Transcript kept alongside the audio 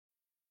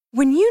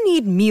When you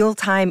need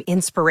mealtime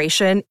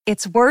inspiration,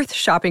 it's worth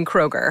shopping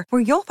Kroger,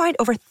 where you'll find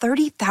over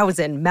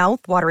 30,000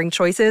 mouth-watering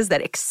choices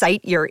that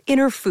excite your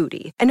inner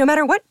foodie. And no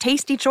matter what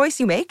tasty choice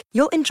you make,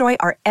 you'll enjoy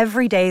our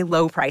everyday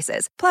low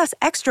prices, plus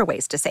extra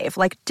ways to save,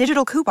 like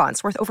digital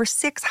coupons worth over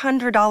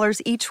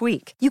 $600 each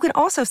week. You can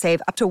also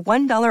save up to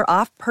 $1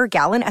 off per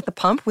gallon at the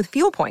pump with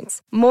fuel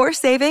points. More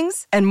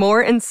savings and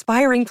more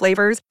inspiring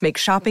flavors make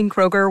shopping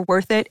Kroger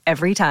worth it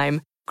every time.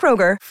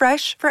 Kroger,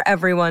 fresh for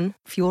everyone.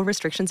 Fuel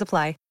restrictions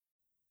apply.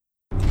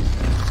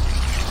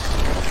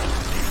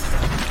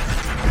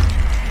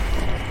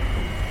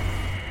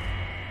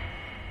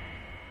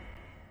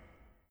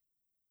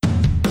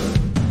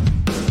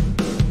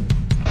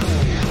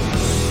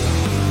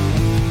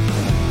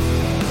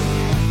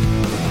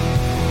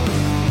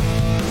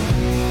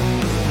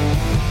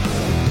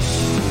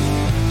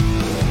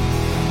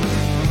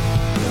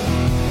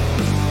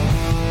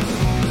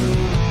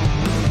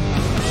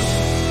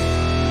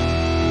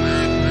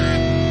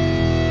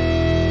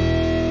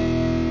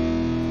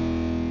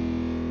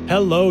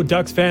 Hello,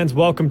 Ducks fans.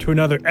 Welcome to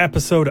another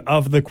episode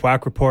of the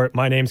Quack Report.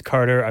 My name's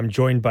Carter. I'm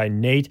joined by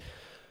Nate.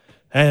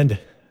 And this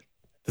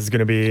is going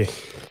to be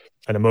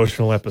an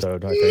emotional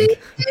episode, I think.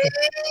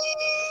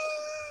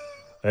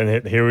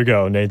 And here we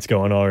go. Nate's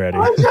going already.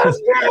 I'm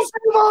just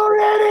missing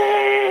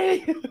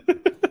already!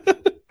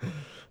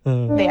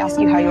 They ask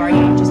you how you are,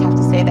 you just have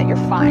to say that you're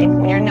fine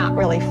when you're not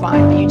really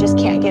fine, but you just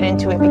can't get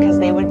into it because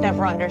they would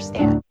never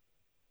understand.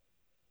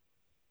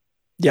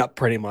 Yeah,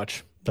 pretty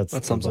much. That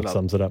sums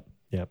it up.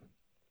 Yeah.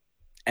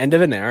 End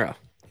of an era.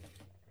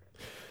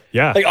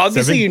 Yeah. Like,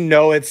 obviously,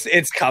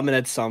 it's coming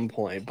at some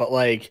point, but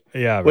like,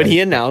 yeah, right. When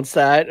he announced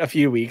that a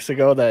few weeks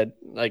ago that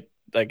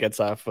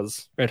Getzlaf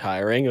was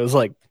retiring, it was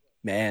like,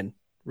 man,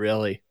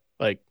 really?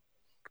 Like,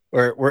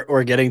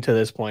 we're getting to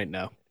this point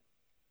now.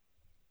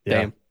 Yeah.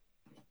 Damn.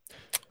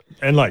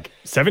 And like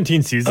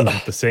 17 seasons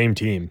with the same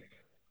team.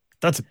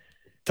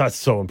 That's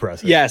so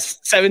impressive. Yes,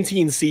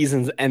 17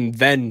 seasons and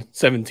then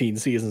 17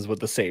 seasons with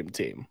the same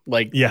team.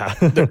 Like, yeah,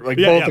 like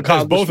yeah, both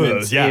accomplishments both of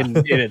those, yeah.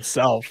 in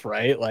itself,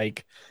 right?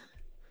 Like,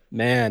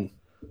 man,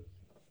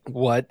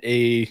 what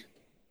a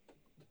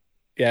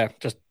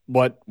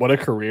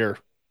career,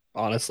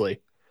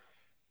 honestly.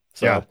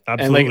 So, yeah,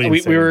 absolutely. And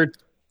like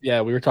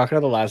we were talking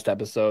on the last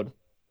episode.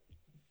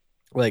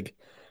 Like,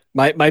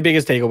 my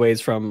biggest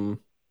takeaways from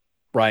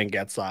Ryan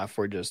Getzlaf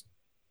were just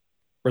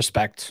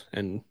respect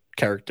and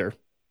character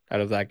out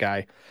of that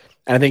guy.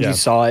 And I think you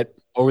saw it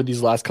over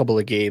these last couple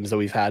of games that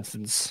we've had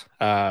since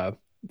our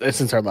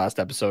last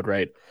episode,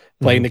 right?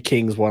 Playing the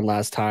Kings one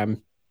last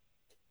time.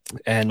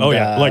 And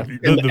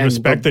the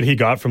respect that he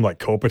got from like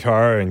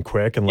Kopitar and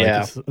Quick and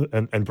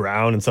and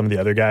Brown and some of the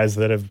other guys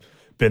that have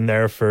been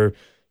there for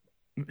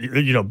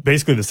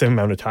basically the same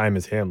amount of time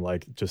as him,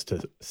 like just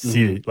to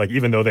see like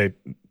even though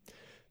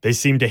they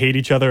seem to hate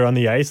each other on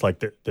the ice,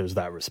 like there's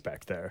that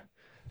respect there.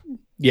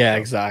 Yeah,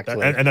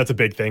 exactly. And that's a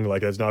big thing.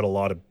 Like there's not a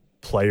lot of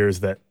players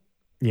that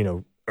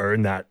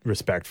earn that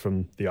respect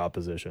from the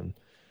opposition,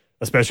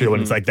 especially when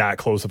it's like that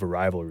close of a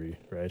rivalry,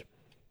 right?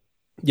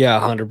 Yeah,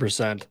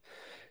 100%.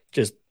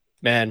 Just,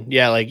 man,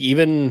 yeah, like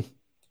even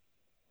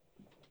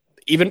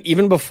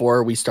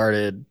before we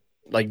started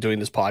like doing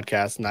this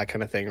podcast and that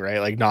kind of thing, right?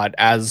 Like not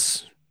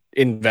as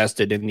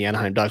invested in the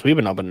Anaheim Ducks. We've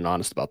been open and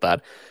honest about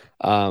that.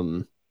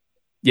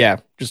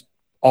 Just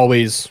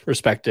always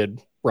respected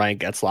Ryan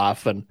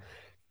Getzlaf, and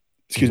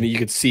you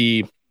could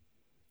see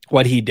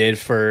what he did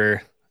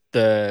for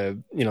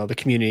the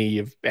community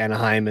of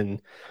Anaheim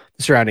and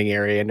the surrounding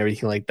area and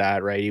everything like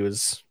that, right? He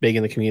was big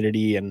in the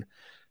community and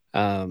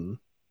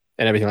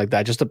everything like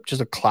that. Just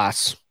a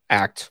class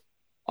act,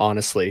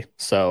 honestly.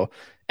 So,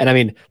 and I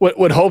mean,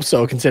 would hope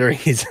so, considering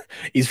he's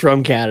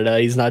from Canada.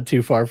 He's not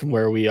too far from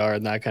where we are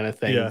and that kind of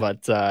thing. Yeah.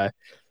 But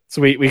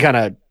so we kind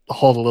of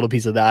hold a little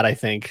piece of that, I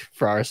think,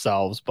 for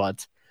ourselves.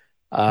 But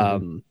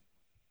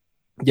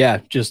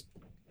just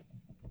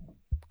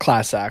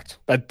class act.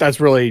 That's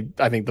really,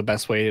 I think, the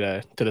best way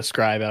to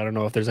describe it. I don't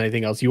know if there's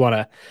anything else you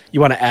want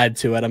to add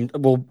to it.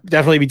 We'll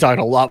definitely be talking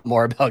a lot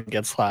more about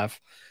Getzlaf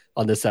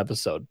on this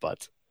episode,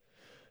 but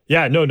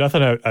yeah, no,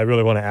 nothing I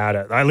really want to add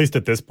at least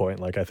at this point.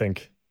 Like I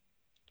think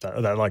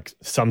that like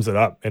sums it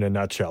up in a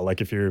nutshell.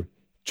 Like if you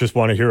just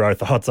want to hear our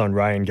thoughts on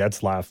Ryan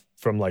Getzlaf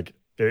from like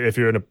if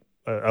you're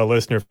a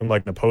listener from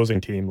like an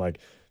opposing team, like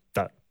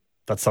that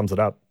sums it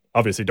up.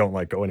 Obviously, don't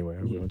go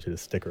anywhere. We want you to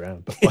stick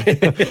around. But,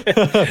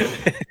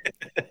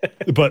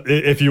 but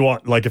if you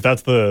want, like, if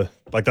that's the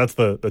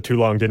too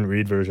long didn't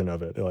read version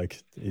of it,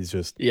 like he's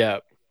just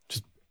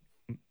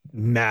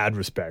mad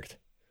respect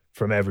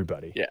from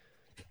everybody. Yeah.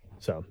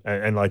 So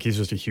and like he's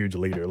just a huge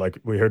leader. Like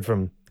we heard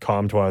from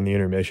Comtois in the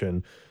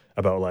intermission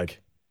about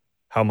like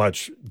how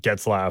much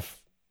Getzlaf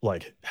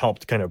like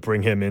helped kind of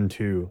bring him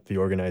into the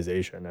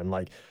organization, and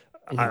like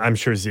I'm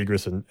sure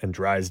Zegras and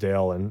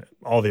Drysdale and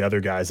all the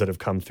other guys that have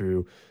come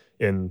through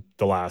in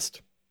the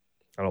last,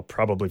 I don't know,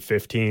 probably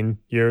 15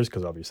 years,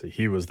 because obviously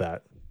he was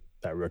that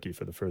rookie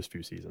for the first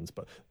few seasons.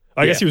 But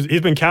I guess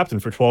he's been captain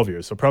for 12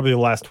 years, so probably the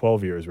last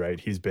 12 years, right?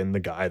 He's been the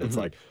guy that's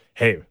like,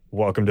 hey,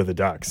 welcome to the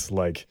Ducks.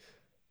 Like,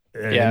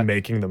 and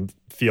making them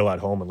feel at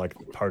home and like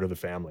part of the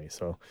family.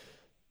 So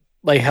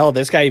like hell,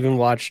 this guy even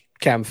watched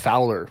Cam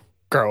Fowler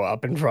grow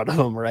up in front of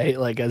him, right?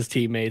 Like as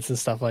teammates and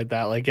stuff like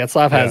that. Like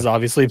Getzlaf has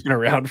obviously been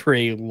around for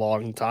a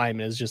long time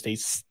and is just a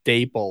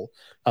staple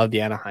of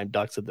the Anaheim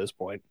Ducks at this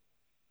point.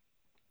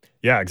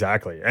 Yeah,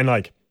 exactly. And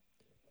like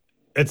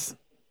it's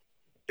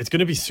going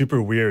to be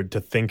super weird to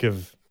think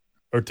of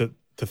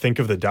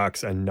the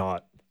Ducks and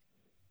not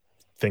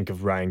think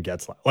of Ryan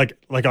Getzlaf.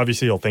 Like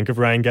obviously you'll think of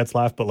Ryan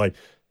Getzlaf, but like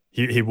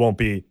he won't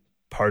be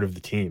part of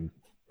the team,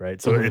 right?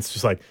 So it's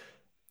just like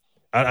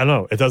I don't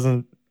know. It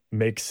doesn't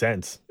make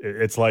sense.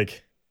 It's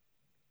like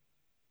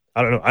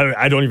I don't know.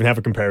 I don't even have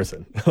a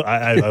comparison.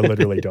 I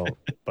literally don't.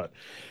 But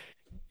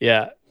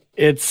yeah,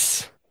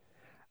 it's.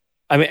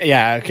 I mean,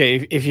 yeah,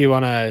 okay. If you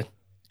want to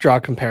draw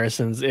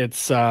comparisons,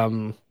 it's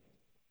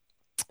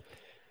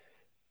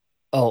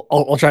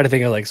I'll try to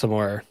think of like some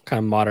more kind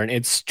of modern.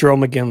 It's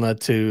Jarome Iginla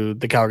to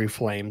the Calgary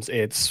Flames.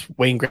 It's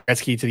Wayne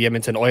Gretzky to the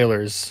Edmonton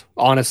Oilers.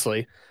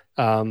 Honestly,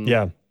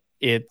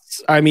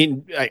 it's. I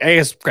mean, I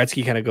guess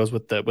Gretzky kind of goes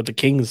with the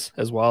Kings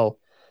as well.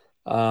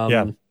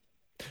 Yeah,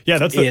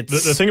 that's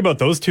the thing about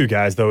those two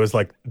guys though is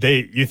like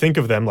you think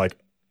of them like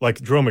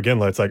Jarome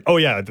Iginla. It's like, oh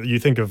yeah, you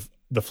think of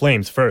the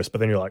Flames first, but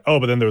then you're like, oh,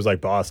 but then there was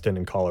like Boston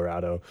and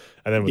Colorado,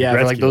 and then with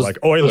Gretzky, like those,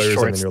 Oilers,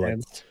 and then you're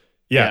like.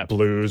 Yeah,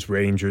 Blues,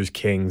 Rangers,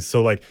 Kings.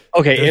 So like,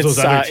 okay, there's those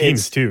other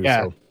teams too.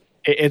 Yeah, so.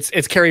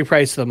 It's Carey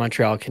Price to the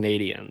Montreal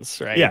Canadiens,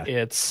 right? Yeah,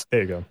 it's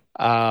there you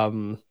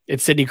go.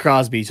 It's Sidney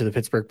Crosby to the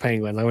Pittsburgh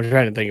Penguins. I'm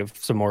trying to think of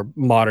some more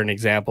modern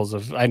examples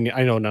of. I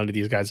know none of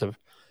these guys have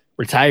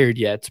retired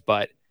yet,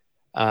 but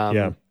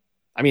I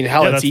mean,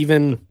 hell, it's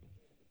even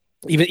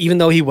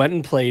though he went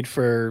and played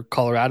for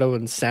Colorado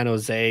and San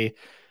Jose,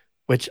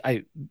 which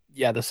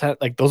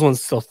those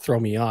ones still throw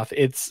me off.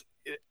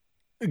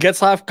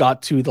 Getzlaf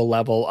got to the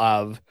level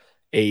of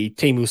a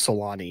Teemu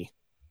Selanne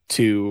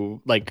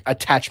to like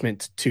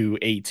attachment to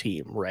a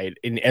team, right?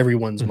 In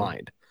everyone's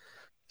mind.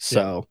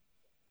 So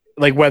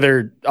like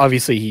whether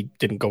obviously he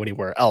didn't go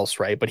anywhere else,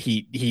 right? But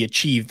he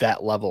achieved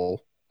that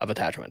level of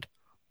attachment.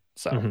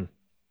 So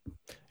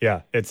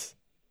it's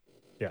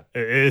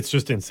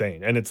just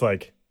insane. And it's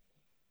like,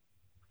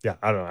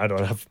 I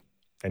don't have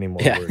any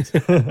more words.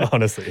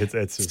 Honestly,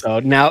 it's just so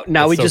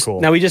now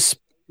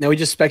we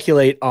just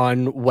speculate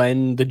on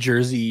when the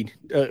jersey,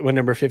 when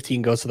number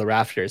 15 goes to the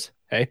rafters.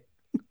 Hey,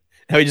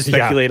 now we just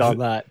speculate on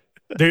that.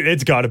 Dude,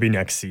 it's got to be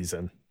next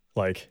season.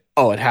 Like,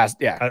 it has.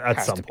 Yeah,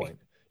 at some point.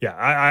 Yeah,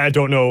 I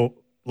don't know.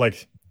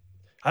 Like,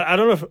 I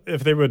don't know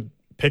if they would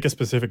pick a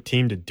specific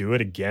team to do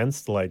it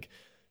against, like,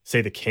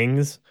 say the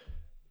Kings,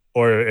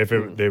 or if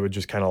they would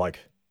just kind of like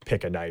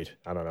pick a night.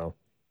 I don't know.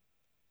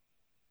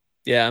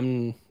 Yeah,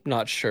 I'm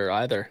not sure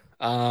either.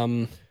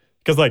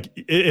 Because like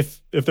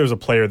if there's a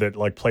player that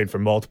like played for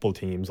multiple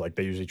teams, like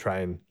they usually try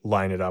and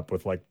line it up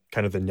with like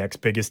kind of the next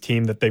biggest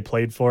team that they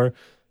played for.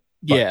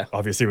 But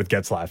obviously with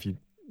Getzlaf,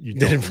 you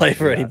didn't play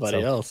for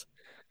anybody else.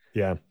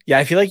 Yeah,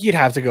 I feel like you'd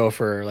have to go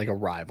for like a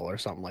rival or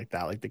something like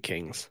that, like the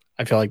Kings.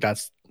 I feel like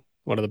that's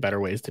one of the better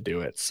ways to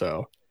do it.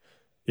 So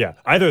yeah,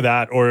 either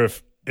that or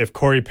if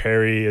Corey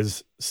Perry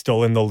is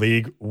still in the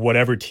league,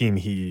 whatever team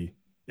he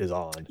is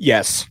on.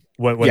 Yes,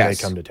 when they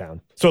come to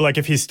town. So like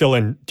if he's still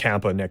in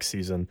Tampa next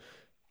season,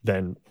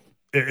 then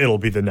it'll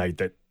be the night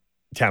that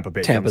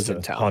Tampa's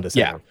in town. Honda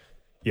Center.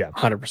 Yeah,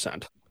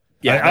 100%.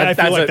 Yeah, I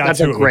feel like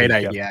that's a great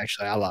idea.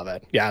 Actually, I love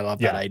it. Yeah, I love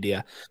that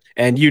idea.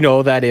 And you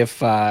know that if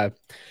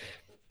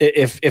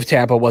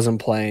Tampa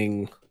wasn't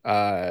playing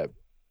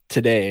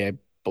today, I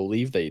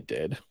believe they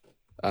did.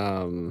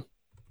 Tampa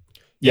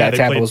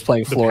was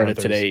playing Florida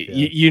today.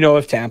 Yeah. You know,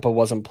 if Tampa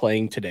wasn't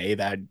playing today,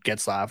 that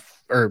Getzlaf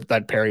or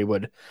that Perry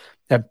would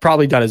have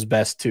probably done his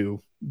best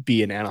to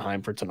be in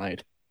Anaheim for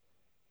tonight.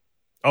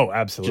 Oh,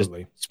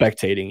 absolutely. Just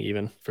spectating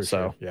even. For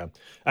sure, yeah.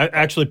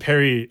 Actually,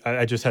 Perry,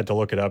 I just had to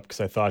look it up because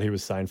I thought he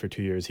was signed for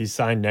 2 years. He's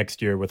signed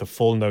next year with a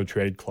full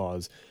no-trade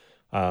clause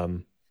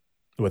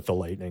with the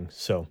Lightning.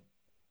 So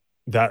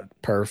that...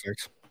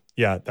 Perfect.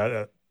 Yeah,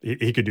 that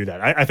he could do that.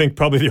 I think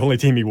probably the only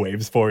team he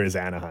waives for is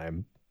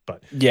Anaheim.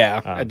 But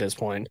at this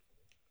point.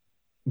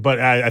 But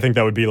I think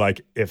that would be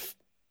like if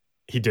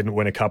he didn't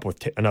win a cup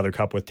with another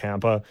cup with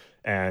Tampa,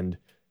 and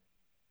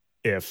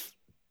if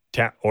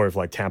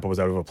like Tampa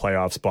was out of a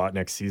playoff spot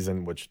next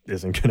season, which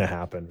isn't going to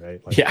happen, right?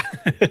 Like, yeah.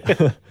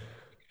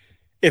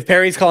 If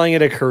Perry's calling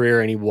it a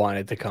career and he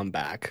wanted to come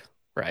back,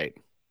 right?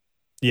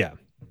 Yeah,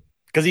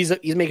 because he's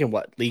making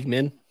what, league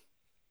min?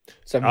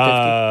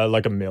 $750?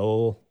 Like $1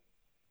 million.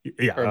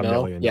 Yeah, $1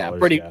 million. Yeah,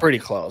 pretty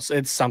close.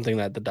 It's something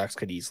that the Ducks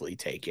could easily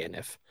take in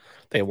if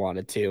they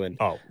wanted to. And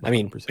I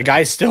mean, the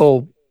guy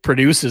still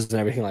produces and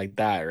everything like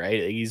that,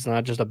 right? He's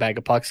not just a bag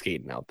of puck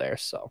skating out there.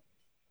 So,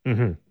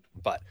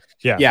 but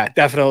yeah,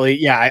 definitely.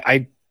 Yeah,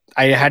 I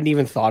hadn't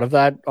even thought of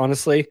that,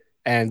 honestly,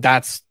 and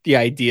that's the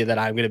idea that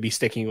I'm going to be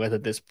sticking with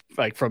at this,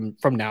 like from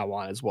now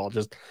on as well.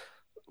 Just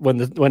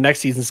when next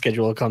season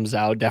schedule comes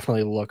out,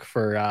 definitely look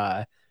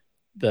for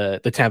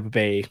the Tampa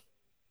Bay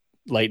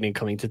Lightning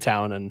coming to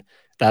town, and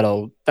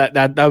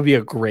that would be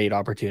a great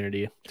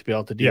opportunity to be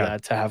able to do Yeah.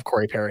 that, to have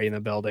Corey Perry in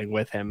the building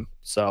with him.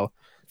 So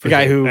For the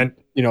guy sure. who, And-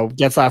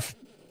 Getzlaf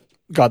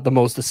got the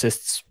most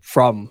assists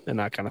from and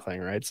that kind of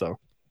thing, right? So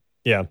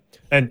Yeah.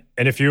 And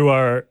if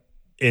you're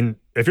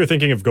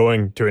thinking of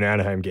going to an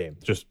Anaheim game,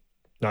 just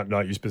not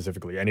you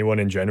specifically, anyone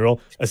in general,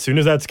 as soon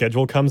as that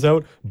schedule comes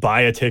out,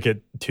 buy a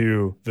ticket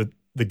to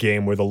the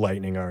game where the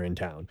Lightning are in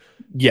town.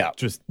 yeah,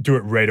 Just do it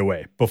right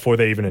away before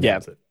they even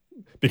announce it.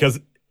 Because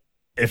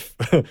if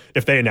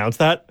they announce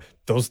that,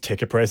 those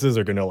ticket prices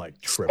are gonna like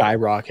triple.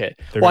 skyrocket.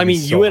 They're Well, I gonna be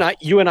mean, so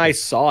you and I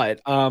saw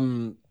it.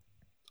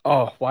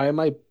 Why am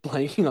I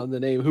blanking on the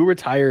name? Who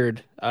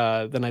retired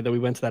the night that we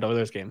went to that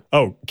Oilers game?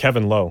 Oh,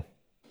 Kevin Lowe.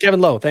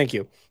 Kevin Lowe, thank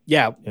you.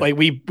 Yeah, like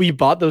we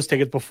bought those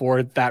tickets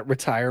before that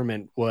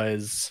retirement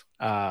was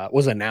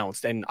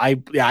announced, and I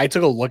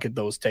took a look at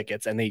those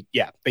tickets, and they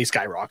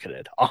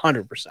skyrocketed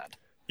 100%.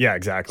 Yeah,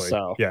 exactly.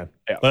 So, yeah.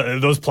 yeah.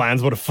 Those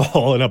plans would have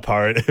fallen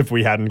apart if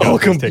we hadn't got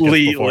those tickets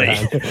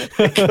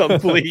beforehand.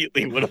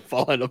 Completely would have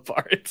fallen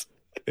apart.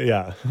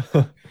 Yeah.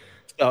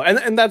 So,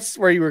 and that's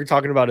where you were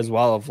talking about as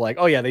well, of like,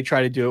 oh yeah, they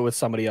try to do it with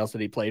somebody else that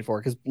he played for,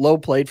 because Lowe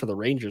played for the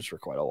Rangers for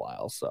quite a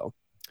while. So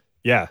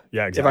Yeah,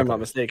 exactly. if I'm not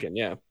mistaken,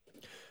 yeah.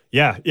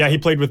 Yeah, he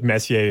played with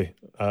Messier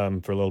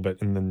for a little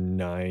bit in the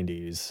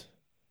 90s.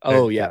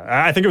 Oh yeah.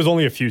 I think it was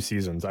only a few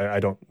seasons. I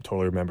don't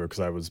totally remember because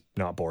I was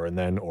not born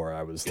then, or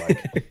I was like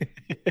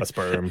a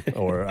sperm,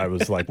 or I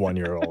was like 1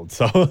 year old.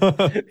 So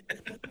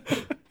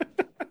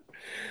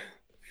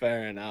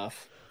Fair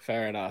enough.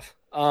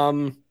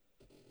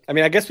 I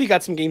mean, I guess we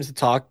got some games to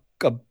talk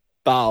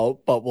about,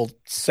 but we'll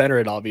center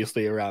it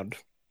obviously around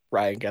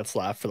Ryan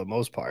Getzlaf for the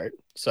most part.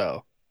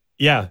 So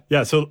yeah.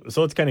 So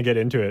let's kind of get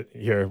into it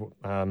here,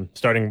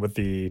 starting with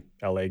the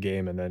LA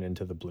game and then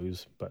into the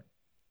Blues. But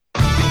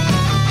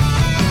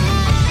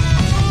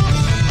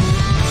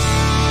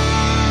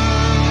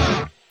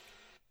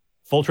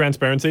full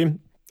transparency,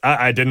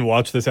 I didn't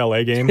watch this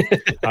LA game.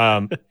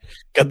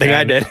 good thing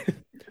I did.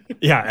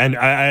 Yeah, and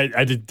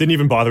I didn't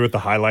even bother with the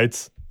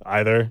highlights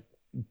either,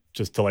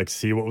 just to like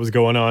see what was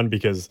going on,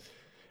 because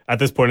at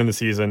this point in the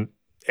season,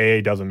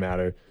 A, doesn't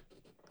matter,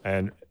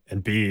 and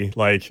B,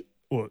 like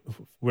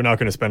we're not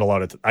going to spend a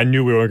lot of I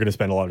knew we weren't going to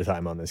spend a lot of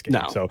time on this game.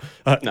 No. So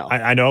No.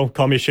 I know,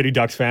 call me a shitty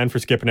Ducks fan for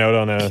skipping out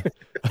on a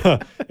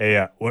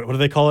what do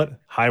they call it?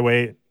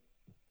 Highway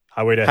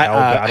to hell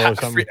battle or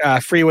something?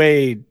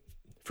 Freeway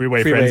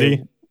Freeway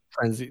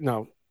frenzy.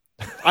 No,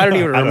 I don't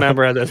even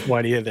remember at this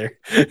point either.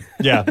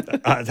 Yeah,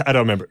 I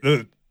don't remember.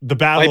 The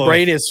battle My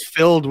brain is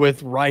filled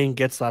with Ryan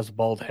Getzlaf's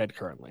bald head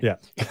currently. Yeah.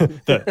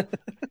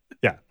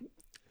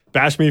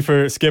 Bash me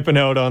for skipping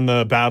out on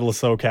the Battle of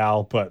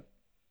SoCal, but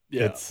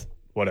Yeah. it's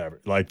whatever.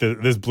 Like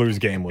this Blues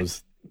game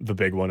was the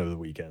big one of the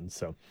weekend.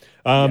 So,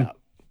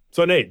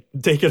 So Nate,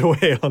 take it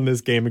away on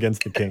this game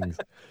against the Kings.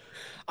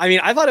 I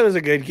mean, I thought it was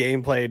a good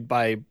game played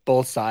by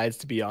both sides,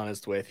 to be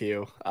honest with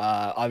you.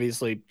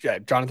 Obviously,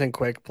 Jonathan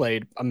Quick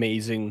played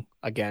amazing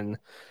again.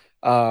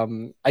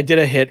 I did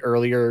a hit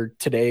earlier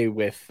today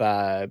with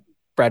Brad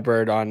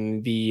Bird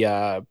on the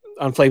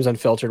on Flames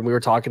Unfiltered, and we were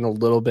talking a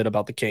little bit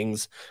about the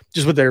Kings,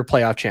 just with their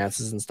playoff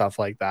chances and stuff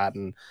like that.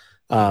 And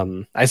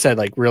I said,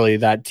 like, really,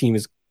 that team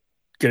is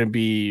going to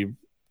be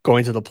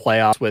going to the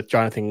playoffs with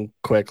Jonathan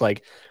Quick,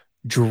 like,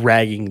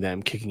 dragging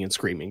them, kicking and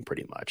screaming,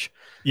 pretty much.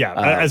 Yeah,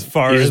 as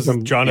far as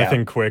just-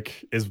 Jonathan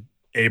Quick is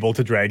able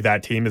to drag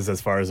that team is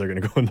as far as they're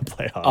going to go in the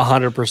playoffs.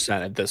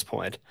 100% at this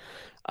point.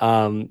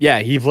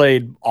 He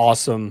played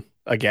awesome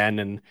again,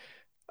 and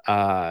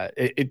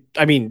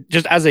I mean,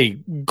 just as a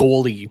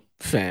goalie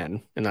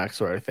fan and that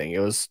sort of thing, it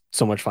was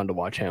so much fun to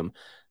watch him.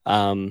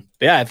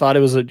 I thought it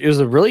was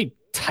a really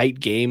tight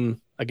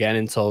game again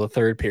until the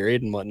third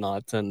period and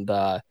whatnot, and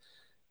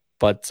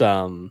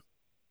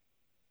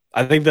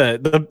I think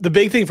the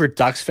big thing for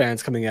Ducks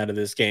fans coming out of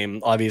this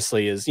game,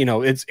 obviously, is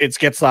it's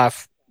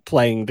Getzlaf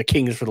playing the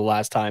Kings for the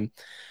last time,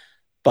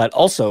 but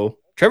also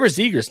Trevor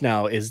Zegras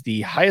now is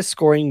the highest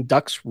scoring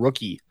Ducks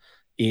rookie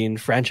in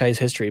franchise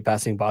history,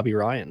 passing Bobby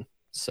Ryan.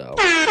 So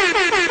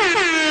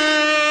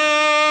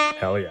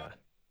Hell yeah.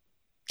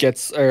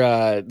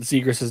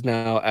 Zegras is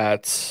now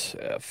at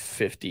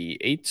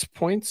 58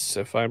 points,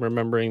 if I'm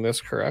remembering this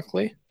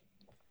correctly.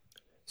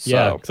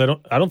 Yeah, because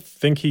I don't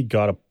think he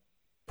got a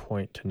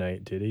point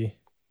tonight, did he?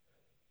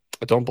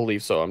 I don't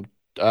believe so.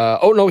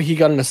 No, he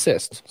got an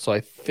assist, so I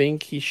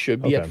think he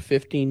should be Okay. at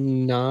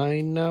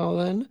 59 now.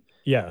 Then,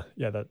 Yeah,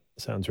 that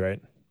sounds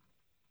right.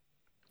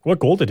 What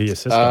goal did he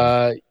assist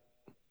on?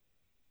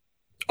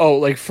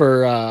 like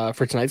for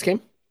tonight's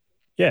game,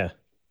 Yeah.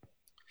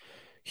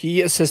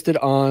 he assisted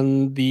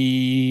on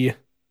the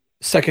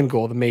second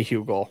goal, the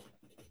Mayhew goal.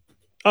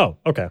 Oh,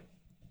 okay.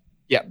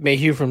 Yeah,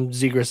 Mayhew from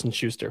Zegras and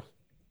Schuster.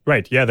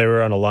 Right. Yeah, they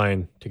were on a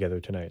line together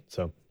tonight.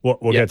 So we'll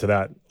Yeah. get to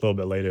that a little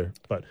bit later.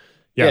 But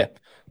Yeah.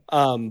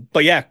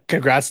 But yeah,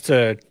 congrats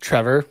to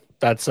Trevor.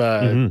 That's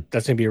Mhm.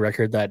 that's gonna be a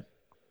record that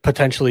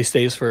potentially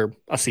stays for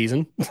a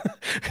season.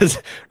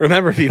 Because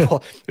remember,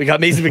 people, we got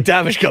Mason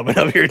McTavish coming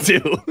up here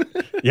too.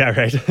 Yeah,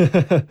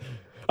 right.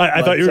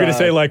 I thought you were going to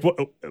say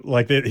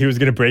he was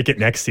going to break it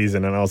next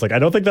season, and I was like, I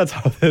don't think that's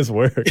how this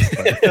works.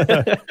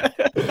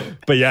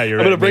 But yeah, you're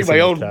I'm right. going to break my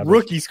own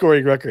rookie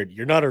scoring record.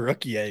 You're not a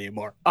rookie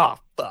anymore. Ah,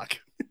 fuck.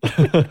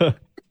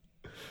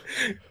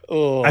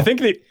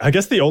 I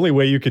guess the only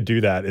way you could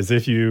do that is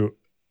if you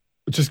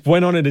just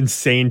went on an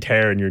insane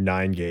tear in your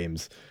 9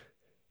 games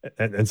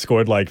and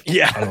scored I don't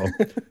know,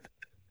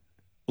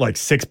 like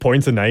 6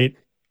 points a night.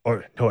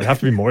 Or no, it'd have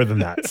to be more than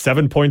that.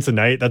 7 points a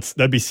night.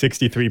 That'd be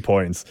 63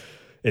 points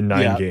in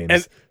 9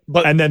 games.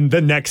 And then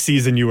the next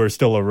season you were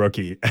still a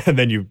rookie, and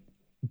then you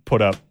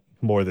put up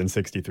more than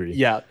 63.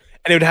 Yeah.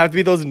 And it would have to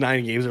be those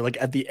 9 games or like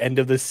at the end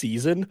of the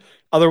season.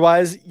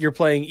 Otherwise, you're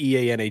playing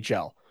EA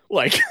NHL.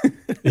 Like,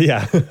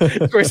 yeah,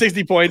 score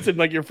 60 points in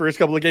like your first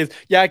couple of games.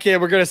 Yeah, okay,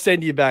 we're gonna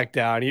send you back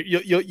down.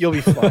 You'll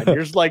be fine.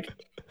 You're just like,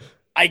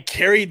 I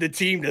carried the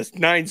team to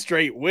 9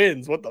 straight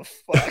wins. What the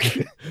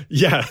fuck?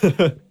 Yeah.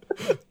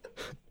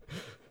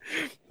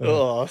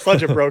 Oh,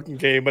 such a broken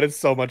game, but it's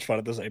so much fun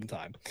at the same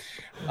time.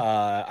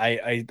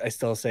 I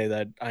still say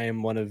that I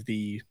am one of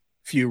the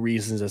few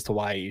reasons as to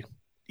why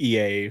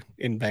EA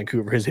in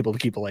Vancouver is able to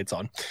keep the lights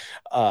on,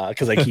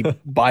 because I keep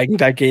buying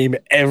that game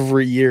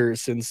every year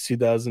since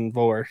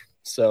 2004.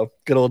 So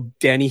good old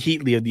Danny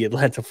Heatley of the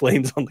Atlanta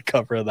Flames on the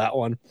cover of that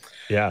one.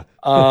 Yeah.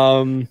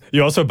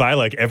 You also buy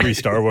like every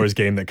Star Wars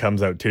game that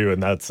comes out too,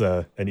 and that's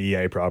an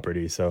EA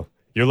property. So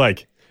you're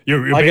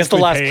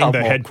basically paying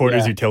the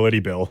headquarters utility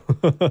bill.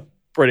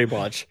 Pretty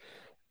much.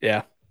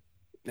 Yeah.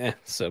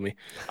 So me.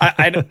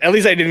 I at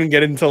least I didn't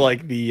get into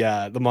like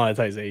the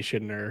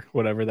monetization or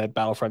whatever that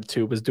Battlefront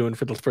 2 was doing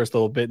for the first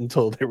little bit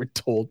until they were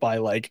told by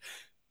like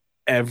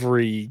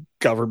every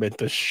government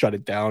to shut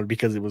it down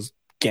because it was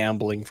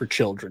gambling for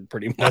children,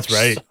 pretty much. That's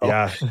right. So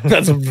yeah.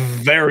 That's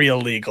very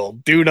illegal.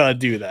 Do not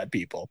do that,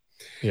 people.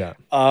 Yeah.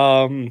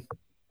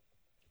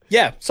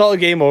 Yeah, solid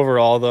game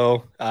overall,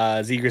 though.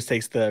 Zegras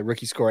takes the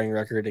rookie scoring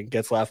record and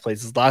Getzlaf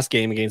plays his last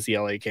game against the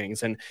LA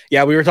Kings. And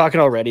yeah, we were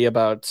talking already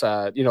about,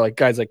 like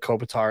guys like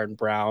Kopitar and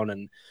Brown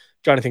and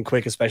Jonathan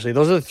Quick, especially.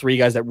 Those are the 3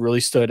 guys that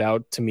really stood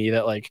out to me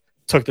that like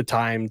took the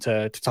time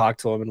to talk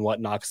to him and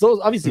whatnot.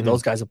 Because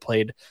those guys have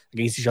played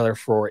against each other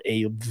for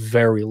a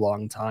very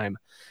long time.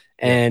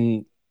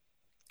 And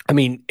I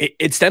mean,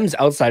 it stems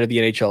outside of the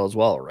NHL as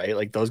well, right?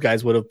 Like those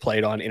guys would have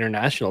played on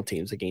international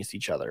teams against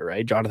each other,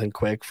 right? Jonathan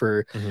Quick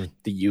for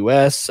the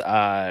US,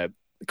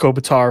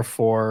 Kopitar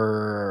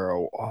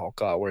for,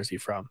 where's he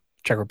from?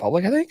 Czech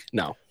Republic, I think?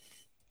 No.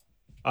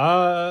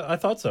 I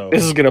thought so.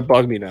 This is going to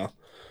bug me now.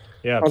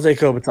 Yeah. I'll say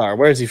Kopitar.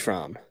 Where is he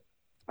from?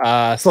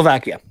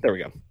 Slovakia. There we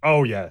go.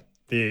 Oh, yeah.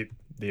 The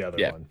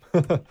other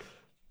one.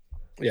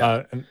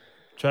 Yeah.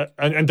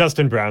 And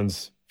Dustin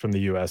Brown's from the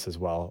US as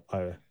well.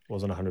 I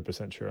wasn't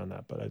 100% sure on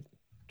that, but I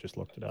just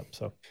looked it up.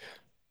 So,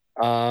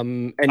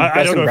 and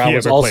I don't know if he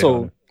ever played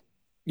on it.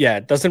 Yeah,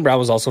 Dustin Brown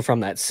was also from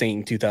that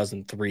same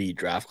 2003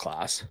 draft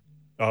class.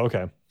 Oh,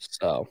 okay.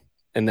 So,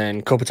 and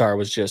then Kopitar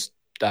was just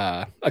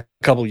a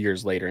couple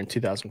years later in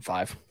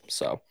 2005.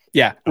 So,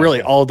 yeah,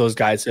 really, all of those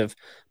guys have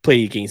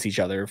played against each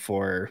other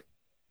for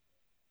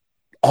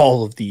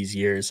all of these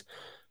years.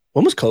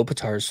 When was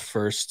Kopitar's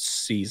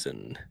first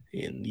season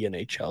in the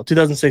NHL?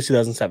 2006,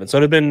 2007. So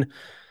it had been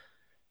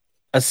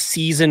a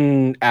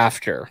season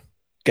after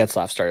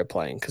Getzlaf started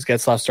playing, because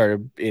Getzlaf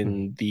started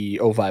in the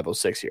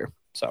 05-06 year.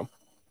 So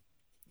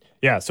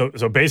yeah, so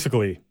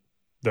basically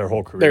their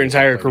whole career, their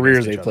entire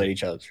careers they played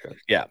each other.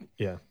 Yeah,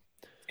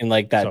 in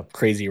like that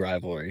crazy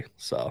rivalry.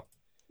 So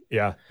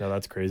yeah, no,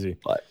 that's crazy.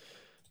 But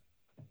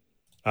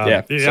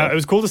it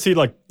was cool to see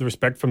like the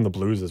respect from the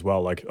Blues as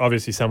well. Like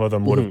obviously some of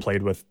them would have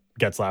played with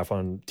Getzlaf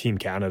on Team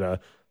Canada.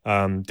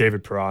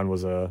 David Perron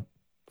was a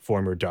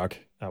former Duck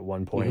at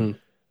one point.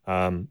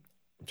 I'm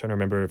trying to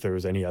remember if there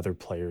was any other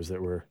players that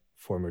were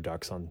former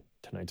Ducks on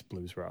tonight's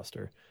Blues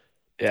roster.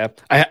 Yeah,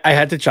 I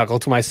had to chuckle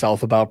to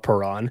myself about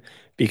Perron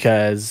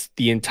because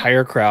the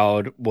entire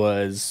crowd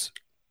was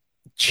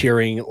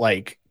cheering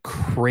like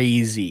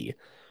crazy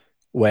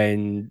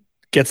when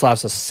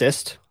Getzlaf's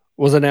assist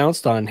was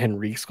announced on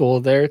Henrique's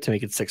goal there to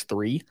make it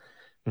 6-3.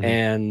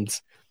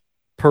 And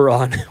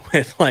Perron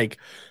with like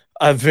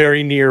a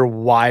very near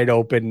wide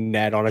open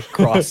net on a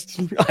cross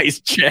ice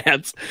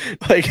chance.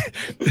 Like,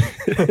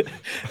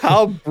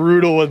 how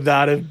brutal would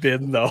that have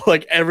been, though?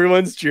 Like,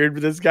 everyone's cheered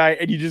for this guy,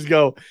 and you just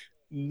go,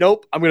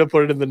 nope, I'm going to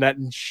put it in the net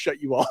and shut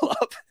you all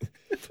up.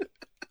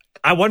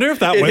 I wonder if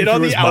that went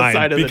through his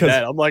mind. Of the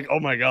net. I'm like,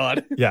 oh my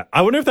God. Yeah,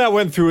 I wonder if that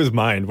went through his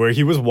mind where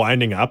he was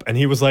winding up and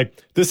he was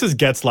like, this is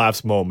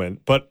Getzlaf's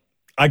moment, but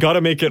I got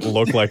to make it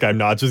look like I'm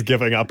not just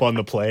giving up on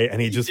the play. And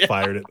he just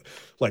fired it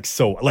like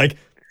so. Like,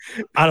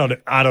 I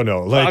don't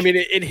know. Like, I mean,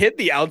 it hit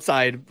the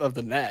outside of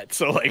the net,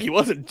 so like he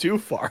wasn't too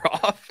far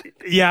off.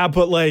 Yeah,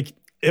 but like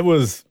it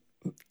was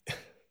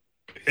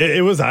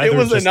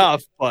either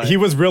enough. But he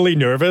was really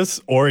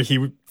nervous, or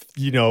he,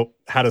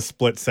 had a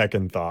split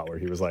second thought where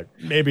he was like,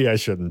 maybe I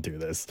shouldn't do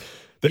this.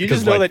 You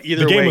just know that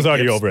either way, the game was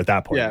already over at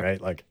that point,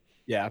 right? Like,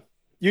 yeah.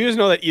 You just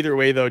know that either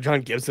way, though,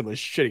 John Gibson was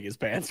shitting his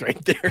pants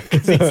right there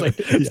because he's like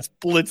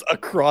splits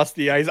across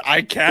the ice.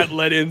 I can't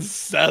let in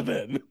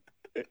 7.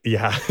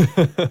 Yeah.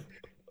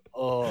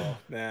 Oh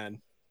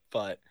man.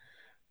 But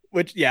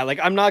which yeah, like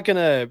I'm not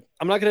gonna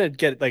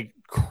get like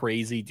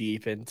crazy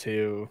deep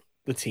into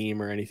the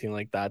team or anything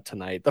like that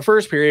tonight. The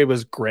first period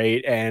was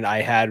great and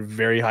I had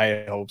very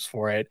high hopes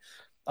for it.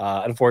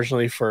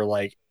 Unfortunately for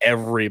like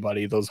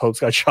everybody, those hopes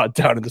got shot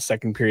down in the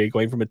second period,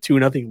 going from a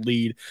 2-0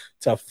 lead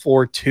to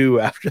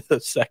 4-2 after the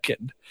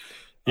second.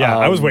 Yeah,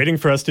 I was waiting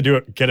for us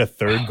to get a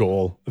third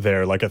goal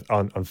there, like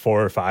on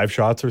 4 or 5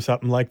 shots or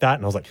something like that.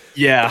 And I was like,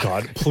 yeah,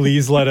 God,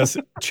 please let us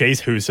chase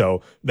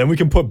Husso. Then we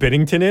can put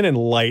Binnington in and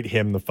light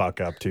him the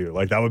fuck up too.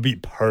 Like that would be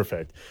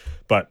perfect.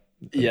 But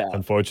yeah,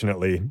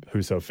 unfortunately,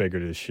 Husso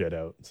figured his shit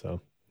out.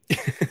 So,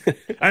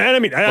 and I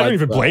mean, I don't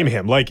even blame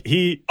him. Like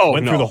he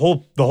went through the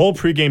whole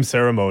pregame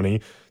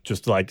ceremony,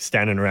 just like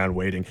standing around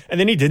waiting, and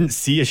then he didn't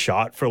see a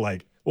shot for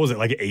like what was it,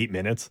 like 8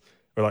 minutes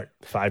or like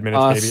 5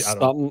 minutes maybe? I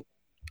don't know.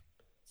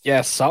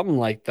 Yeah, something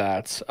like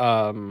that.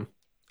 I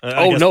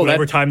guess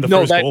whatever time the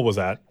first goal was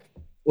at.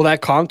 Well,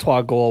 that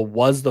Comtois goal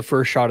was the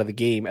first shot of the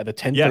game at the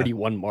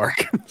 10:31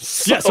 mark.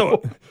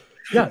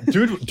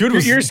 Dude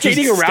was you're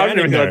skating around and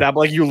everything like that,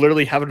 but like you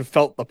literally haven't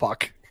felt the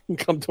puck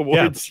come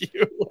towards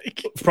you.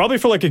 Like probably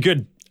for like a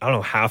good, I don't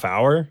know, half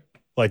hour,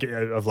 like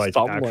of like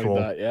actual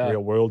like that,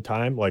 real world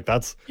time. Like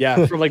that's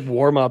from like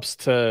warm ups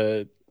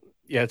to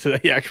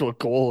the actual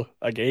goal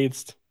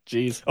against.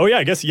 Jeez. Oh yeah,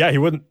 I guess he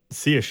wouldn't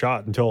see a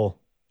shot until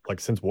like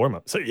since warm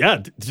up. So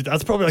yeah,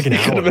 that's probably like an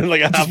hour. Could have been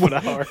like a half an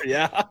hour.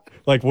 Yeah.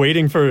 Like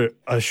waiting for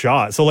a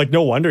shot. So like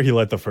no wonder he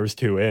let the first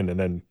 2 in and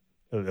then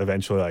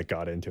eventually like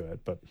got into it.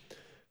 But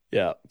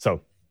yeah.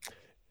 So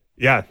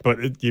yeah,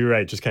 but you're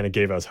right. Just kind of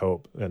gave us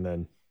hope, and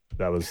then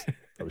that was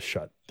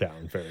shut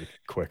down very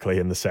quickly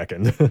in the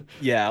second.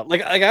 Yeah,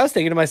 like I was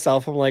thinking to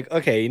myself, I'm like,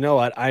 okay, you know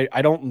what?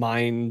 I don't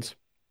mind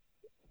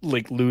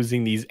like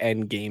losing these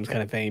end games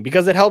kind of thing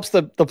because it helps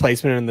the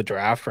placement in the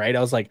draft, right? I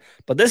was like,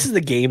 but this is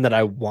the game that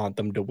I want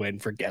them to win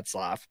for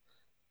Getzlaf.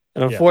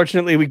 And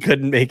unfortunately, we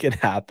couldn't make it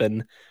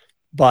happen.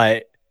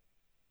 But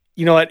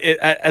you know what?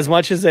 As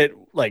much as it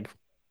like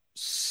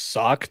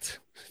sucked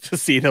to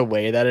see the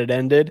way that it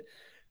ended,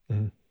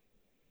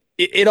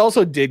 it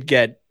also did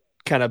get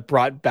kind of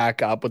brought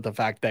back up with the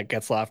fact that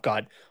Getzlaf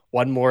got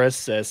one more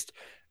assist.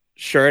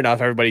 Sure enough,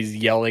 everybody's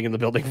yelling in the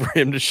building for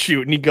him to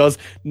shoot, and he goes,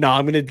 "No,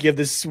 I'm going to give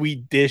this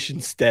sweet dish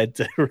instead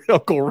to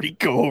Uncle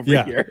Rico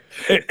over here."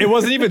 It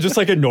wasn't even just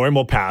like a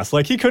normal pass;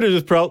 like he could have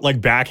just like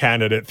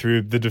backhanded it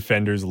through the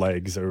defender's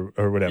legs or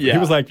whatever. Yeah. He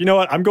was like, "You know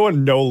what? I'm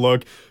going no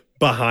look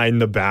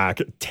behind the back,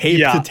 tape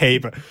to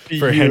tape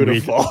for Henry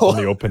on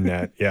the open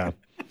net." Yeah,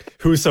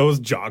 Husso's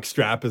jock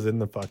strap is in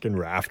the fucking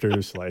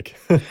rafters, like.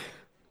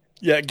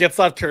 Yeah,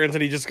 Getzlaf turns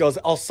and he just goes,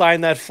 "I'll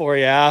sign that for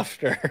you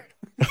after."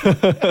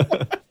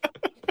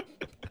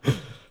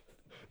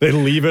 They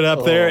leave it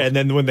up there, and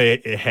then when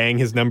they hang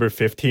his number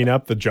 15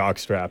 up, the jock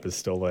strap is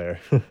still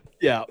there.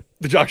 Yeah,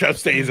 the jock strap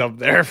stays up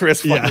there for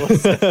his fun.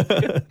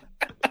 Yeah.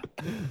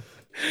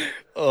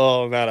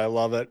 Oh man, I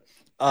love it.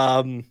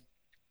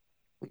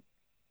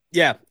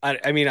 Yeah,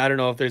 I mean, I don't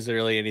know if there's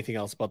really anything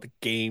else about the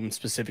game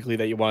specifically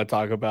that you want to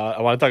talk about.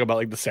 I want to talk about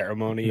like the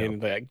ceremony and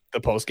the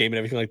post game and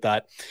everything like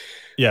that.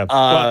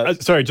 Yeah.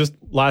 Sorry, just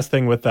last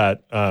thing with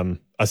that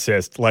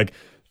assist. Like,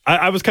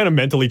 I was kind of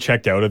mentally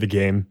checked out of the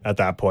game at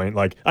that point.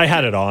 Like, I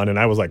had it on and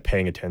I was like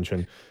paying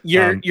attention.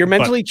 You're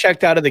mentally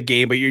checked out of the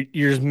game, but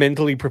you're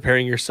mentally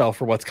preparing yourself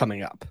for what's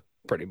coming up,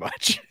 pretty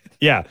much.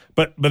 Yeah,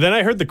 but then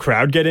I heard the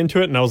crowd get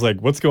into it, and I was like,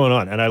 "What's going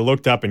on?" And I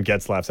looked up, and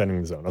Getzlaf's entering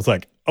the zone. I was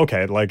like,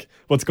 "Okay, like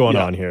what's going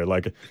on here?"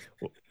 Like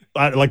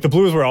the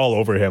Blues were all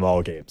over him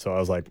all game, so I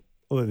was like,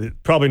 well,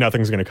 "Probably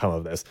nothing's going to come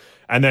of this."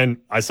 And then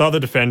I saw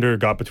the defender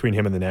got between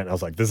him and the net, and I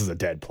was like, "This is a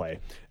dead play."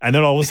 And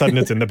then all of a sudden,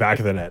 it's in the back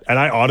of the net, and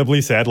I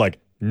audibly said, "Like,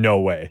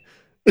 no way!"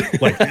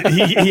 Like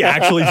he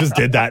actually just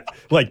did that.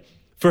 Like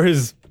for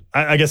his,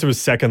 I guess it was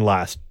second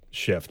last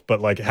shift,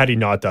 but like had he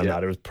not done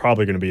that, it was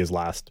probably going to be his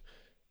last.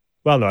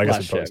 Well, no, I guess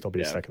it'd probably still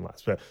be second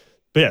last. But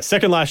yeah,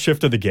 second last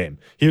shift of the game.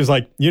 He was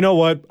like, you know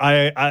what?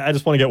 I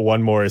just want to get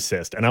one more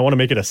assist, and I want to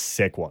make it a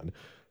sick one.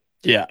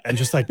 Yeah. And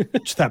just like,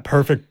 just that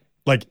perfect,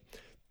 like,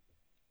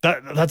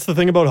 that's the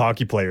thing about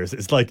hockey players.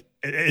 It's like,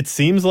 it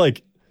seems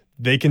like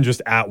they can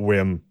just at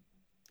whim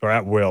or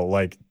at will,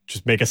 like,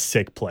 just make a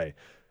sick play.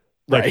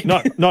 Like,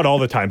 not all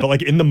the time, but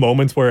like in the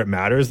moments where it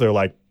matters, they're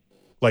like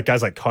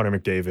guys like Connor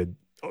McDavid,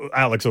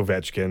 Alex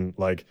Ovechkin,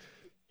 like,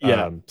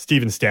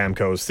 Steven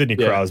Stamkos, Sidney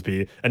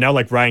Crosby, and now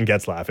like Ryan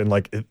Getzlaf in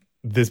like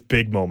this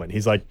big moment.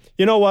 He's like,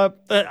 you know what?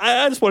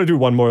 I just want to do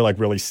one more like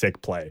really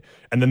sick play,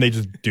 and then they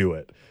just do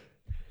it.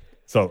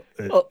 So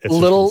it's just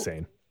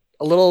insane.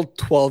 A little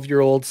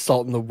 12-year-old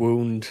salt in the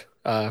wound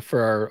for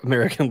our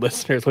American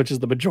listeners, which is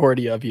the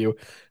majority of you.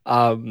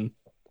 Jarome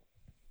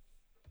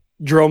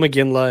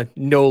Iginla,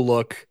 no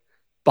look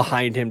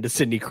behind him to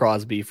Sidney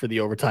Crosby for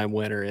the overtime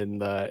winner in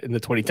the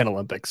 2010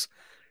 Olympics.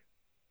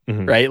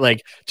 Mm-hmm. Right,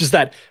 like just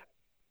that.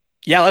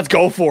 Yeah, let's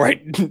go for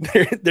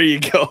it. There you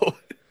go.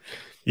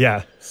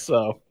 Yeah.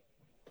 So.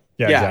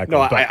 Yeah. Exactly.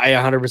 No, I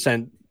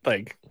 100%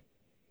 like.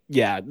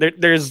 Yeah,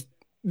 there's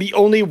the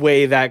only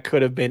way that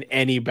could have been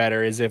any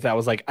better is if that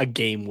was like a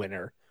game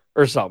winner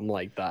or something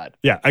like that.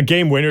 Yeah, a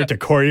game winner to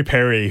Corey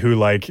Perry, who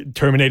like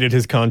terminated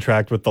his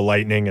contract with the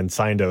Lightning and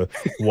signed a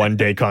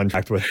 1-day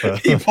contract with the.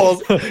 He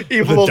pulls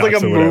like a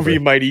Ducks or movie whatever.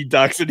 Mighty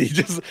Ducks, and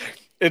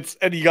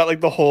he got like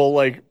the whole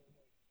like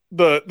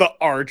the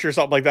arch or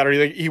something like that, or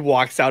he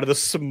walks out of the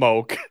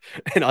smoke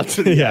and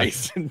onto the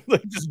ice and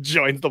like just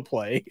joins the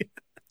play.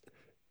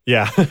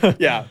 Yeah,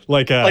 Yeah,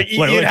 like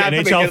you'd have to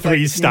make NHL it, 3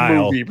 like,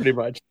 style, movie, pretty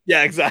much.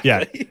 Yeah, exactly.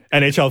 Yeah,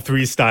 NHL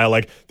 3 style.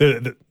 Like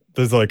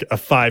there's like a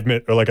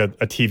 5-minute or like a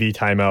TV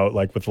timeout,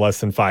 like with less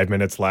than 5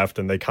 minutes left,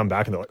 and they come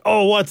back and they're like,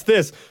 "Oh, what's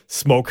this?"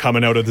 Smoke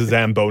coming out of the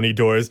Zamboni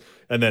doors,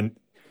 and then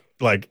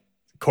like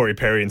Corey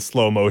Perry in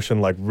slow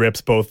motion like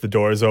rips both the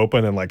doors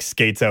open and like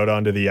skates out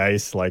onto the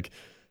ice like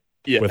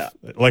with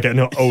like an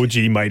OG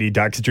Mighty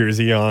Ducks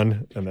jersey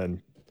on, and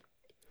then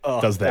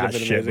does that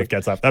shit amazing. with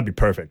Gets Up. That'd be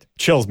perfect.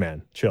 Chills,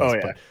 man. Chills. Oh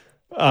yeah.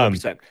 But,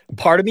 100%.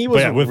 Part of me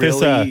was with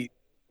really. this,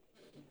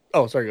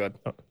 oh, sorry. Go ahead.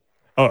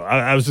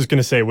 I was just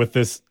gonna say with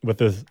this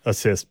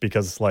assist,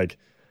 because like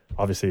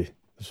obviously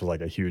this was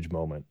like a huge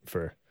moment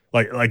for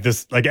like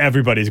this, like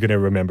everybody's gonna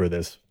remember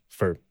this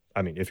for.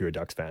 I mean, if you're a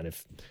Ducks fan,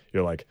 if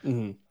you're like I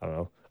don't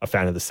know, a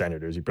fan of the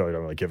Senators, you probably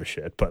don't really give a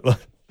shit. But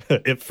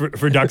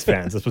for Ducks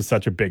fans, this was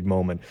such a big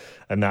moment,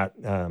 and that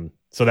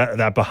so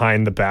that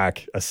behind the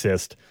back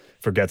assist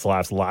for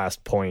Getzlaf's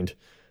last point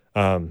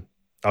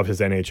of his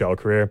NHL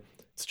career,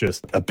 it's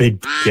just a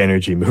big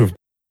energy move.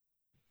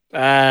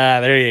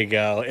 There you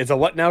go. It's a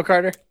what now,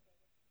 Carter?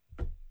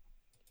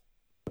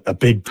 A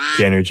big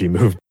energy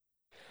move.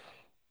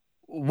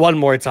 One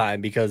more time,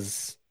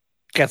 because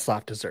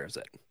Getzlaf deserves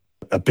it.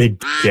 A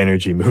big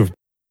energy move.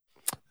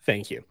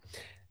 Thank you.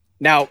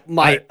 Now,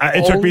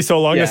 it took me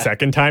so long the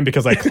second time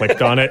because I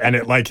clicked on it and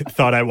it like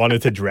thought I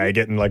wanted to drag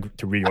it and like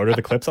to reorder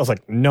the clips. I was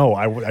like, no,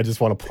 I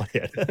just want to play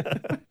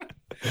it.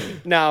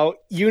 Now,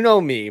 you know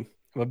me.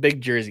 I'm a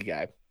big jersey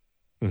guy.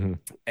 Mm-hmm.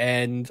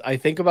 And I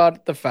think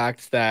about the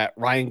fact that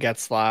Ryan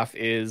Getzlaf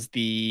is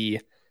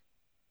the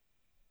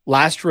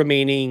last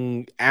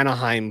remaining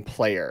Anaheim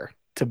player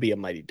to be a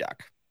Mighty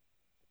Duck,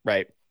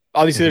 right?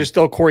 Obviously, there's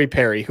still Corey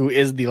Perry, who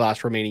is the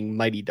last remaining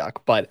Mighty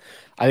Duck, but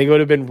I think it would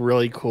have been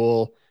really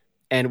cool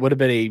and would have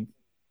been a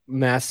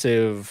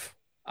massive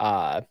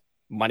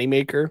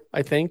moneymaker,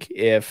 I think,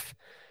 if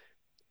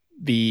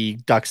the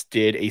Ducks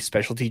did a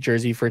specialty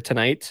jersey for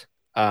tonight,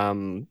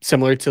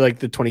 similar to like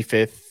the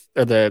 25th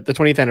or the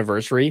 20th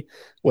anniversary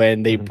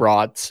when they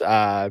brought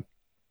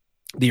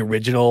the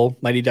original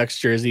Mighty Ducks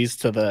jerseys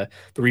to the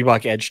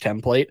Reebok Edge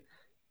template,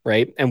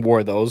 right? And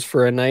wore those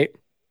for a night.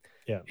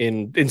 Yeah.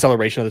 In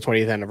celebration of the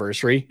 20th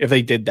anniversary. If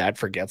they did that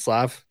for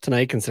Getzlaf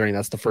tonight, considering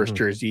that's the first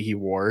jersey he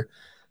wore.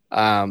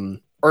 Or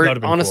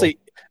honestly,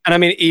 cool. And I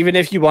mean, even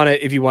if you want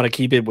to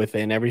keep it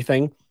within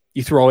everything,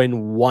 you throw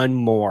in one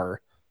more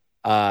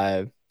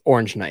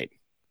Orange Knight,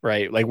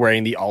 right? Like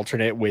wearing the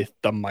alternate with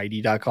the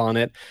Mighty Duck on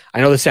it. I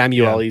know the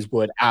Samuelis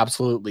would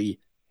absolutely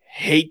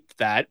hate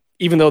that,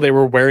 even though they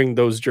were wearing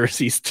those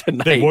jerseys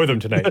tonight. They wore them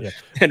tonight,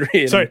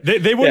 yeah. Sorry,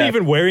 they weren't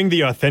even wearing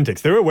the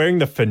Authentics. They were wearing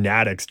the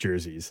Fanatics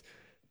jerseys.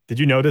 Did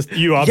you notice?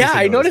 You obviously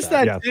I noticed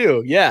that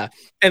too. Yeah.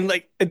 And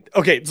like,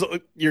 okay, so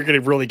you're going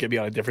to really get me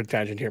on a different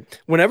tangent here.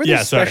 Whenever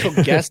there's special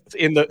guests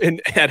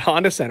at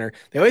Honda Center,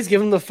 they always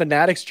give them the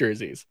Fanatics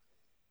jerseys.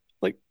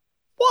 Like,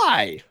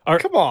 why?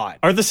 Come on.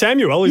 Are the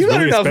Samuelis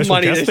really a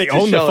special guest? They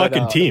own the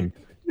fucking team.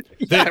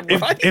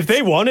 If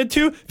they wanted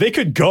to, they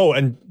could go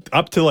and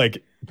up to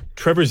like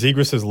Trevor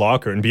Zegras'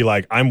 locker and be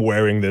like, I'm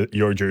wearing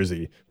your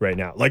jersey right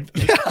now. Like,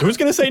 who's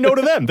going to say no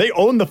to them? They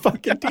own the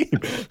fucking team.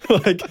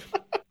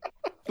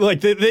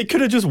 Like they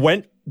could have just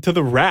went to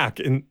the rack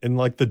in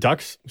like the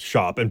Ducks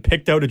shop and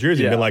picked out a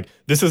jersey and been like,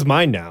 this is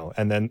mine now.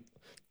 And then,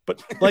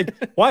 but like,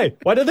 why?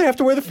 Why do they have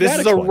to wear the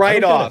Fanatics? This is a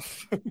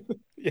write-off.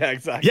 Yeah,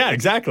 exactly. Yeah,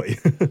 exactly.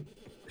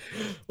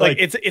 like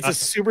it's a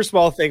super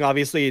small thing.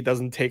 Obviously, it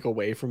doesn't take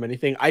away from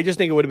anything. I just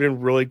think it would have been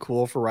really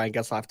cool for Ryan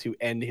Getzlaf to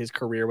end his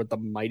career with the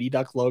Mighty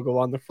Duck logo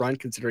on the front,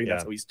 considering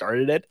that's how he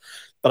started it.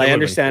 But I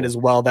understand as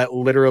well that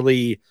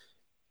literally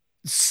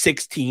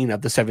 16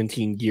 of the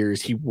 17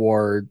 years he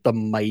wore the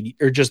Mighty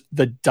or just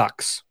the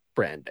Ducks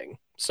branding.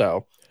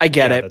 So I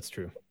get it. That's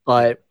true.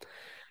 But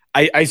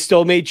I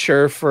still made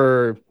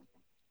sure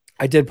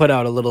I did put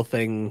out a little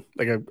thing,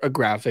 like a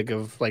graphic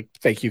of like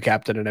thank you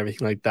captain and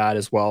everything like that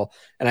as well.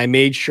 And I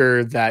made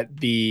sure that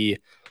the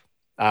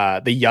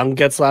young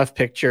Getzlaf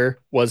picture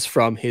was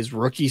from his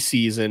rookie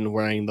season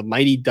wearing the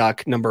Mighty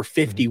Duck number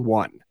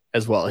 51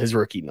 as well, his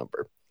rookie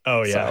number.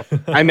 Oh yeah. So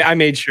I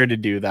made sure to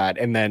do that.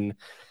 And then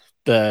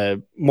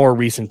the more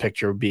recent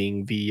picture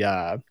being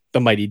the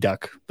Mighty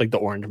Duck, like the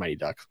orange Mighty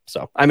Duck.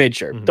 So I made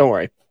sure. Don't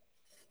worry.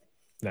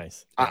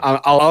 Nice.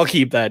 I'll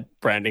keep that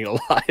branding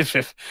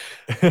alive.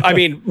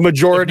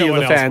 Majority of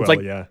the fans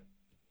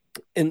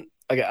And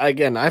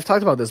again, I've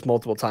talked about this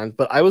multiple times,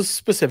 but I was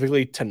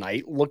specifically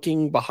tonight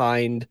looking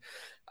behind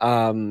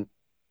Guy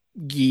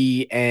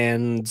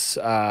and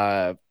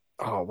why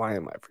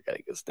am I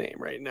forgetting his name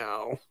right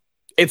now?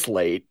 It's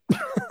late.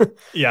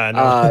 Yeah, I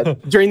know.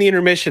 During the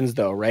intermissions,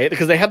 though, right?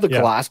 Because they have the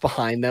glass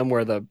behind them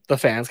where the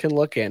fans can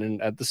look in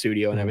and at the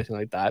studio and everything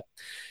like that.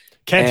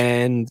 Kent.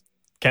 And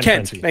Kent.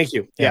 Kent, thank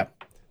you. Yeah.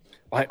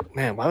 Why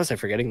was I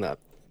forgetting that?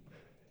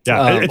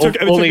 Yeah, it took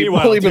me a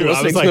while. Only been too.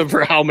 listening like, to him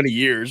for how many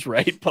years,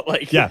 right? But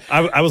like, yeah,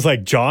 I was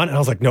like John, and I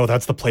was like, no,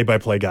 that's the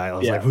play-by-play guy. I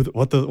was Yeah. like,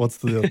 what's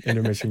the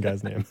intermission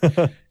guy's name?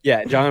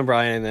 yeah, John and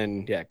Brian,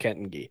 and then Kent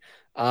and Guy.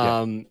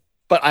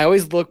 But I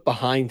always look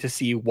behind to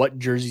see what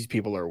jerseys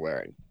people are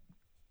wearing,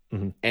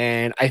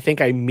 and I think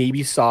I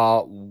maybe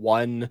saw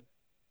one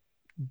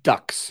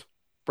Ducks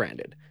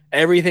branded.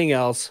 Everything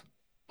else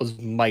was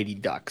Mighty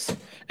Ducks,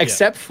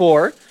 except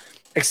for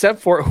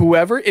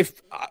whoever.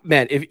 If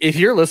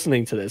you're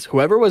listening to this,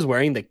 whoever was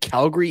wearing the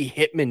Calgary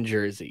Hitmen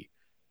jersey,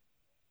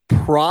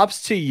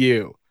 props to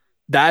you.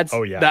 That's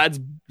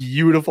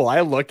beautiful.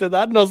 I looked at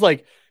that and I was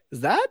like,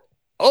 is that?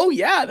 Oh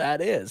yeah,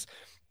 that is.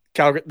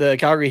 The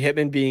Calgary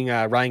Hitmen being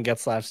Ryan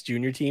Getzlaf's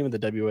junior team in the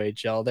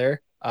WHL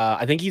there.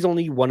 I think he's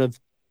only one of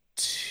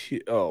two.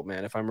 Oh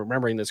man, if I'm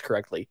remembering this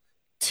correctly,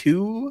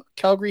 2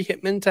 Calgary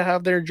Hitmen to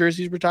have their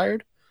jerseys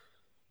retired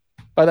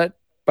by the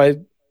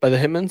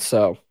Hitmen.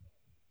 So.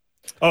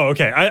 Oh,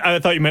 okay. I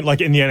thought you meant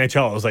like in the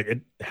NHL. I was like, it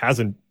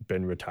hasn't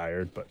been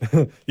retired, but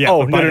yeah.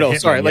 Oh, but no.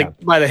 Sorry,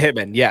 like by the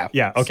Hitmen. Yeah.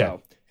 Yeah. Okay.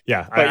 So,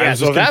 yeah. But I was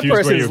so just that confused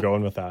where person's you were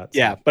going with that. So.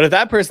 Yeah, but if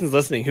that person's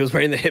listening, who's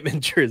wearing the Hitman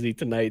jersey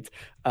tonight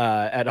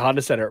at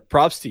Honda Center,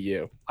 props to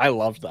you. I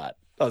loved that.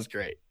 That was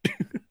great.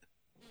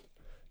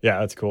 Yeah,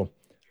 that's cool.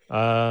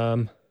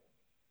 Brad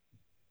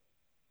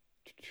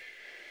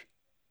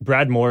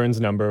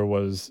Morin's number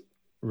was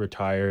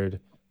retired,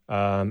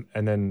 and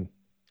then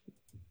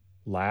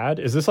Ladd.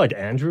 Is this like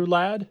Andrew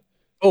Ladd?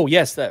 Oh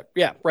yes,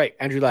 right,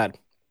 Andrew Ladd.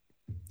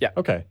 Yeah.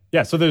 Okay.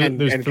 Yeah. So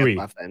there's 3.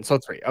 Left then. So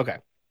 3. Okay.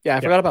 Yeah, I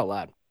forgot about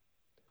Ladd.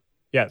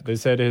 Yeah, they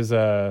said his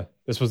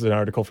this was an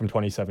article from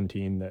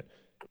 2017 that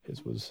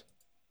his was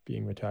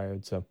being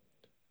retired. So,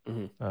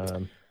 so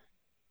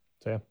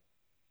yeah.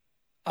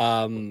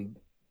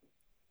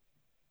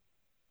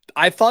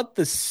 I thought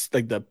this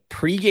the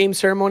pregame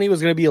ceremony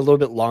was going to be a little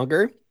bit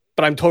longer,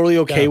 but I'm totally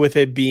okay with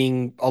it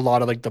being a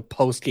lot of like the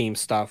postgame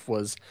stuff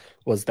was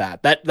that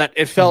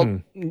it felt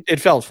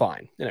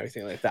fine and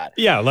everything like that.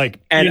 Yeah, like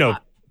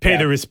pay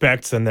the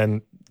respects and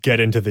then get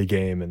into the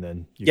game and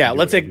then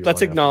let's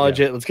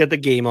acknowledge it. Let's get the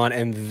game on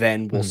and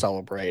then we'll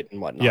celebrate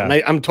and whatnot. Yeah, and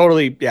I'm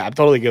totally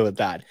good with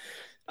that.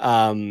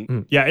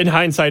 Yeah, in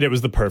hindsight, it was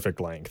the perfect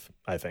length,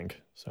 I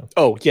think. So.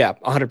 Oh yeah,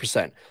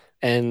 100%.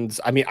 And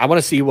I mean, I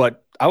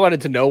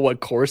wanted to know what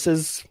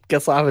courses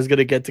Getzlaf is going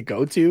to get to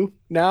go to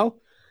now.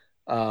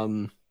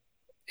 And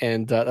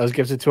that was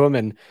gifted to him.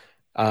 And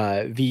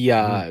what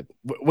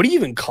do you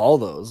even call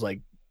those?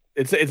 Like,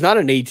 it's not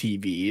an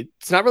ATV.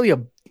 It's not really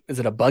is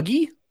it a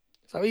buggy? Is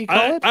that what you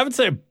call it? I would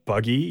say a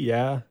buggy.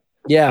 Yeah.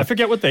 Yeah. I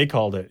forget what they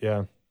called it.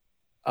 Yeah.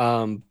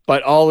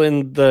 But all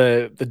in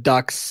the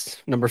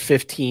Ducks number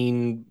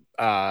 15,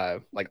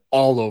 like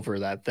all over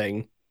that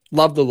thing.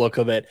 Love the look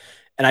of it.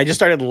 And I just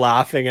started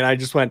laughing and I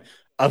just went,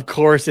 of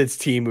course it's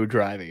Teemu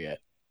driving it.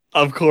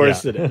 Of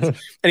course it is.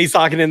 And he's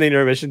talking in the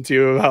intermission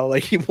too about how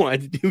like he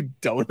wanted to do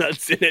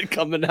donuts in it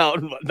coming out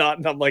and whatnot.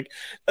 And I'm like,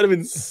 that'd have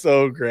been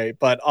so great.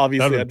 But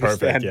obviously I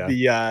understand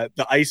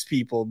the ice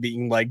people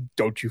being like,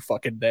 don't you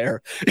fucking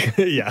dare.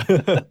 Yeah.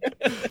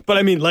 But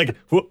I mean, like,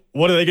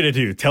 what are they going to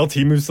do? Tell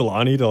Teemu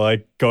Selanne to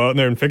like go out in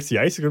there and fix the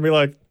ice? He's going to be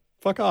like,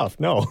 fuck off.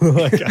 No,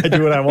 like I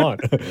do what I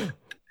want.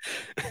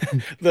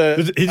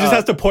 He just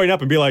has to point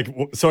up and be like,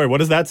 sorry, what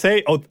does that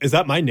say? Oh, is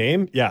that my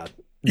name? Yeah.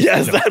 Yeah,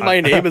 is that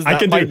my name? Is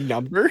that my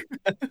number?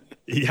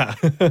 Yeah.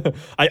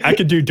 I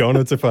can do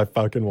donuts if I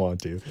fucking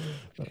want to.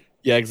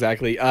 Yeah,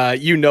 exactly.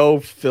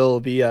 Phil,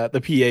 the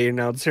PA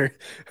announcer,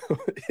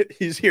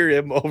 he's hear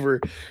him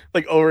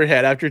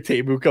overhead after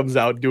Teemu comes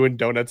out doing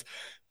donuts.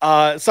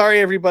 Sorry,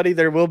 everybody,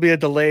 there will be a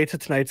delay to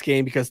tonight's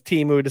game because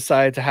Teemu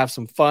decided to have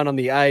some fun on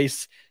the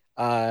ice.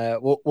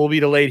 We'll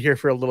be delayed here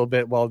for a little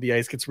bit while the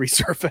ice gets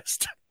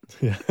resurfaced.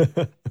 Yeah.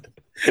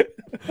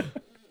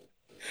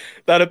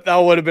 That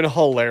would have been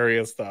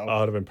hilarious though. Oh, it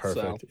would have been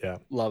perfect. So, yeah.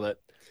 Love it.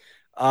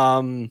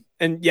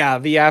 And yeah,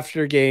 the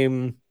after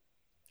game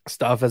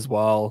stuff as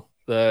well.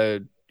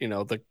 The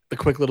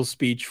quick little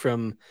speech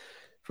from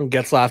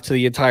Getzlaf to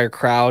the entire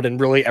crowd and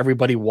really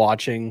everybody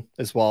watching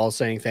as well,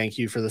 saying thank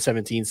you for the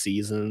 17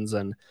 seasons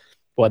and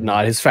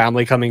whatnot. His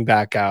family coming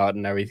back out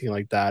and everything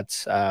like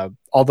that.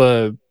 All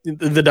the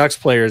Ducks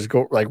players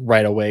go like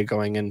right away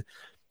going and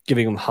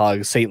giving him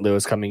hugs. St.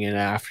 Louis coming in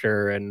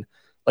after and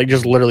like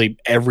just literally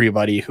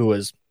everybody who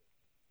was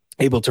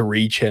able to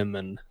reach him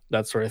and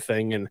that sort of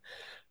thing. And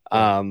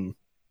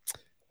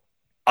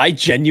I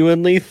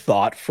genuinely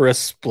thought for a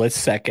split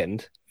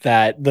second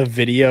that the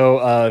video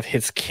of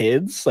his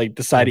kids like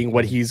deciding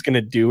what he's going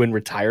to do in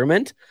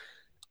retirement,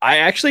 I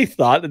actually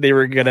thought that they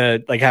were going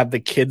to like have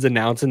the kids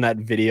announce in that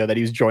video that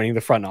he was joining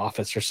the front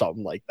office or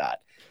something like that.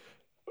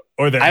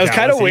 Or that I was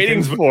kind of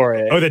waiting for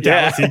it. Or the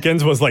Dallas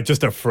Eakins was like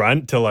just a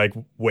front to like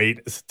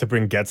wait to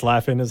bring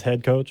Getzlaf in as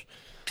head coach.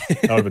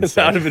 That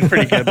would have been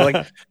pretty good. But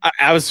like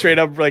I was straight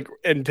up like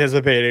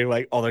anticipating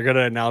like, oh, they're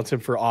gonna announce him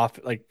for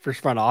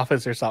front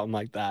office or something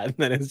like that. And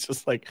then it's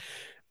just like,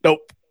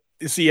 nope.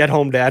 See you at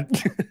home, Dad.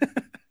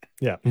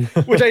 Yeah.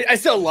 Which I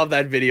still love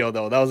that video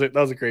though. That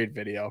was a great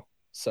video.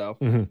 So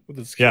with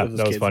his, Yeah, with his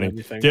that was kids funny. and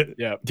everything.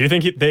 Yeah. Do you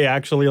think they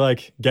actually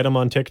like get him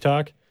on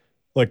TikTok?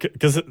 Like,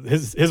 because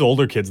his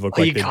older kids look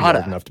like they'd be old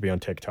enough to be on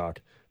TikTok.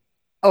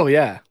 Oh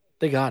yeah,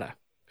 they gotta.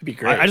 It'd be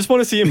great. I just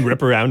want to see him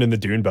rip around in the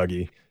dune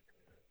buggy,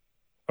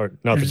 or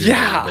not the dune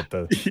buggy, but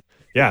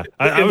the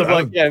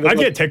I'd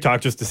get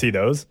TikTok just to see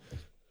those.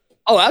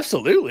 Oh,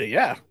 absolutely,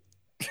 yeah.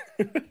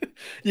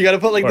 You got to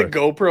put like the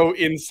GoPro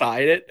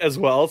inside it as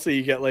well, so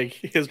you get like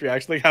his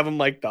reaction, like have him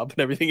mic'd up and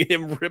everything,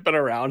 him ripping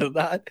around in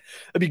that.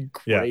 That'd be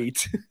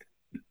great.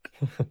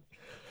 Yeah.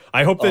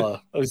 I hope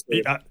that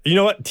you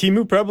know what,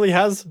 Temu probably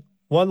has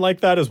one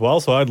like that as well.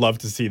 So I'd love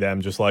to see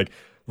them just like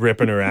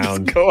ripping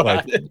around,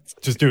 like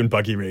just doing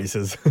buggy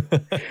races.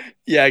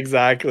 Yeah,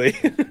 exactly.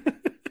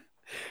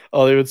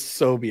 Oh, they would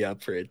so be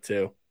up for it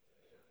too.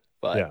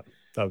 But yeah,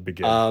 that would be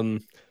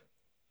good.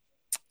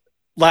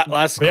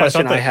 Last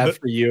question I have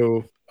for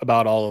you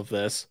about all of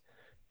this.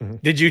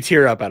 Did you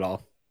tear up at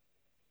all?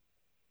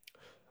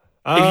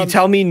 If you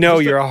tell me no,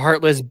 you're a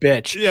heartless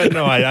bitch. Yeah,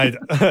 no,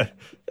 I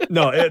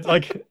no, it's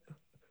like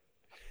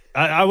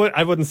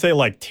I wouldn't say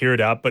like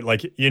teared up, but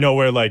like, you know,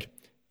 where like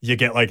you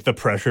get like the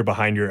pressure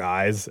behind your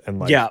eyes and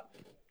like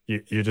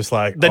you're just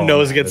like the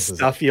nose gets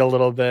stuffy a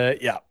little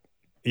bit.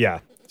 Yeah,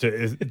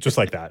 just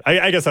like that.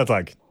 I guess that's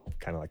like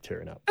kind of like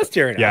tearing up. That's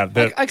tearing up.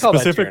 Yeah, I call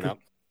that tearing up.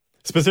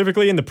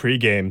 Specifically in the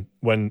pregame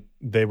when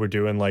they were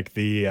doing like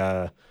the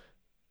I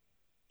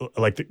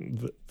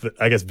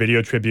guess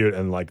video tribute,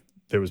 and like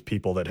there was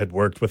people that had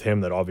worked with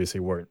him that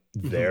obviously weren't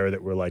there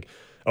that were like,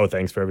 oh,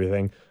 thanks for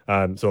everything.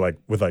 So like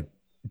with like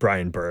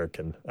Brian Burke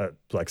and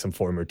like some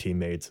former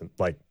teammates, and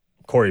like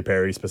Corey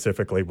Perry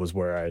specifically was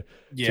where I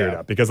teared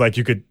up, because like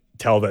you could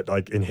tell that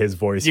like in his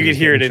voice you could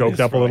hear it choked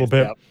up a little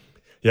bit. Yep.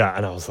 Yeah,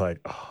 and I was like,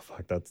 oh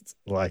fuck, that's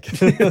like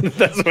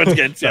that's what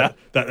gets you.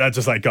 That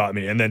just like got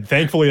me. And then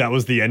thankfully that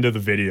was the end of the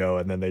video,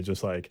 and then they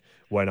just like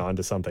went on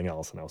to something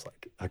else, and I was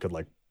like, I could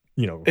like,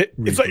 you know,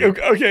 it's like,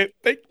 okay,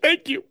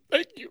 thank you.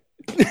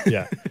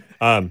 Yeah.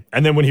 And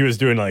then when he was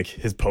doing like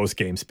his post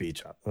game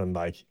speech, and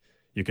like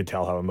you could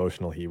tell how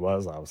emotional he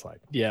was, I was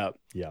like, yeah.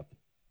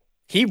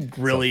 He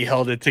really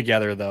held it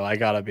together, though. I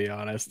gotta be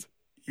honest.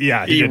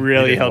 Yeah, he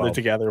really held it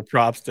together.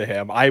 Props to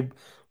him.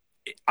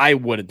 I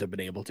wouldn't have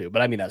been able to,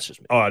 but I mean, that's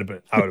just me. Oh, I would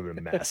have been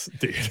a mess,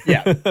 dude.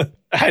 Yeah,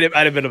 I'd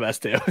have been a mess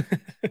too.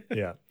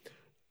 Yeah.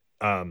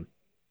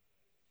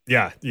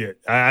 Yeah.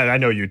 I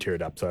know you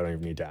teared up, so I don't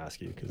even need to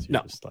ask you, because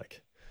you're just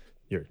like,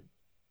 you're a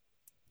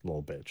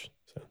little bitch.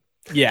 So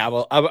yeah,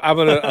 well, I'm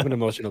an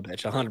emotional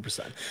bitch,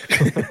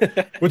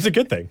 100%. Which is a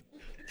good thing.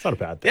 It's not a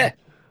bad thing. Yeah,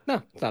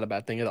 no, it's not a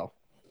bad thing at all.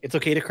 It's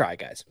okay to cry,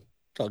 guys.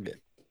 It's all good.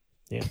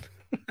 Yeah.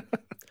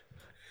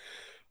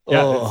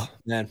 Oh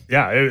man.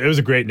 Yeah, it was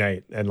a great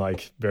night, and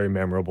like very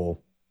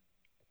memorable.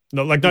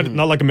 No, like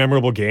not like a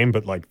memorable game,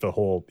 but like the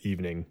whole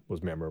evening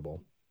was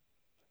memorable.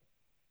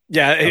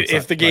 Yeah,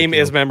 if the game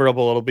is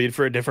memorable, it'll be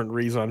for a different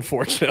reason,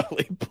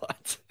 unfortunately.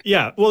 But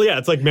yeah, well, yeah,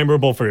 it's like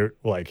memorable for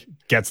like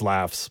gets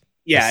laughs.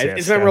 Yeah,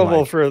 it's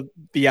memorable for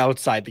the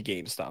outside the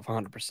game stuff,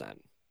 100%.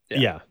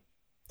 Yeah.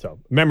 So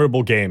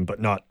memorable game,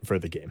 but not for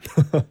the game.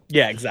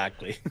 Yeah,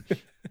 exactly.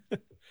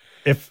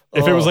 If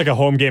it was like a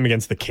home game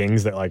against the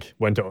Kings that like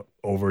went to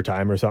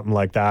overtime or something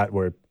like that,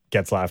 where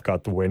Getzlaf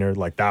got the winner,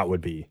 like that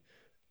would be.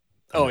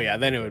 Oh yeah,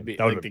 then it would be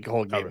like the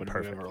whole game would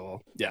be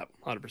memorable. Yeah,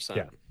 100%.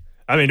 Yeah,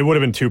 I mean it would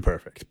have been too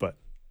perfect, but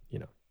you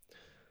know.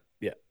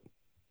 Yeah.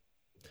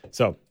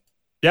 So,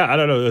 yeah, I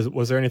don't know.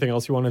 Was there anything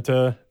else you wanted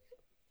to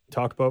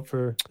talk about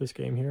for this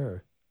game here?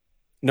 Or?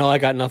 No, I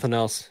got nothing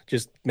else.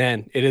 Just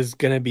man, it is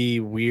gonna be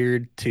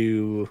weird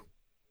to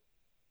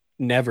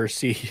never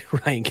see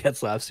Ryan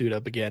Getzlaf suit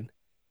up again.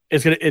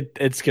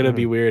 It's gonna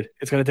be weird.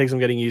 It's gonna take some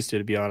getting used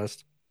to be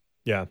honest.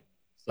 Yeah.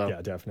 So.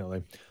 Yeah,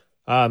 definitely.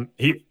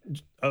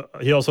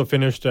 He also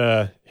finished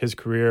his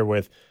career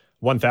with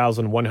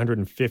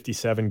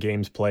 1,157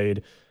 games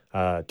played,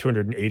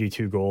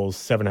 282 goals,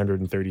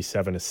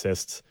 737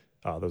 assists.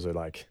 Those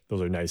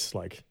are nice,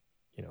 like,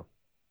 you know,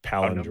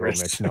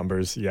 palindromic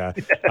numbers. Yeah.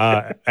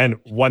 And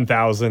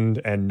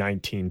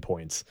 1,019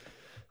 points.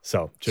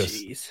 So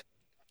just Jeez.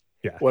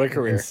 Yeah. What a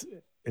career.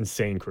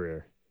 Insane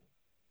career.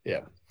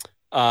 Yeah.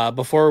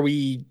 Before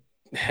we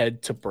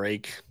head to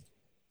break,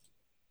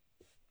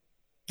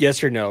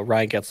 yes or no,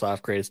 Ryan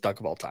Getzlaf, greatest Duck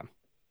of all time?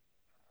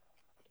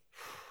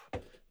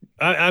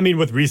 I mean,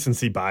 with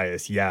recency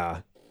bias,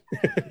 yeah.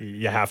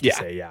 You have to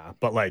say yeah.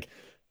 But like,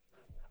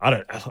 I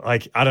don't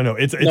know.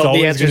 It's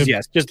always the answer is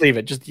yes. Just leave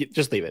it.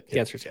 Just leave it. The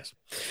answer is yes.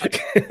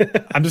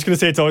 I'm just gonna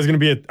say it's always gonna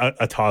be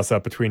a toss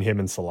up between him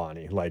and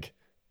Solani. Like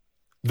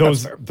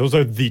those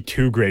are the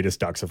two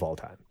greatest Ducks of all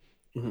time.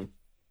 Mm-hmm.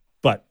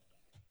 But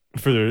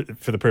for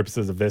the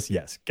purposes of this,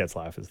 yes,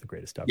 Getzlaf is the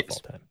greatest Duck of all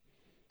time.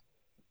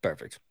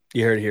 Perfect.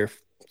 You heard it here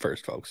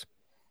first, folks.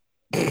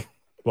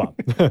 Well,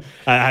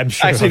 I'm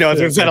sure. Actually, no, it's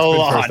been said a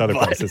lot. Other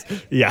places.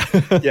 Yeah.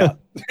 Yeah.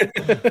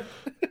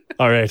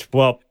 All right.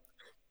 Well,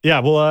 yeah,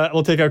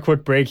 we'll take our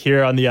quick break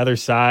here. On the other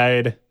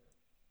side,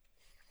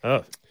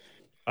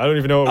 I don't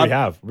even know what we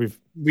have.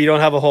 We don't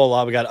have a whole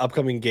lot. We got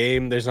upcoming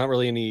game. There's not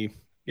really any.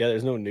 Yeah,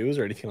 there's no news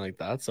or anything like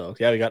that. So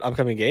yeah, we got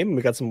upcoming game. And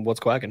we got some what's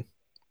quacking.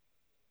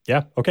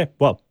 Yeah. Okay.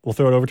 Well, we'll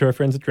throw it over to our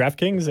friends at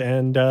DraftKings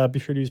and be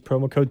sure to use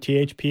promo code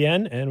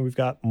THPN. And we've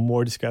got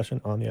more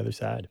discussion on the other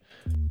side.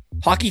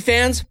 Hockey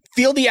fans,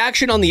 feel the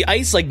action on the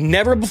ice like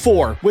never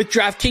before with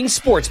DraftKings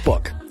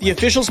Sportsbook, the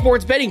official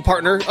sports betting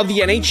partner of the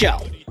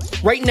NHL.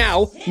 Right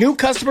now, new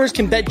customers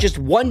can bet just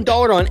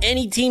 $1 on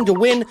any team to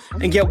win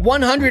and get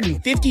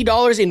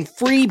 $150 in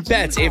free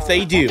bets if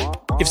they do.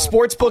 If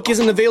Sportsbook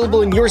isn't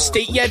available in your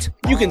state yet,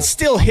 you can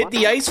still hit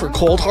the ice for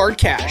cold hard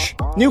cash.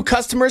 New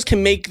customers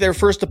can make their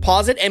first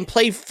deposit and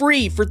play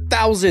free for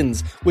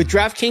thousands with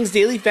DraftKings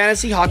Daily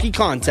Fantasy Hockey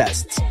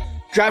Contests.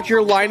 Draft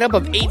your lineup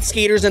of 8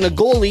 skaters and a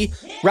goalie,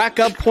 rack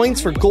up points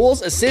for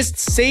goals,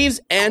 assists, saves,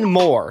 and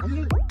more.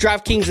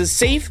 DraftKings is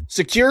safe,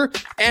 secure,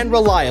 and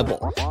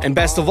reliable. And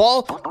best of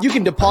all, you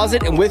can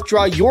deposit and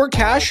withdraw your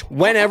cash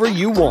whenever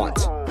you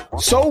want.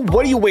 So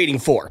what are you waiting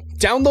for?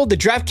 Download the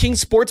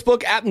DraftKings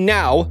Sportsbook app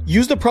now,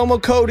 use the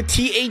promo code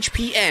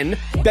THPN,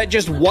 bet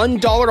just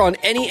 $1 on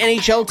any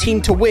NHL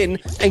team to win,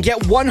 and get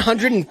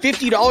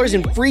 $150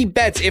 in free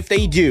bets if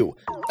they do.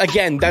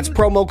 Again, that's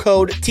promo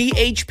code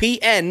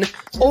THPN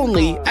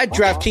only at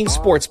DraftKings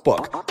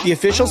Sportsbook, the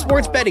official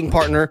sports betting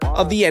partner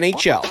of the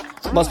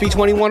NHL. Must be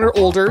 21 or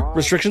older.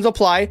 Restrictions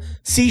apply.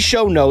 See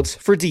show notes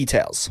for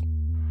details.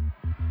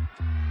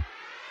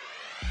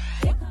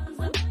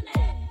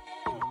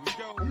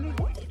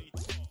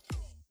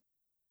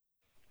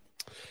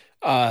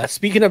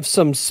 Speaking of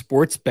some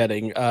sports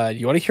betting, do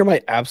you want to hear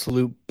my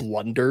absolute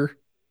blunder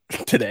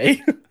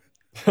today?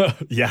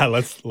 Yeah,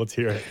 let's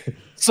hear it.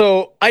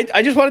 So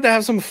I just wanted to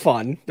have some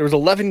fun. There was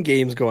 11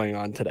 games going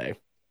on today,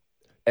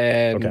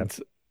 and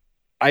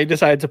I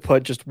decided to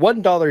put just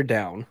 $1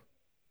 down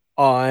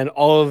on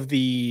all of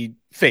the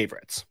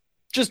favorites,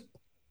 just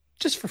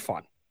for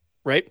fun,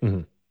 right?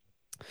 Mm-hmm.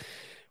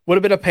 Would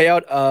have been a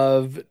payout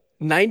of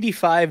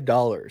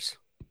 $95.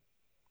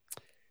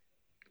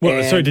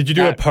 Well, sorry, did you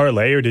do a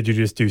parlay or did you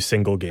just do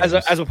single games?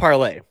 As a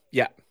parlay,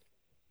 yeah.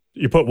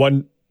 You put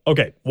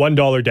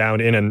 $1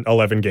 down in an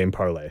 11-game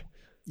parlay.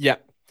 Yeah.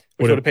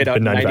 Which would have paid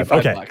out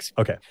 95 bucks.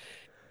 Okay.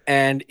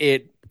 And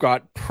it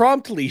got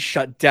promptly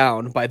shut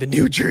down by the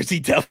New Jersey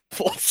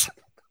Devils,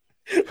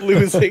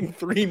 losing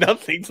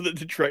 3-0 to the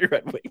Detroit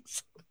Red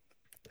Wings.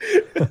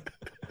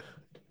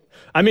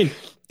 I mean,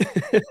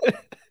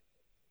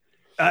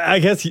 I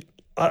guess,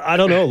 I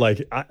don't know.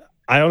 Like, I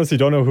honestly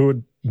don't know who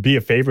would be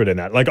a favorite in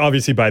that. Like,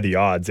 obviously by the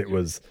odds, it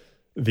was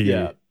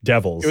the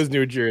Devils. It was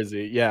New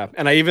Jersey. Yeah.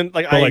 And I even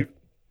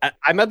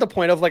I'm at the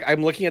point of like,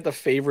 I'm looking at the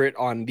favorite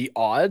on the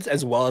odds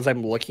as well as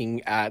I'm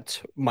looking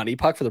at Money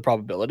Puck for the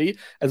probability,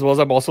 as well as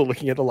I'm also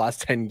looking at the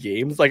last 10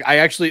 games. Like I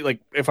actually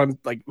like, if I'm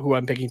like who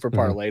I'm picking for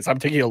parlays, I'm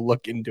taking a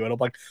look into it. I'm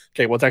like,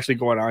 okay, what's actually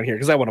going on here?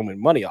 Cause I want to win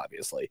money,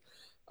 obviously.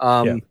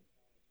 And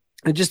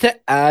just to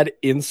add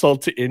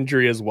insult to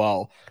injury as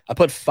well, I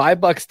put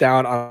 $5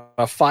 down on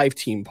a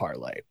 5-team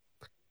parlay.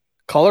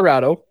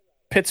 Colorado,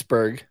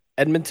 Pittsburgh,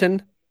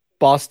 Edmonton,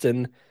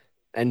 Boston,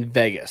 and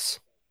Vegas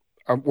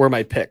were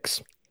my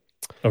picks.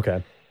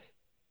 Okay.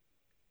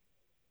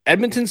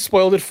 Edmonton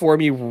spoiled it for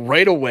me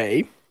right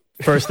away.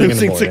 First thing in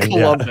the morning. To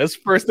Columbus,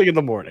 first thing in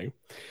the morning.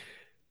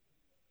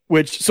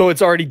 So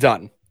it's already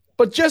done.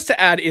 But just to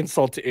add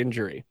insult to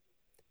injury,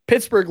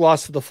 Pittsburgh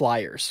lost to the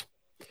Flyers.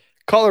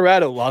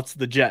 Colorado lost to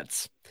the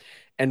Jets.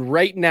 And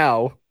right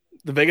now,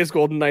 the Vegas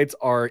Golden Knights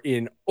are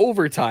in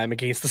overtime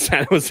against the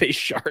San Jose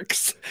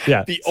Sharks.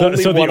 Yeah. The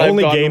only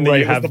game that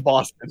you have, was the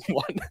Boston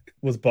one.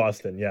 Was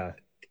Boston, yeah.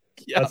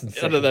 Yeah,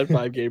 out of that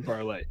 5-game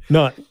parlay.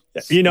 No,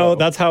 you know,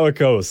 that's how it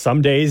goes.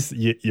 Some days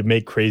you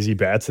make crazy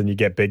bets and you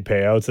get big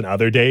payouts, and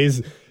other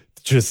days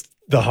just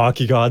the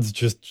hockey gods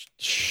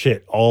just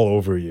shit all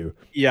over you.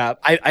 Yeah,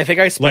 I think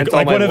I spent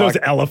like one of those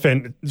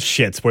elephant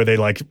shits where they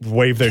like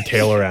wave their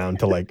tail around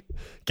to like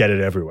get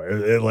it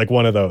everywhere. Like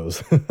one of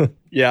those.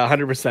 Yeah,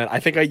 100%. I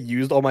think I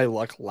used all my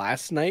luck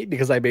last night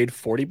because I made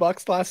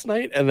 $40 last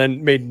night and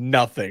then made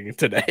nothing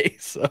today.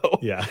 So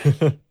yeah.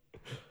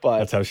 But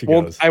that's how she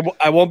goes.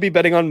 I won't be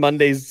betting on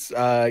Monday's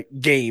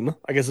game.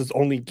 I guess it's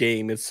only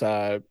game. It's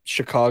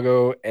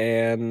Chicago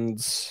and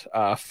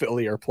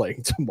Philly are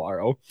playing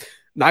tomorrow.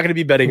 Not going to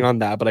be betting on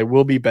that, but I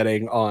will be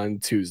betting on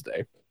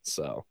Tuesday.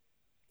 So,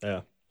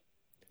 yeah,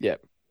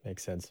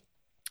 makes sense.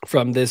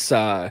 From this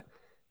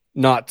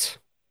not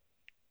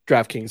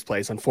DraftKings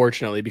place,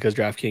 unfortunately, because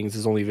DraftKings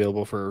is only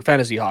available for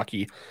fantasy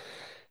hockey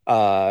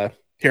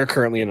here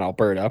currently in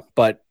Alberta,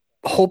 but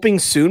hoping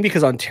soon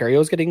because Ontario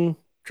is getting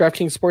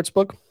DraftKings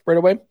Sportsbook right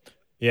away.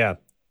 Yeah.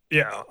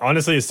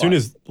 Honestly, as soon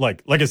as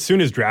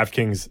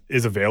DraftKings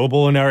is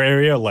available in our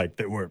area, like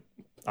that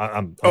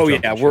I'm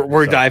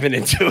we're diving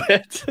into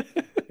it.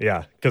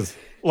 Yeah, because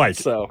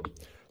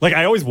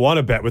I always want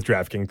to bet with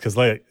DraftKings because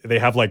like they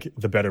have like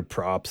the better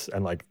props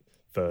and like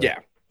the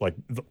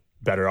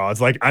better odds.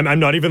 Like I'm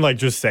not even like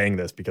just saying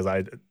this because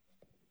I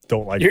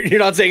don't like. You're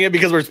not saying it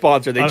because we're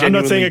sponsored. I'm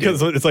not saying it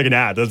because it's like an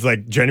ad. It's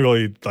like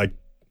genuinely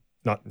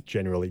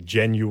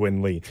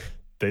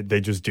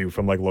they just do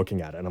from like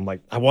looking at it. And I'm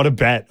like, I want to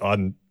bet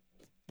on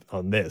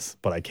this,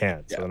 but I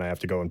can't. So then I have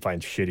to go and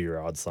find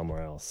shittier odds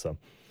somewhere else. So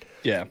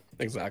yeah,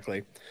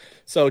 exactly.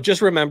 So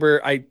just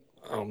remember, I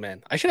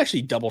should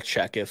actually double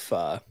check if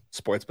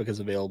Sportsbook is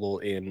available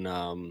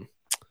in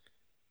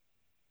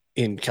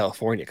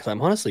California, because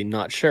I'm honestly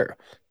not sure.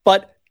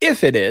 But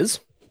if it is,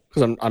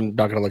 because I'm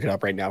not going to look it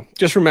up right now,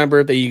 just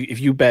remember that if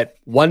you bet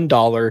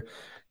 $1,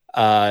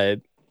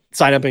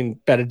 sign up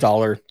and bet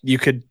 $1, you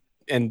could,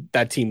 and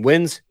that team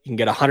wins, you can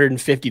get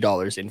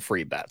 $150 in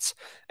free bets.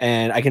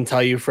 And I can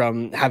tell you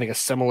from having a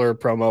similar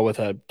promo with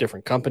a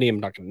different company, I'm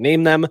not going to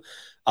name them,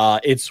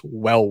 it's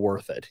well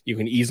worth it. You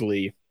can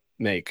easily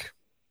make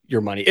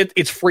your money.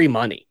 It's free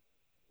money,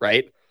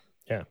 right?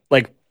 Yeah.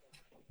 Like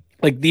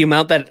the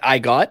amount that I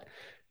got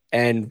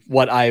and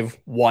what I've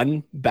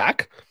won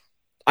back,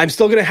 I'm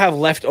still going to have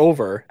left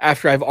over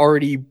after I've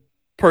already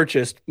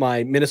purchased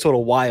my Minnesota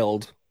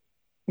Wild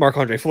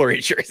Marc-Andre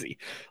Fleury jersey.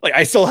 Like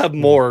I still have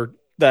more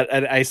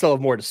and I still have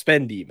more to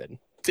spend even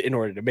in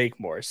order to make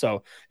more.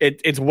 So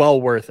it's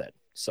well worth it.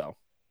 So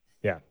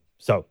yeah.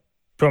 So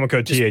promo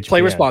code THPN.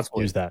 Play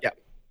responsibly. Use that. Yeah.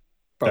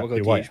 Promo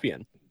code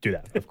THPN. Do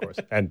that, of course,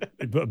 and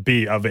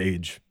be of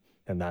age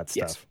and that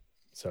stuff. Yes.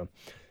 So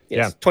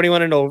yes.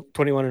 21 and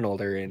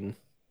older in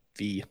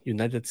the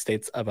United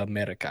States of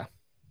America.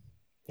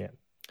 Yeah.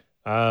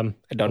 I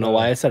don't know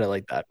why I said it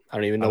like that. I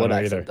don't even know what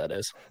accent that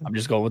is. I'm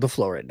just going with the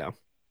flow right now.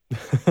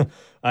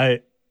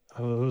 I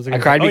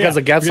cried because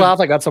of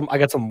Getzlaf. I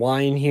got some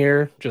wine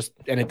here,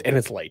 and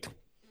it's late.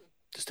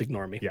 Just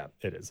ignore me. Yeah,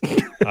 it is.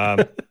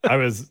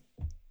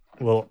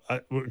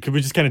 Could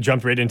we just kind of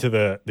jump right into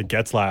the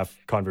Getzlaf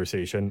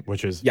conversation,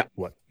 which is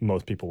what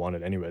most people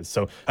wanted anyways.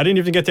 So I didn't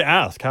even get to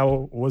ask,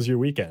 how was your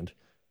weekend?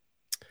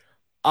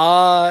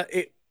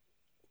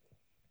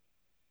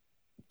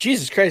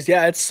 Jesus Christ,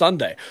 yeah, it's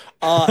Sunday.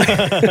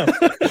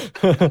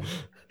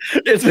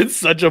 It's been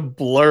such a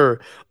blur,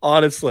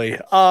 honestly.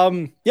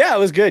 Yeah, it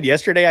was good.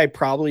 Yesterday, I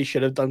probably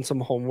should have done some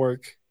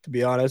homework, to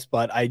be honest,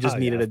 but I just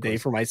needed a day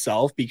for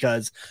myself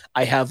because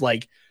I have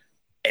like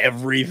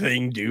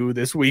everything due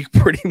this week,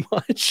 pretty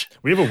much.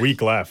 We have a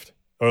week left,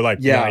 or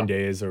like 9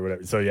 days or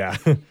whatever. So yeah,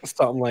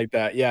 something like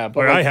that. Yeah,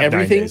 but like I have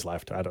everything, 9 days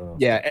left. I don't know.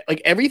 Yeah,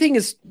 like everything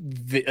is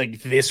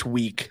like this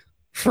week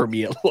for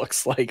me. It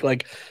looks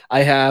like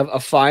I have a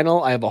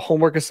final, I have a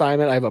homework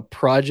assignment, I have a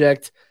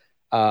project,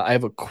 I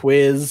have a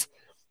quiz.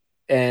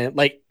 And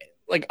like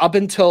up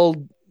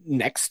until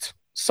next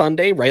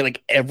Sunday, right?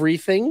 Like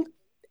everything.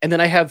 And then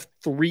I have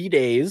 3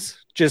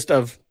 days just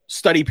of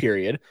study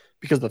period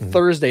because the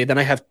Thursday, then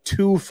I have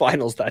 2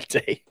 finals that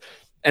day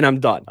and I'm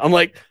done. I'm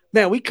like,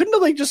 man, we couldn't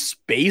have like just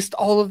spaced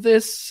all of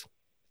this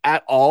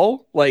at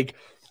all. Like,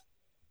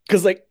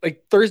 cause like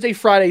Thursday,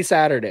 Friday,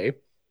 Saturday,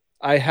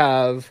 I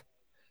have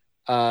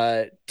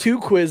 2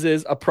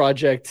 quizzes, a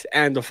project,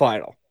 and a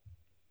final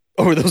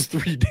over those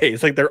 3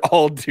 days. Like they're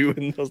all due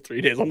in those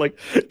 3 days. I'm like,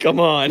 come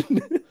on.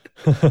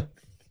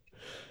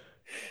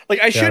 Like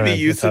I should be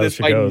used to this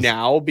by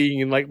now, being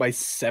in like my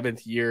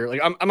 7th year.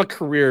 Like I'm a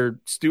career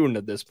student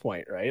at this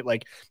point, right?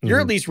 Like you're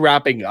at least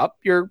wrapping up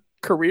your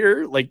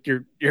career. Like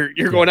you're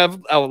going to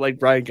have like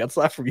Ryan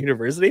Getzlaf from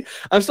university.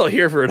 I'm still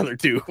here for another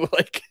 2.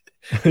 Like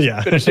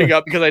finishing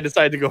up because I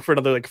decided to go for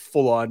another like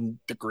full on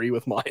degree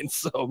with mine.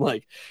 So I'm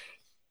like,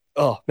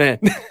 oh man,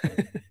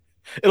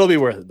 it'll be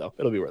worth it though.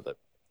 It'll be worth it.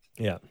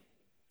 Yeah.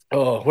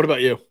 Oh, what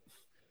about you?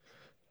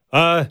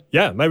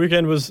 Yeah, my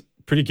weekend was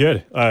pretty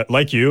good.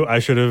 Like you, I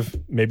should have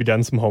maybe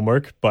done some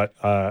homework, but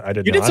I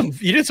did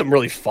not. You did some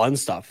really fun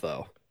stuff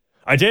though.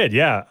 I did,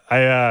 yeah.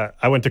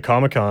 I went to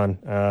Comic-Con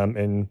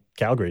in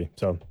Calgary,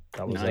 so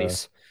that was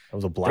nice. That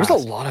was a blast.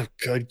 There's a lot of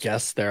good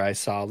guests there. I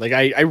saw. Like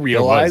I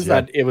realized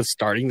that it was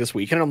starting this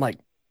weekend. I'm like,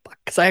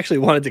 because I actually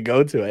wanted to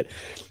go to it.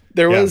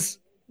 There was.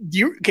 Do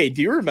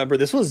you remember?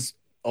 This was.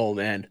 Oh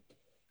man,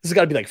 this has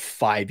got to be like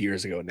 5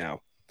 years ago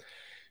now.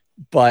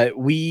 But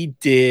we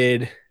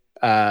did.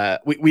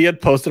 We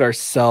had posted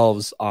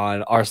ourselves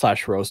on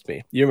r/roast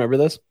me. You remember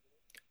this?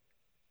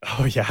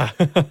 Oh yeah.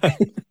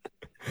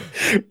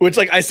 Which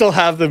like I still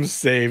have them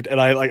saved,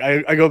 and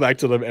I go back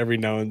to them every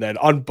now and then.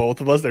 On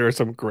both of us, there are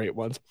some great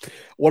ones.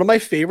 One of my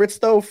favorites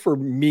though for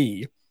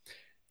me,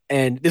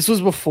 and this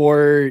was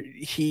before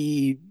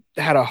he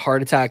had a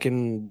heart attack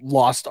and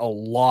lost a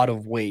lot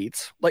of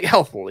weight, like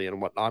healthfully and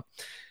whatnot.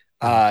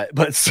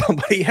 But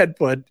somebody had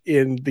put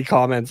in the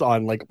comments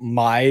on like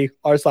my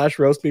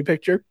r/roast me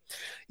picture,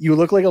 you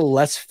look like a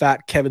less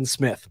fat Kevin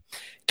Smith.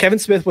 Kevin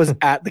Smith was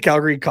at the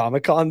Calgary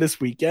Comic-Con this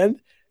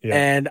weekend. Yeah.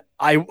 And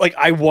I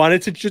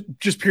wanted to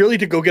just purely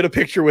to go get a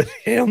picture with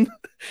him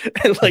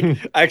and like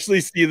actually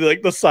see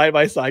the side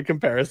by side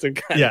comparison.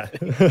 I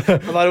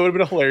thought it would have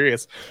been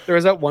hilarious. There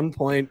was at one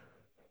point,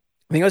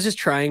 I think I was just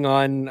trying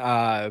on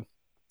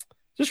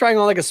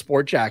like a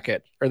sport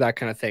jacket or that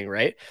kind of thing,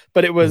 right?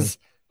 But it was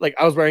like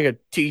I was wearing a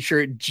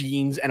t-shirt,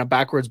 jeans, and a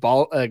backwards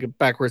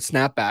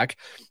snapback,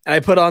 and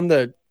I put on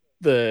the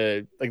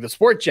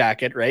sport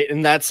jacket, right?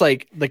 And that's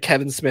like the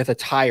Kevin Smith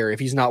attire if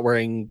he's not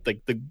wearing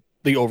like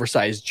the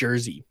oversized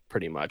jersey,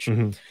 pretty much.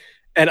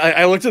 And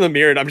I looked in the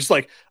mirror and I'm just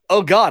like,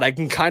 oh God, I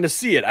can kind of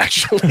see it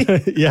actually.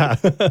 Yeah.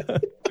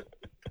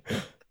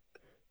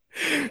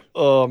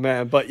 Oh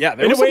man. But yeah,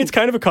 In a way, it's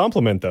kind of a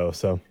compliment though.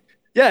 So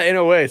yeah, in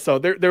a way. So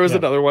there was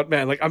another one,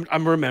 man. Like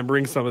I'm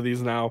remembering some of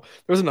these now.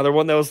 There was another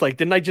one that was like,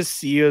 didn't I just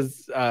see you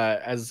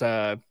as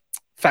a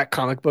fat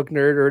comic book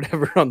nerd or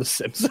whatever on The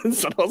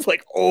Simpsons? And I was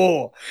like,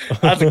 oh,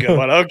 that's a good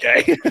one.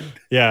 Okay.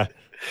 yeah.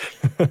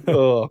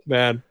 Oh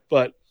man.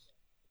 But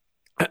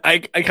I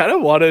kind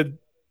of wanted.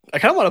 I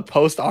kind of want to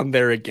post on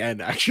there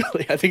again.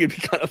 Actually, I think it'd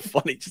be kind of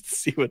funny just to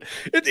see what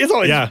it's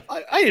always. Yeah,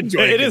 I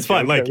enjoy it. It is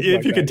fun. Like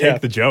if you can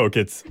take the joke,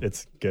 it's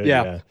good.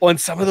 Yeah. Well,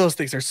 and some of those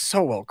things are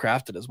so well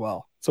crafted as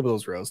well. Some of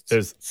those roasts.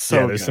 There's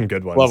some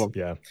good ones. Love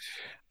them.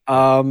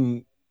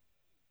 Yeah.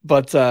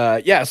 But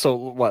yeah. So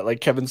what?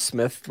 Like Kevin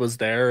Smith was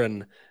there,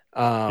 and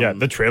yeah,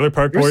 the Trailer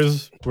Park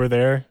Boys were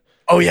there.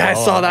 Oh yeah, I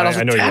saw that. I was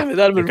like, damn it,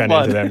 that'd been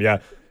fun. Into them. Yeah.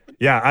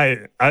 Yeah,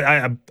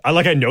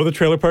 I know the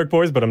Trailer Park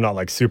Boys, but I'm not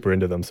like super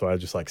into them, so I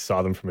just like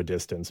saw them from a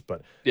distance.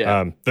 But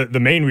the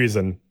main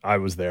reason I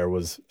was there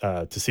was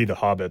to see the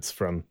Hobbits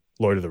from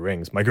Lord of the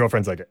Rings. My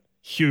girlfriend's like a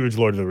huge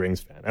Lord of the Rings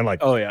fan, and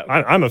like,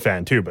 I'm a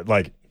fan too, but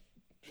like,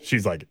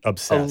 she's like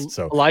obsessed.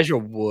 So Elijah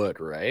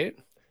Wood, right?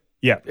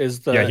 Yeah,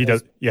 he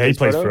does. Yeah, he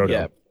plays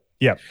Frodo.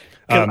 Yeah.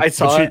 I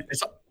saw.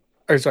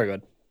 Or sorry, go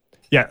ahead.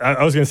 Yeah,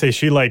 I was gonna say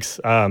she likes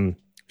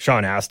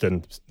Sean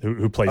Astin,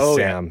 who plays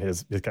Sam.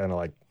 His kind of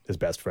like his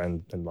best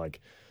friend and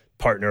like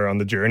partner on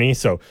the journey.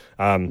 So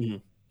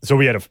so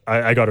we had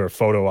I got her a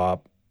photo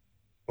op,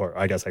 or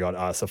I guess I got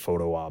us a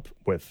photo op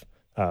with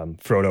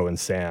Frodo and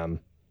Sam.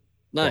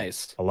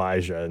 Nice.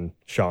 Elijah and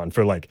Sean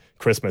for like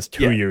Christmas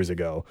 2 years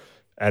ago,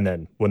 and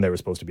then when they were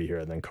supposed to be here,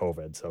 and then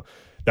COVID. So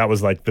that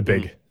was like the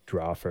big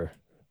draw for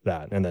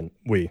that. And then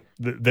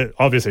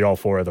obviously all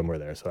four of them were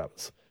there, so that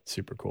was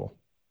super cool.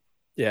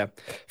 Yeah.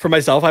 For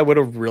myself, I would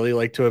have really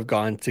liked to have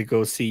gone to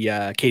go see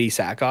Katie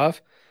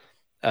Sackhoff.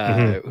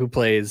 Who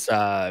plays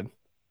oh,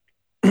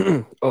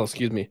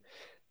 excuse me.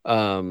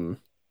 Wow.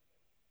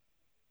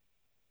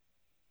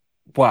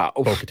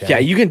 Bo-Katan. Yeah,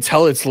 you can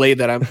tell it's late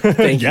that I'm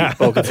thanking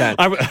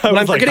Bo-Katan. When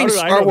I'm forgetting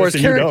Star Wars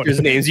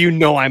characters' names, you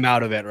know I'm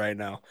out of it right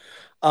now.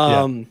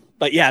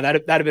 But yeah,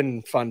 that'd have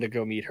been fun to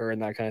go meet her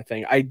and that kind of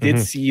thing. I did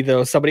see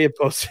though, somebody had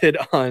posted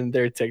on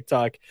their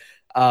TikTok.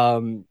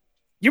 You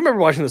remember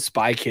watching the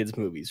Spy Kids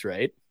movies,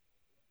 right?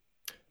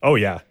 Oh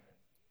yeah.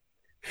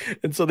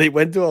 And so they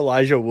went to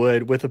Elijah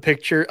Wood with a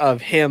picture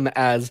of him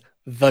as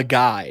the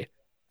guy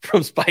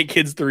from Spy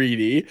Kids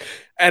 3D.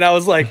 And I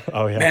was like,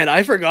 oh, yeah. Man,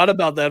 I forgot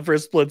about that for a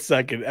split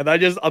second. And I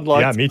just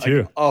unlocked me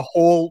too. A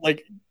whole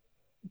like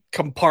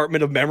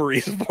compartment of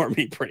memories for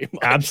me pretty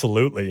much.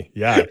 Absolutely.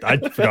 Yeah. I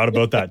forgot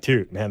about that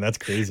too. Man, that's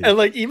crazy. And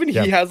like even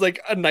he has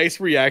like a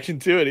nice reaction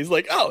to it. He's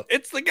like, oh,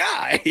 it's the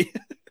guy.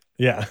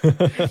 Yeah.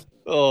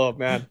 Oh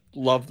man.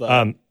 Love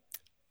that.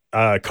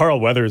 Carl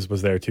Weathers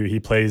was there too.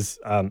 He plays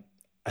I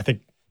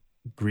think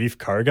Grief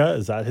Karga,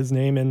 is that his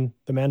name in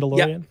The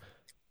Mandalorian?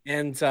 Yeah.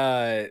 And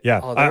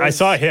I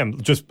saw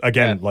him just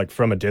again like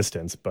from a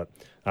distance, but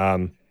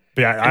I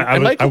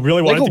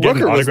really wanted to get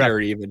an autograph. Was there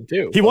even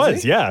too. He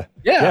was. Yeah.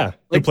 Like,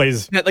 who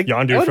plays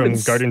Yondu from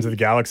Guardians of the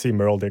Galaxy,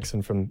 Merle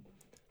Dixon from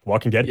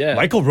Walking Dead. Yeah.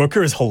 Michael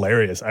Rooker is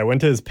hilarious. I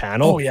went to his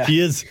panel. Oh, yeah.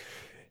 He's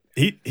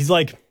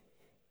like,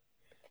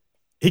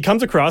 he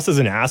comes across as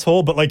an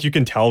asshole, but like you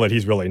can tell that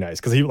he's really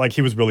nice because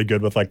he was really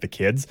good with like the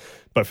kids,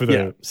 but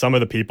for some of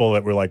the people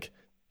that were like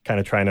kind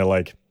of trying to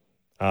like,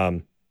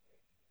 not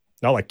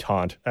like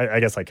taunt. I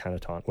guess like kind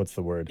of taunt. What's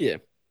the word? Yeah.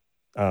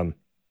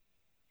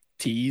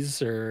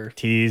 Tease.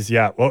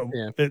 Yeah. Well,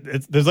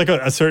 there's like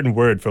a certain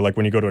word for like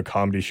when you go to a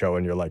comedy show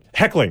and you're like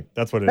heckling.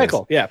 That's what it is.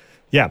 Heckle. Yeah.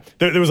 Yeah.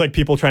 There was like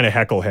people trying to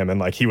heckle him and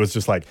like he was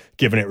just like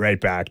giving it right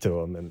back to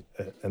him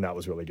and that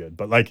was really good.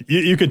 But like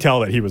you could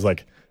tell that he was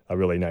like a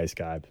really nice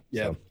guy.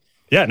 Yeah. So,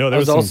 yeah. No, there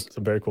was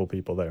some very cool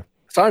people there.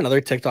 I saw another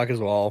TikTok as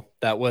well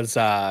that was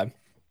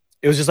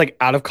it was just like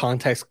out of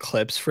context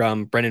clips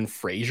from Brendan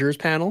Fraser's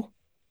panel.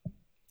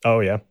 Oh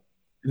yeah.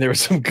 And there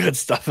was some good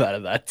stuff out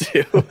of that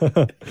too.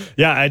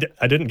 Yeah,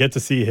 I didn't get to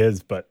see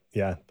his, but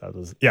there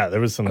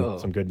was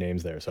some good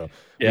names there. So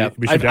we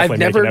should definitely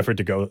make an effort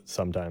to go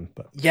sometime.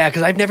 But yeah,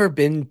 because I've never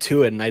been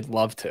to it and I'd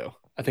love to.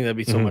 I think that'd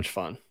be so much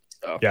fun.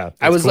 So yeah,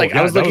 I was cool.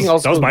 I was looking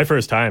also. That was my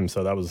first time,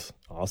 so that was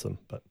awesome.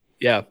 But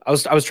yeah, I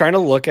was trying to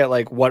look at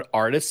like what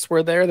artists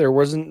were there. There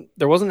wasn't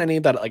any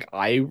that like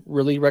I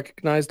really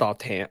recognized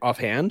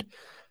offhand.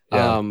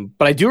 Yeah.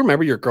 But I do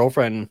remember your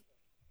girlfriend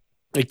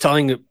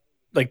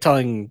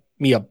telling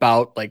me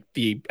about like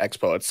the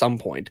expo at some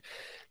point.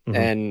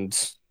 And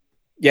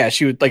yeah,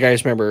 she would like, I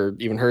just remember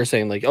even her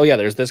saying like, oh yeah,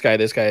 there's this guy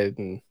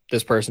and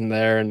this person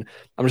there. And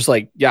I'm just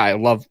like, yeah, I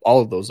love all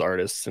of those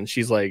artists. And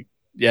she's like,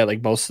 yeah,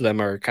 like most of them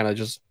are kind of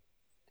just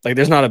like,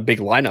 there's not a big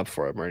lineup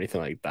for them or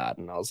anything like that.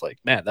 And I was like,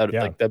 man,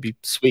 that'd be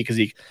sweet. Cause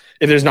if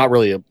there's not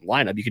really a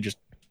lineup, you could just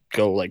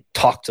go like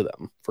talk to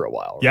them for a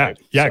while. Yeah. Right?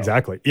 Yeah,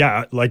 exactly.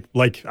 Yeah.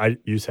 Like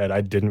you said,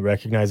 I didn't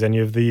recognize any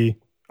of the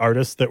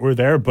artists that were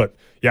there, but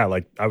yeah,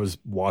 like I was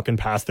walking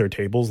past their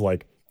tables,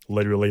 like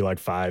literally like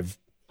 5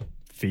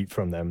 feet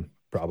from them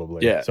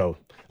probably. Yeah. So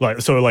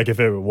like if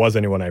it was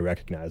anyone I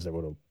recognized, I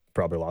would have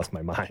probably lost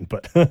my mind.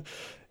 But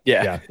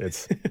Yeah.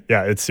 it's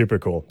super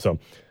cool. So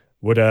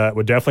would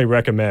definitely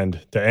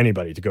recommend to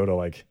anybody to go to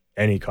like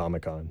any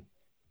Comic-Con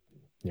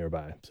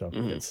nearby. So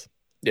it's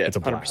a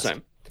blast.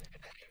 100%.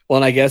 Well,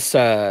 and I guess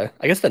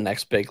the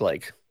next big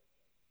like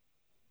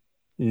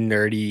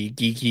nerdy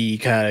geeky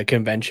kind of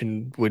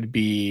convention would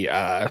be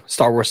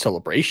Star Wars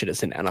Celebration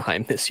is in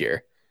Anaheim this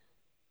year.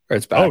 Or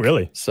it's back. Oh,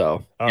 really?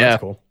 So yeah,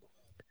 That's cool.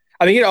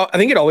 I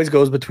think it always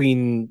goes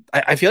between.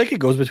 I feel like it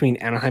goes between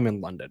Anaheim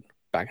and London,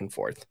 back and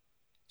forth.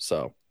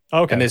 So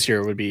Okay. and this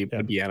year would be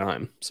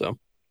Anaheim. So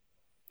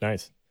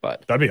Nice.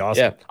 but That'd be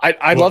awesome. yeah,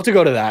 I'd love to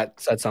go to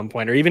that at some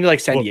point, or even like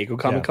San Diego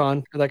Comic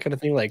Con or that kind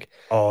of thing, like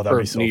Oh, that'd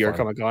or be so New York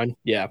fun. Comic Con.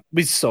 Yeah, it'd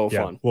be so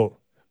Yeah. fun.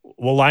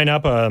 We'll line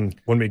up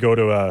when we go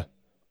to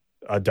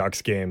a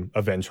Ducks game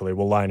eventually.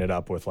 We'll line it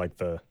up with like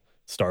the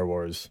Star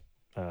Wars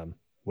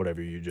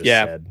whatever you just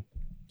said.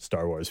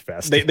 Star Wars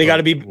Fest. They got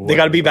to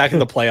be back in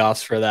the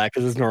playoffs for that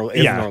because it's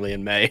normally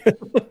in May.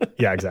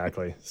 Yeah,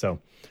 exactly. So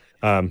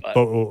but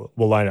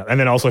we'll line up and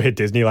then also hit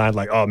Disneyland.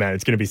 Like, oh man,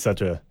 it's gonna be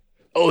such a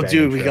Oh, banging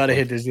dude, we trip. got to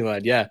hit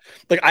Disneyland. Yeah,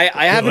 like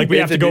I haven't. Like we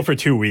been have to go for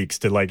 2 weeks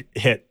to like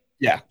hit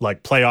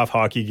like playoff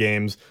hockey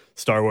games,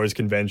 Star Wars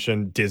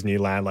convention,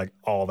 Disneyland, like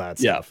all that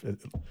stuff.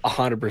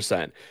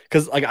 100%.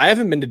 Because like I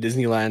haven't been to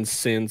Disneyland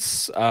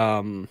since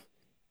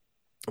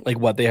like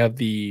what they have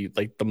the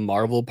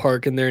Marvel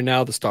park in there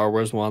now, the Star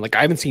Wars one. Like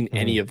I haven't seen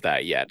any of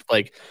that yet.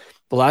 Like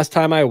the last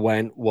time I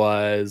went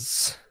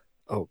was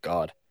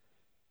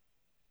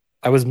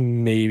I was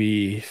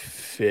maybe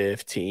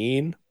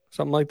 15,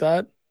 something like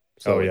that.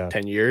 So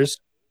 10 years,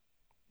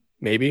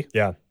 maybe.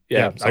 Yeah.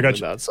 I got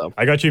you.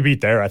 I got you beat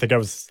there. I think I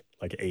was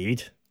like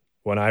 8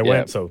 when I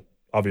went. So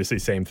obviously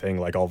same thing.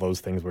 Like all those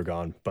things were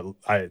gone. But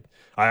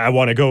I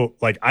want to go.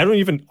 Like I don't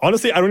even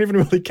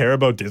really care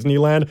about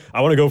Disneyland. I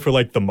want to go for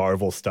like the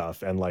Marvel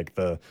stuff and like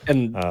the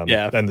and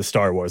the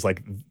Star Wars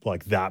like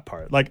that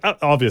part. Like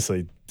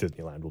obviously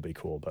Disneyland will be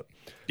cool, but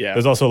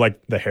there's also like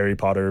the Harry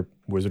Potter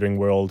Wizarding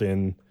World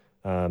in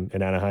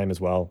Anaheim as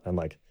well. And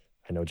like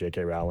I know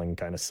J.K. Rowling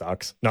kind of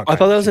sucks. I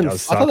thought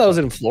that was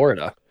in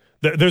Florida.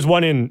 There's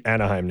one in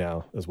Anaheim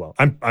now as well.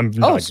 I'm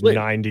like sweet.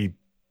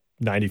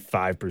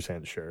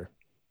 95% sure.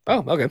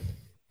 Oh, okay.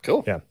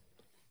 Cool. Yeah.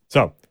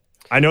 So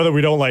I know that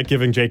we don't like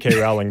giving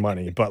J.K. Rowling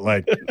money, but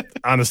like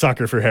I'm a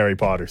sucker for Harry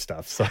Potter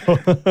stuff. So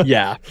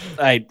yeah,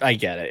 I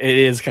get it. It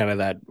is kind of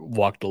that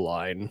walk the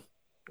line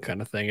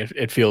kind of thing.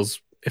 It feels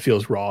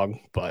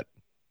wrong, but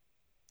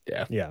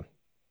yeah.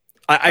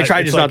 I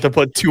try just not to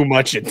put too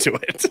much into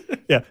it.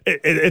 Yeah,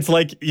 it's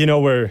like, you know,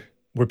 where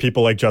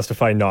people like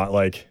justify not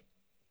like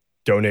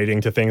donating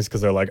to things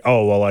because they're like,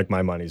 oh, well, like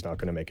my money's not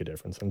going to make a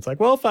difference. And it's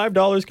like, well,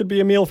 $5 could be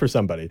a meal for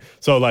somebody.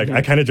 So like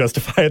I kind of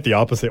justify it the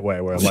opposite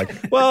way where I'm like,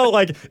 well,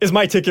 like is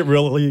my ticket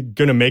really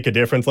going to make a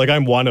difference? Like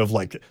I'm one of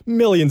like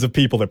millions of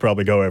people that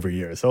probably go every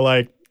year. So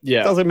like,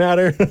 does it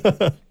matter?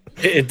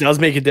 It does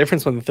make a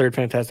difference when the third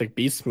Fantastic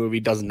Beasts movie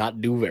does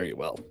not do very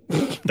well.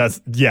 That's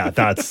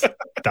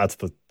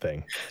the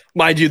thing.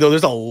 Mind you, though,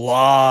 there's a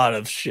lot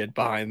of shit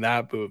behind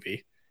that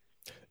movie.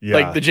 Yeah.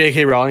 Like the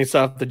J.K. Rowling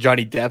stuff, the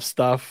Johnny Depp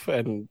stuff,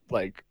 and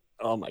like,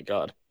 oh my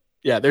god.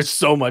 Yeah, there's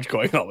so much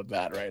going on with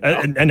that right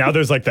now. And now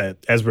there's like the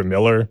Ezra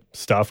Miller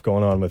stuff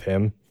going on with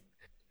him.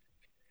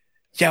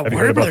 Yeah,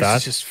 Warner Brothers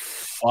is just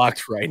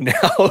fucked right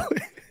now.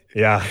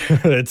 Yeah,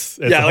 it's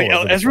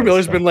like Ezra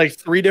Miller's been like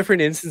 3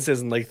 different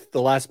instances in like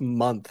the last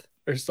month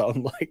or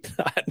something like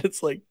that.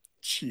 It's like,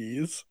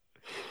 jeez.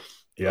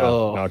 Yeah,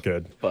 not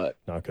good. But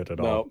not good at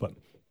all. But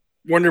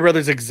Warner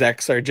Brothers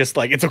execs are just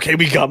like, it's okay,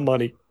 we got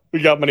money.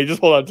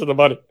 Just hold on to the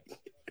money.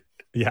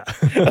 Yeah,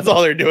 that's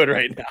all they're doing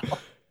right now.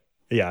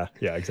 Yeah,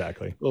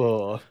 exactly.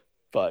 Oh,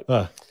 but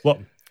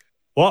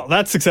well,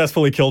 that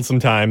successfully killed some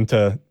time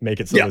to make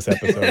it so this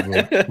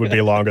episode would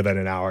be longer than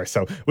an hour.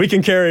 So we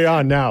can carry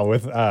on now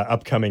with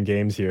upcoming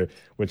games here,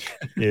 which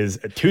is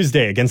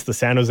Tuesday against the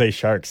San Jose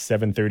Sharks,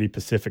 7:30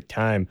 Pacific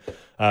time.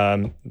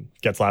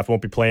 Getzlaf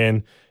won't be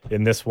playing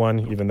in this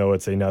one, even though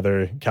it's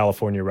another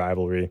California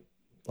rivalry.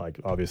 Like,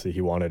 obviously,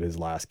 he wanted his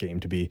last game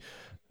to be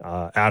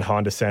at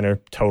Honda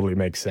Center. Totally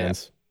makes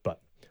sense. But,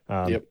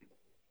 San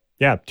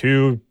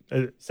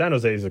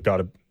Jose's got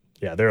to,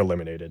 they're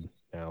eliminated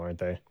now, aren't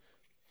they?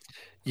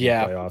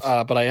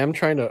 Yeah, but I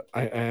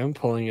am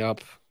pulling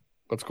up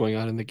what's going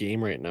on in the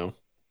game right now.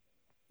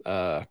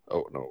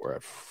 We're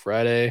at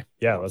Friday.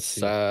 Yeah, let's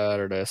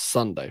Saturday,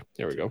 Sunday.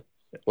 There we go.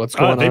 What's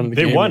going on in the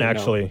game? They won, right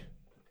actually. Now?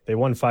 They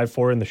won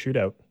 5-4 in the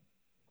shootout.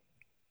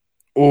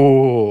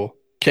 Oh,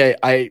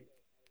 okay.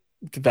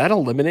 Did that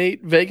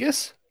eliminate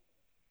Vegas?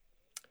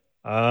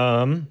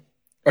 Or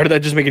did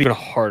that just make it even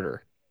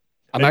harder?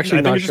 I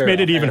think it just made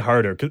it even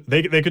harder because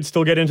they could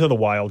still get into the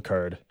wild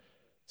card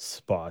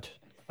spot.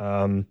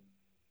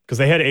 Because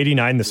they had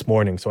 89 this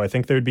morning, so I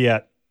think they would be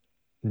at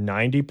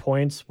 90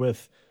 points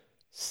with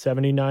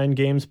 79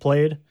 games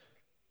played.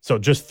 So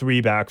just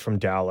 3 back from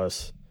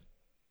Dallas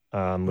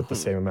with the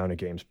same amount of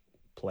games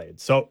played.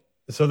 So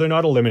they're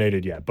not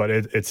eliminated yet, but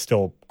it's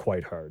still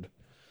quite hard.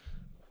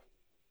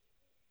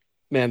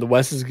 Man, the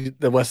West is going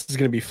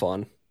to be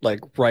fun,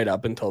 like right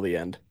up until the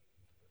end.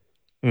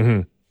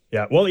 Mm-hmm.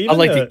 Yeah. Well, even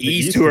unlike the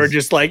East, who are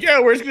just like, yeah,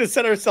 we're just going to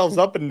set ourselves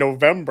up in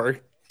November.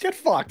 Get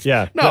fucked.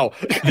 Yeah. No.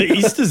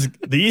 The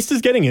East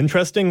is getting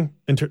interesting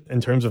in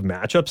terms of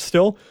matchups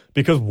still,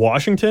 because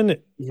Washington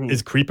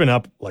is creeping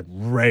up like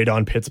right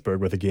on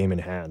Pittsburgh with a game in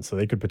hand, so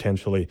they could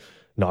potentially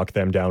knock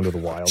them down to the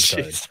wild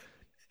card.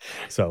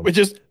 So, which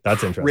is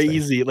that's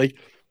crazy. interesting.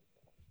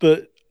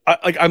 Like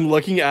I'm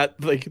looking at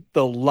like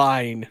the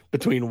line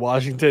between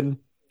Washington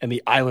and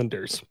the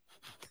Islanders.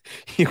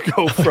 You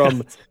go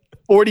from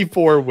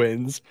 44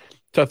 wins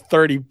to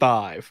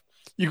 35.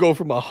 You go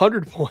from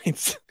 100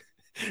 points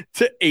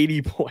to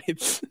 80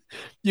 points.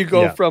 You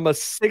go from a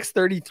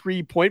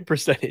 633 point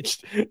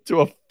percentage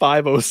to a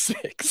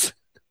 506.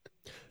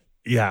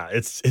 Yeah,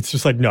 it's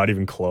just like not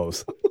even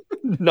close.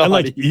 Not and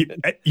like even.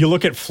 you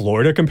look at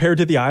Florida compared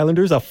to the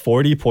Islanders, a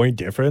 40-point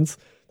difference.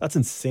 That's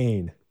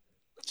insane.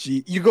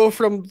 Gee, you go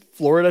from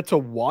Florida to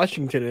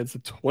Washington, and it's a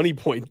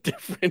 20-point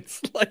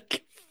difference.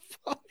 Like,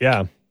 fuck.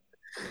 Yeah.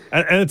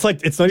 And it's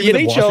like, it's not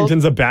even that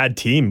Washington's a bad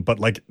team, but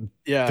like,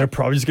 they're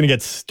probably just going to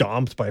get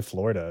stomped by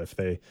Florida if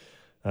they,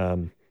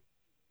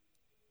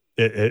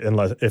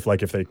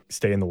 if they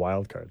stay in the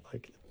wild card.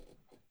 Like,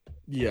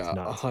 yeah,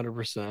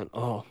 100%.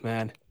 Oh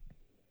man.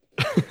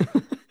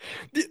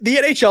 The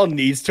NHL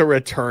needs to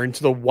return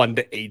to the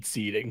 1-8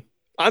 seeding.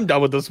 I'm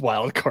done with this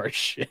wild card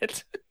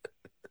shit.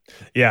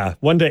 Yeah,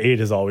 1-8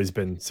 has always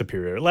been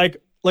superior.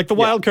 Like the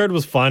wild card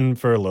was fun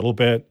for a little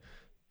bit,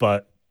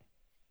 but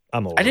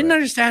I'm over I didn't it.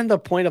 understand the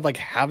point of like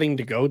having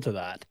to go to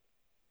that.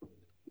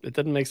 It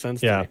didn't make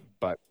sense to me,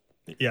 but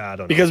yeah, I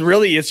don't know. Because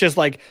really it's just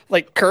like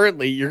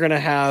currently you're going to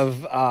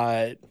have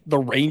the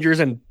Rangers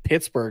and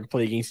Pittsburgh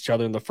play against each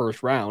other in the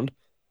first round.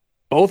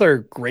 Both are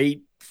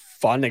great,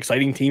 fun,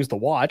 exciting teams to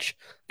watch,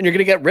 and you're going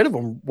to get rid of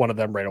one of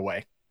them right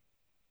away.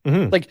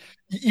 Mm-hmm. Like,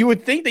 you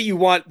would think that you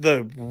want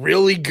the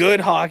really good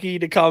hockey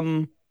to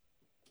come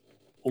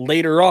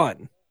later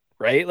on,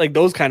 right? Like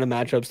those kind of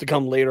matchups to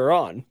come later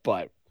on,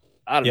 but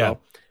I don't know.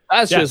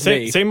 That's just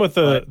same with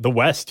the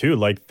West too.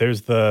 Like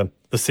there's the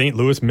St.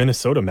 Louis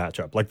Minnesota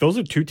matchup. Like those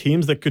are two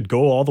teams that could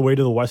go all the way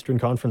to the Western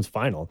Conference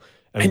Final,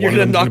 and you're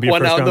going to knock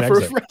one out in the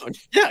first round.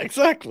 Yeah,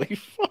 exactly.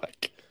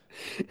 Fuck.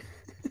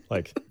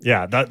 Like,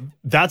 yeah,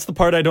 that's the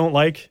part I don't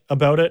like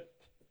about it.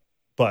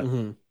 But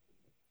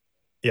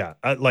yeah,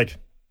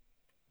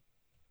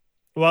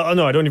 well,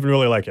 no, I don't even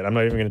really like it. I'm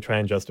not even going to try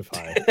and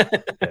justify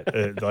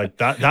it. Like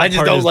that I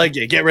just don't like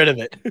it. Get rid of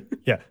it.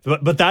 Yeah,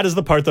 but that is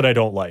the part that I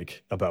don't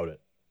like about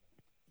it.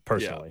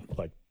 Personally,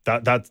 like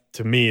that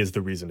to me is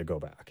the reason to go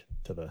back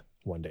to the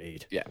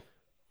 1-8. Yeah,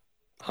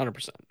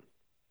 100%.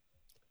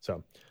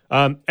 So,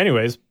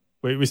 anyways,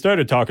 we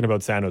started talking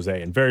about San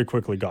Jose and very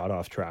quickly got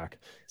off track.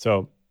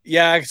 So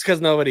yeah, it's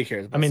because nobody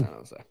cares about San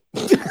Jose.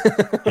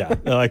 Yeah,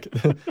 like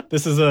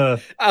this is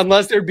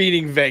unless they're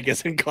beating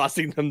Vegas and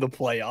costing them the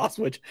playoffs,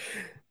 which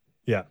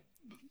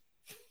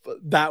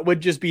that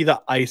would just be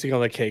the icing on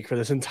the cake for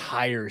this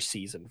entire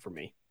season for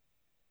me.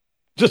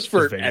 Just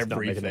for Vegas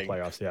everything. Not making the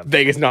playoffs,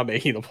 Vegas not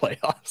making the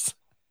playoffs.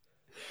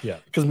 Yeah.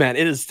 Because, man,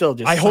 it is still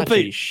just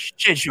a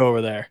shit show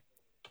over there.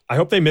 I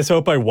hope they miss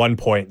out by 1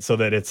 point so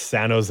that it's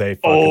San Jose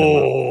fucking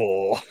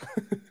them up.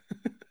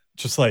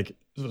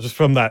 Just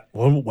from that.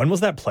 When was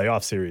that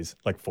playoff series?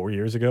 Like 4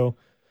 years ago?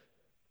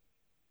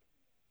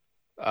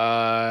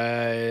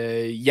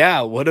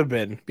 Yeah, it would have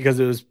been.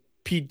 Because it was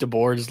Pete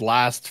DeBoer's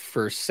last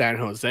for San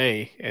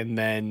Jose. And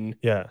then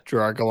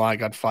Gerard Gallant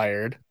got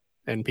fired.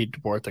 And Pete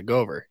DeBoer took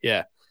over.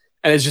 Yeah.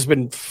 And it's just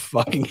been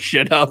fucking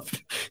shit up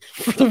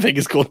for the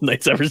Vegas Golden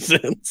Knights ever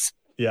since.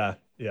 Yeah.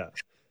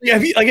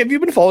 Have you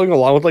been following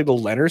along with like the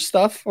Leonard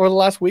stuff over the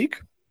last week?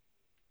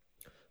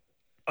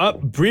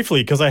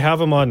 Briefly, because I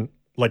have him on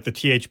like the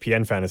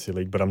THPN Fantasy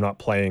League, but I'm not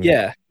playing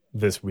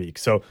this week.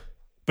 So,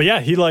 but yeah,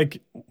 he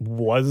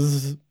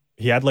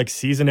had like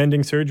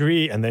season-ending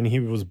surgery, and then he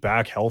was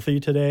back healthy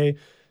today.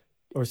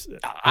 Or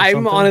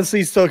I'm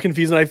honestly so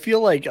confused, and I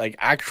feel like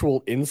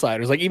actual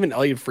insiders, like even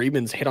Elliot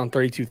Friedman's hit on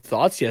 32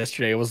 Thoughts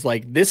yesterday, was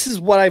like, this is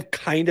what I've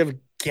kind of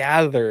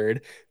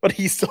gathered, but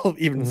he still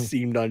even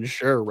seemed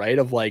unsure, right?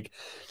 Of like,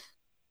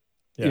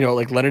 you know,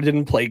 like Leonard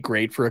didn't play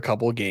great for a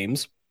couple of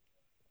games.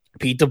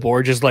 Pete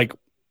DeBoer just like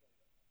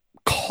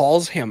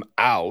calls him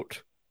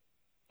out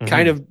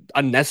kind of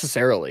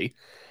unnecessarily.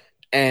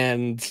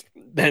 And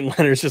then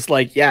Leonard's just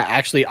like, yeah,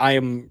 actually, I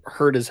am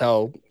hurt as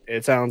hell.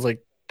 It sounds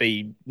like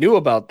they knew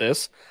about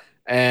this,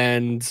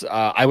 and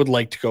I would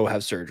like to go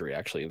have surgery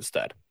actually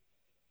instead.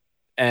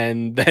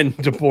 And then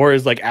DeBoer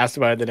is like asked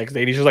about it the next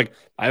day, and he's just like,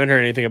 I haven't heard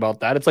anything about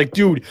that. It's like,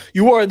 dude,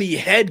 you are the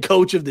head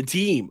coach of the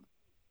team.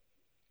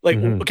 Like,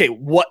 okay,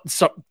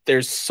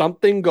 there's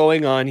something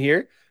going on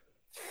here.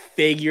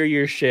 Figure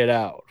your shit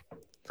out,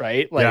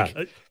 right?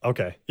 Like,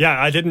 okay,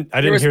 yeah, I didn't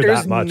hear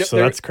that much, so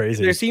that's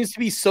crazy. There seems to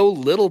be so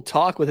little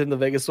talk within the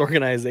Vegas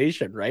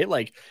organization, right?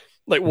 Like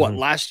what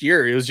last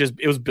year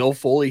it was Bill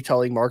Foley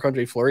telling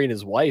Marc-Andre Fleury and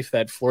his wife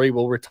that Fleury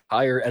will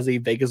retire as a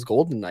Vegas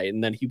Golden Knight,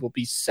 and then he will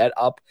be set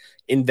up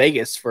in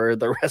Vegas for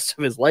the rest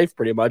of his life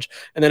pretty much.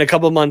 And then a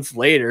couple months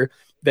later,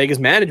 Vegas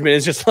management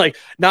is just like,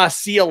 nah,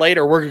 see you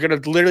later. We're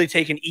going to literally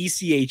take an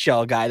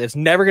ECHL guy that's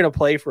never going to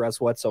play for us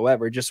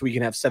whatsoever, just so we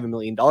can have $7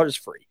 million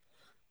free.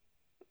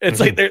 It's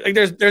like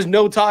there's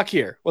no talk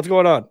here. What's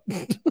going on?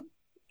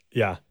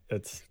 Yeah,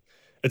 it's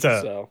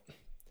a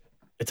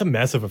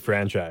mess of a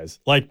franchise.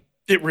 Like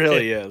it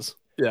really is.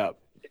 Yeah.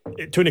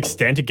 To an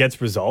extent, it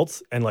gets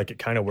results and like it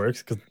kind of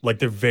works because like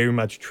they're very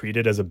much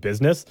treated as a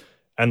business,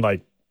 and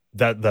like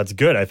that's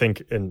good. I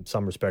think in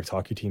some respects,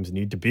 hockey teams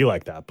need to be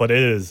like that. But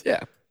it is,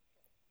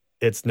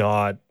 it's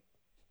not.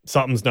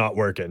 Something's not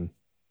working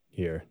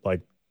here.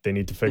 Like they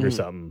need to figure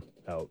something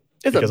out.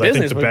 It's a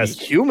business. But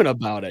be human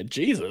about it.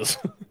 Jesus.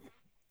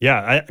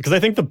 Yeah, because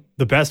I think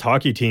the best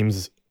hockey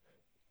teams.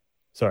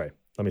 Sorry,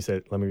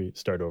 let me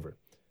start over.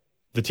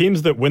 The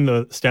teams that win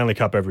the Stanley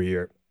Cup every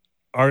year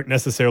aren't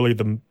necessarily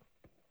the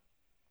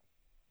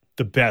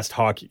best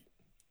hockey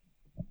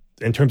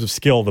in terms of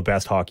skill, the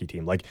best hockey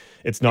team. Like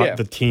it's not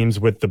the teams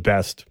with the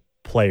best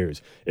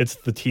players. It's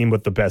the team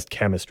with the best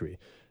chemistry.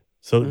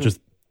 So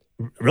just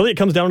really it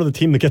comes down to the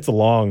team that gets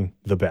along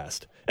the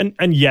best.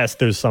 And yes,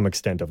 there's some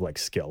extent of like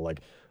skill.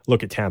 Like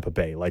look at Tampa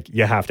Bay. Like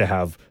you have to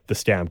have the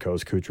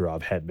Stamkos,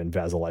 Kucherov, Hedman,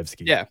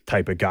 Vasilevsky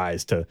type of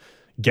guys to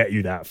get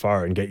you that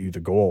far and get you the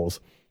goals.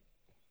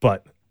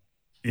 But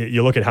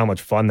you look at how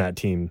much fun that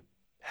team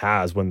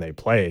has when they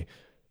play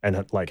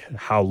and like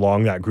how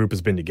long that group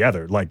has been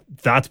together. Like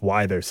that's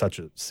why they're such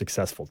a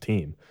successful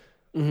team.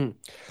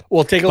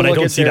 Well, take a look. But I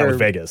don't see that with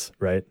Vegas,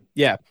 right?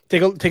 Yeah,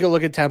 take a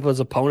look at Tampa's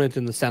opponent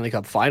in the Stanley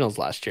Cup Finals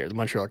last year, the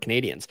Montreal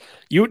Canadiens.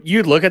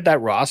 You'd look at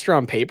that roster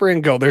on paper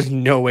and go, "There's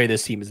no way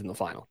this team is in the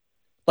final."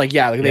 Like,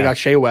 they got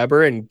Shea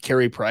Weber and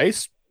Carey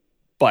Price,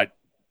 but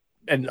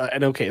and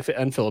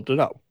Philip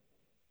Deneau.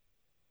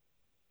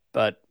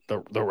 But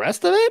the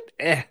rest of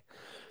it,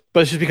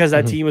 But it's just because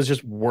that team was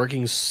just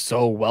working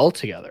so well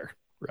together,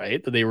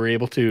 right? That they were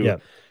able to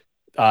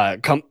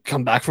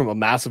come back from a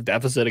massive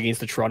deficit against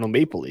the Toronto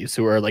Maple Leafs,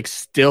 who are like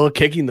still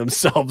kicking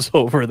themselves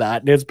over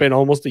that. And it's been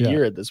almost a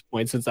year at this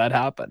point since that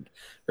happened,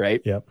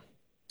 right? Yep.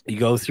 You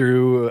go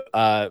through.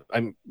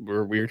 We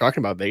were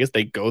talking about Vegas.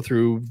 They go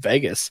through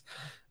Vegas.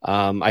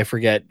 I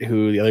forget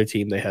who the other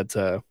team they had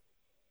to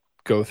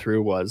go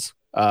through was.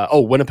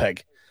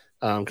 Winnipeg,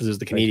 because it was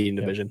the Canadian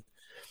division.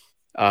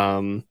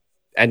 And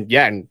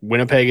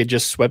Winnipeg had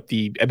just swept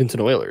the Edmonton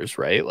Oilers,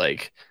 right?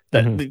 Like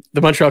the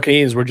Montreal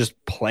Canadiens were just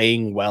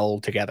playing well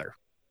together.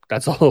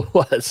 That's all it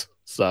was.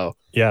 So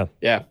yeah.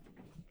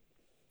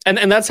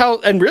 And that's how,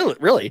 and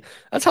really,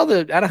 that's how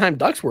the Anaheim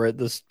Ducks were at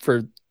this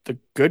for the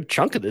good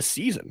chunk of this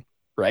season,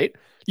 right?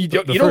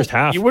 The first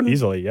half, you wouldn't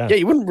easily,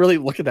 you wouldn't really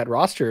look at that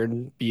roster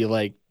and be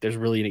like, there's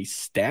really any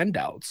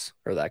standouts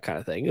or that kind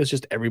of thing. It's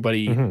just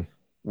everybody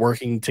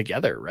working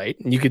together, right?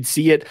 And you could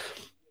see it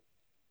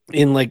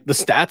in like the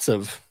stats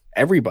of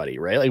everybody,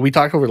 right? Like we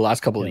talked over the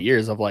last couple of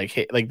years of like,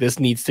 hey, like this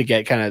needs to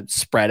get kind of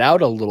spread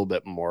out a little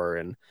bit more,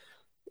 and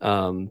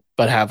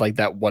but have like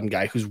that one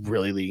guy who's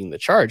really leading the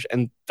charge,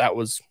 and that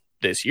was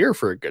this year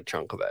for a good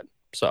chunk of it.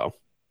 So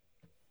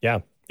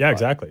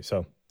exactly.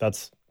 So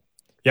that's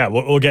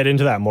we'll get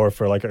into that more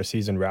for like our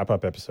season wrap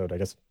up episode. I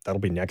guess that'll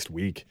be next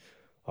week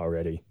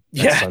already.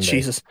 Sunday.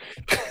 Jesus.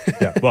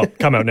 Well,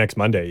 come out next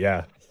Monday.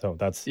 Yeah. So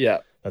that's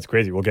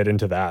crazy. We'll get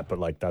into that, but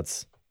like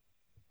that's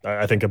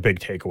I think a big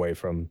takeaway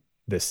from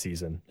this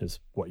season is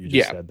what you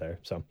just said there.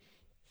 So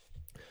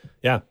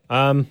don't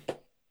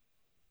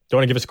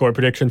want to give a score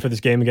prediction for this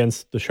game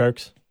against the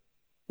Sharks?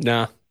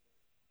 Nah.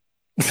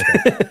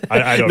 Okay.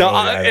 I don't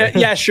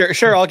know.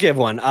 Sure. I'll give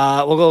one.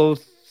 We'll go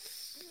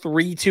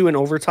 3-2 in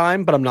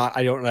overtime, but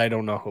I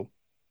don't know who.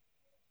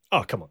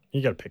 Oh, come on.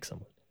 You got to pick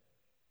someone.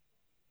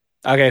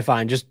 Okay,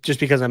 fine. Just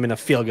because I'm in a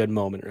feel good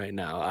moment right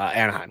now.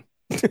 Anaheim.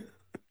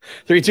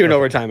 3-2 in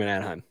overtime in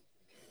Anaheim.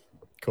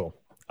 Cool.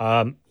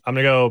 I'm going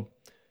to go.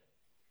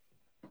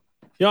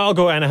 I'll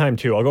go Anaheim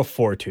too. I'll go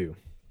 4-2.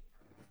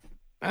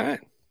 All right.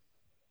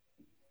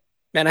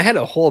 Man, I had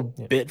a whole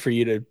bit for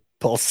you to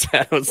pull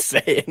San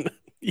Jose and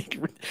you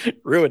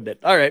ruined it.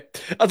 All right.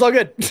 That's all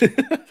good.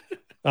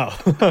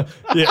 Oh,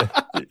 yeah.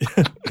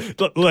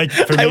 Like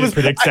for me to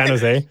predict San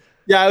Jose?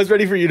 Yeah, I was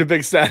ready for you to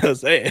pick San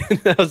Jose.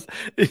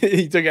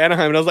 He took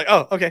Anaheim and I was like,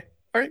 oh, okay.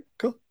 All right,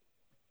 cool.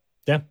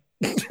 Yeah.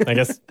 I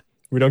guess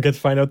we don't get to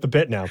find out the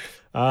bit now.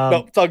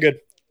 No, it's all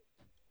good.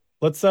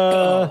 Let's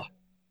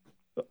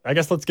I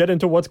guess let's get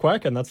into what's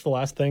quacking. That's the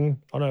last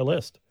thing on our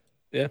list.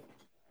 Yeah.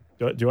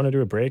 Do you want to do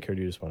a break or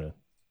do you just want to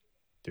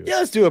do it? Yeah,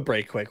 let's do a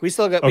break quick. We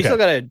still got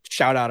to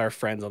shout out our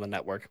friends on the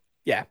network.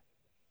 Yeah.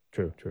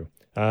 True.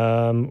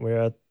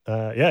 We're at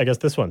I guess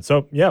this one.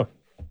 So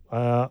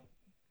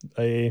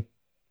a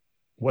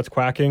what's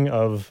quacking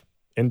of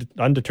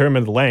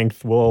undetermined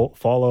length will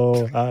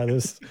follow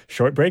this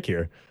short break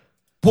here.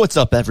 What's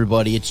up,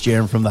 everybody? It's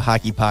Jaron from the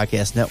Hockey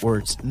Podcast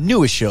Network's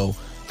newest show,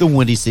 the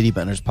Windy City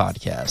Benders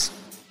Podcast.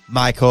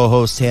 My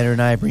co-host Tanner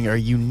and I bring our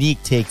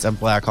unique takes on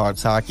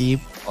Blackhawks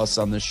hockey. Us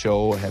on this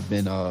show have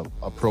been a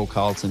pro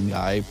Carlton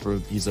guy.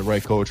 He's the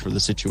right coach for the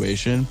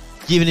situation.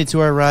 Giving it to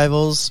our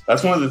rivals.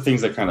 That's one of the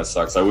things that kind of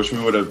sucks. I wish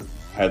we would have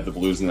had the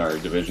Blues in our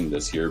division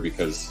this year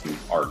because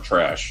our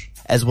trash.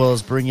 as well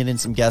as bringing in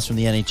some guests from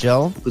the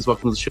NHL. Please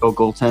welcome to the show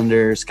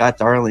goaltender Scott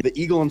Darling, the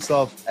Eagle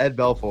himself, Ed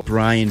Belfour,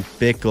 Brian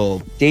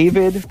Bickle,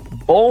 David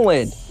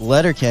Boland,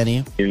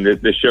 Letterkenny.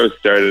 The show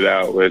started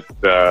out with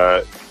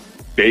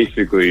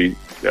basically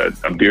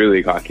a beer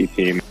league hockey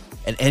team.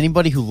 And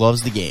anybody who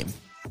loves the game.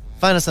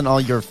 Find us on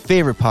all your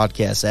favorite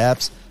podcast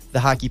apps, the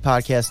Hockey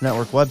Podcast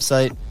Network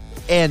website,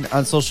 and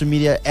on social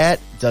media at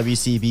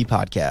WCB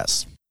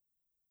Podcasts.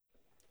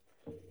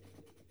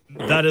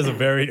 That is a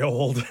very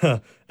old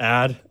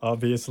ad,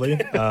 obviously,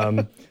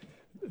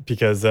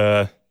 because,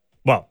 that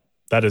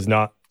is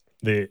not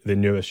the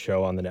newest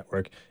show on the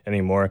network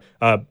anymore.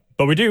 But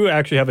we do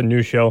actually have a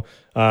new show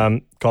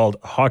called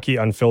Hockey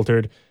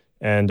Unfiltered.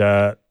 And,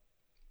 there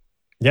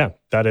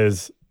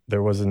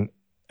was an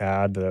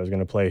ad that I was going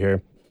to play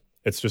here.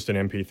 It's just an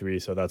MP3,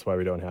 so that's why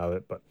we don't have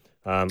it. But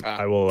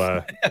I will...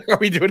 Are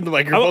we doing the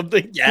microphone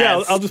thing? Yes.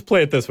 Yeah, I'll just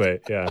play it this way.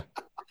 Yeah.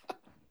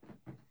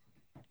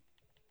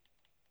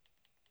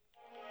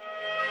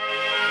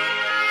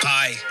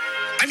 Hi,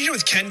 I'm here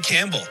with Ken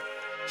Campbell.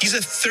 He's a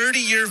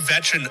 30-year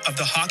veteran of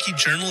the hockey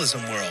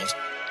journalism world.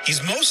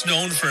 He's most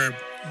known for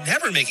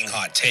never making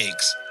hot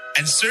takes.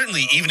 And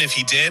certainly, even if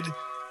he did,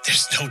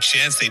 there's no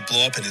chance they'd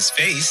blow up in his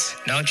face.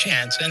 No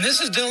chance. And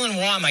this is Dylan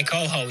Waugh, my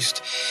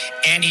co-host.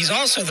 And he's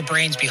also the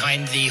brains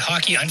behind the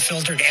Hockey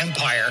Unfiltered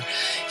empire.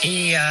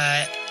 He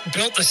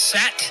built the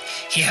set.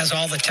 He has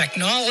all the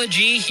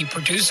technology. He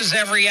produces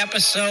every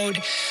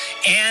episode.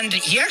 And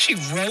he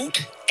actually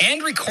wrote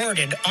and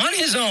recorded on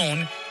his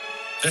own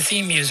the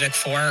theme music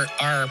for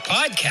our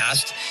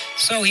podcast.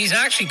 So he's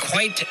actually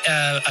quite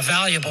a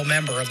valuable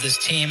member of this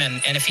team.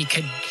 And if he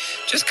could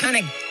just kind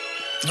of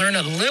learn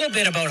a little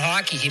bit about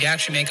hockey, he'd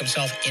actually make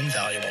himself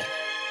invaluable.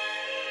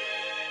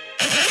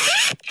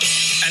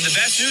 And the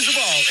best news of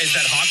all is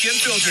that Hockey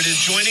Unfiltered is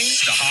joining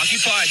the Hockey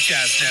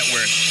Podcast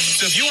Network.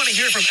 So if you want to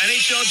hear from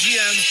NHL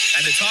GMs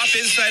and the top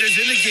insiders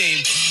in the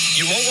game,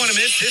 you won't want to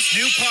miss this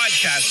new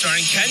podcast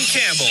starring Ken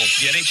Campbell,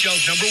 the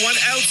NHL's #1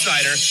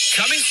 outsider,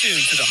 coming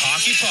soon to the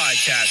Hockey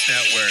Podcast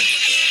Network.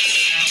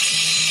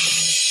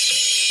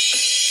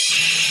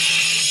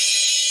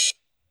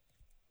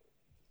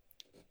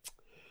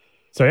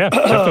 So yeah,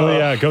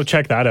 definitely go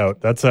check that out.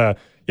 That's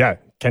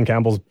Ken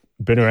Campbell's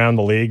been around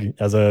the league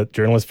as a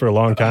journalist for a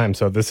long time.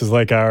 So this is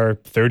like our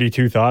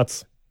 32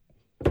 Thoughts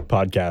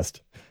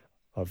podcast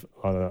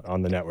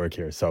on the network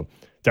here. So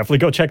definitely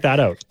go check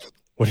that out.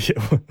 What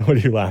are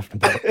you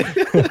laughing about?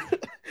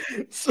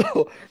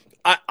 So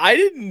I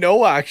didn't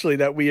know actually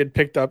that we had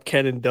picked up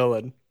Ken and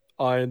Dylan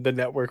on the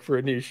network for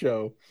a new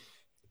show.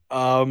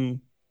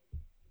 I'm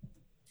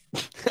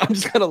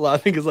just kind of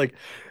laughing because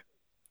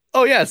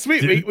oh yeah,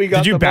 sweet. We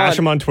got. Did you bash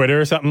him on Twitter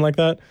or something like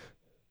that?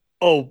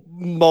 Oh,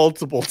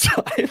 multiple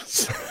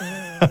times.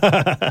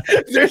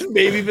 There's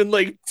maybe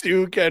been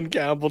 2 Ken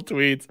Campbell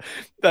tweets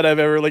that I've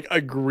ever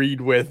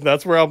agreed with.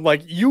 That's where I'm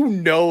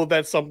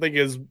that something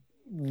is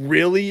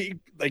really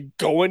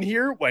going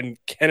here when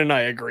Ken and I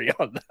agree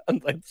on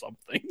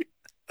something.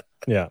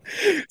 Yeah.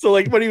 So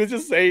when he was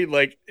just saying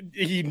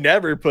he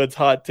never puts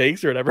hot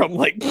takes or whatever, I'm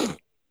like,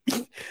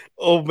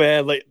 oh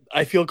man,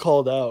 I feel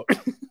called out.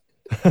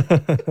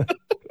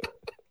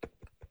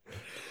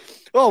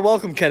 Well,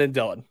 welcome Ken and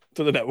Dylan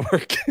to the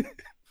network.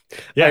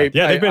 I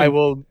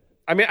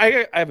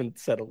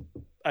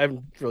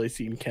haven't really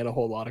seen Ken a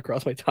whole lot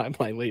across my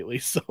timeline lately,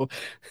 so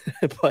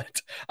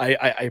but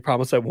I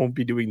promise I won't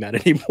be doing that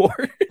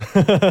anymore.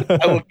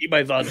 I will keep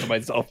my thoughts to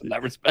myself in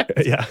that respect.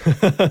 Yeah.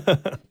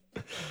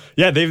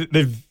 Yeah,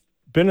 they've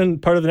been in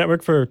part of the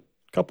network for a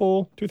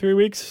couple 2-3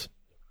 weeks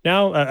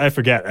now. I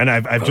forget. And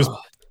I've just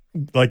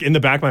in the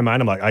back of my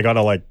mind, I'm like, I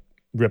gotta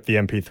rip the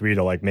MP3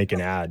 to make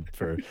an ad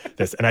for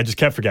this, and I just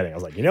kept forgetting. I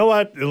was like, you know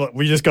what,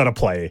 we just gotta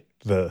play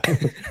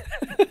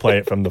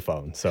it from the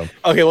phone. So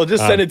okay, well,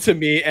 just send it to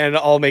me and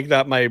I'll make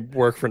that my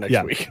work for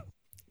next week.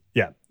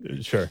 Yeah,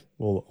 sure,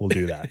 we'll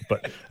do that.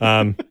 But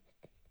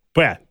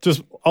yeah,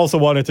 just also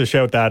wanted to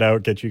shout that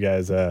out, get you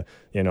guys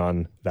in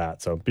on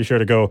that. So be sure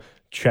to go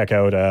check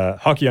out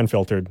Hockey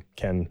Unfiltered,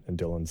 Ken and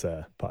Dylan's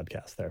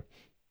podcast there.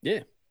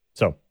 Yeah,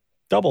 so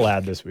double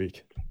ad this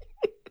week.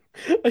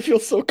 I feel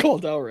so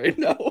called out right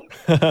now.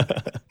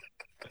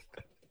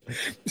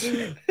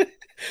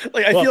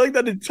 I feel like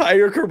that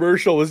entire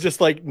commercial was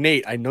just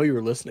Nate, I know you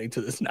were listening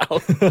to this now.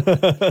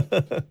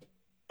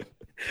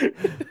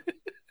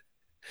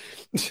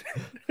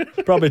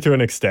 Probably to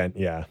an extent,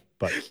 yeah.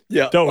 But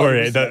yeah, don't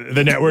worry,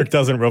 the network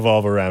doesn't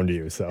revolve around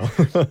you. So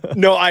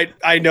no,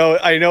 I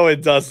know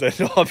it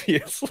doesn't,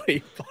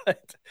 obviously,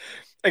 but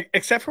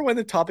except for when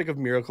the topic of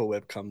Miracle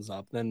Whip comes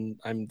up, then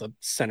I'm the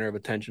center of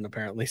attention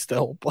apparently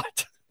still.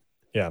 But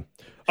yeah.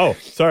 Oh,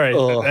 sorry.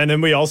 And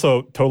then we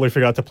also totally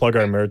forgot to plug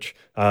our merch.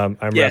 I'm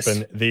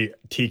repping the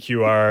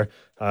TQR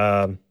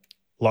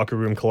locker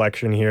room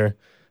collection here.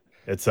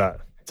 It's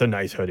a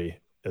nice hoodie.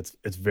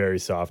 It's very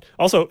soft.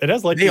 Also, it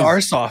has they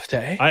are soft,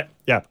 eh?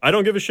 I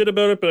don't give a shit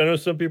about it, but I know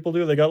some people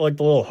do. They got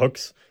the little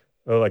hooks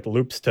or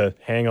loops to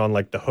hang on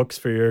the hooks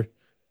for your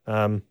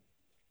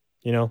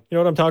you know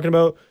what I'm talking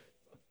about?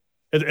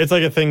 It's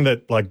a thing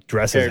that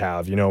dresses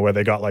have, where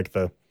they got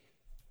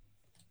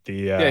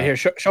the here,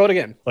 show it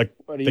again. Like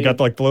What do they you got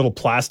like the little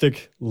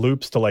plastic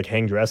loops to like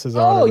hang dresses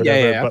on. Oh, or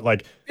whatever, yeah. But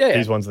like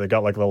these ones, they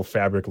got like little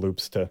fabric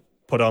loops to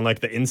put on like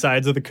the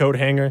insides of the coat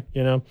hanger.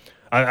 You know,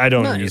 I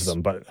don't use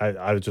them, but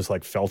I just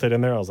like felt it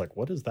in there. I was like,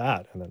 what is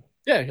that? And then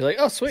you're like,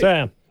 oh sweet.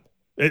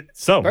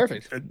 So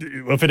perfect.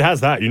 If it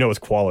has that, you know, it's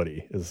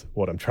quality is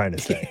what I'm trying to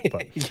say.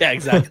 But yeah,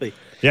 exactly.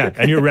 yeah,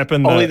 and you're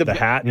repping Only the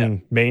hat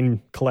and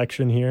main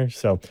collection here.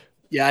 So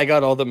yeah, I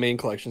got all the main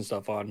collection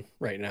stuff on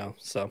right now.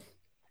 So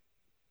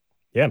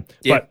yeah,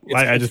 but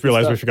I just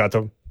realized we forgot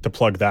to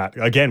plug that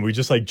again. We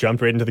just like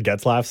jumped right into the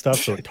Getzlaff stuff,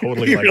 so it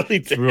totally like really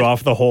threw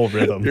off the whole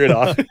rhythm. Threw it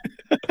off.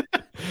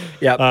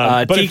 Yeah,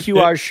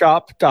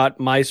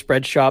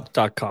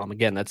 tqrshop.myspreadshop.com.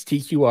 Again, that's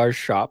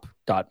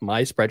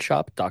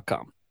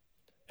tqrshop.myspreadshop.com.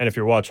 And if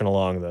you're watching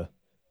along,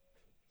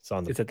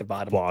 it's at the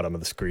bottom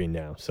of the screen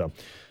now. So,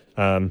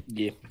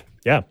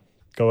 yeah,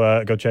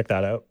 go check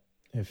that out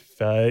if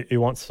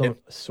you want some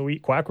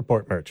sweet Quack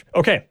Report merch.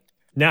 Okay,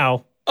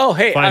 now. Oh,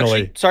 hey,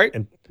 finally, actually, sorry.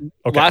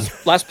 Okay.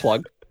 Last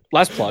plug.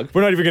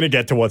 We're not even going to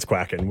get to what's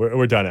quacking.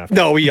 We're done after.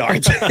 No, we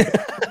aren't.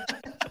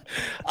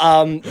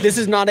 This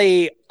is not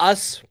a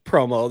us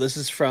promo. This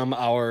is from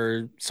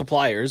our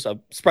suppliers, a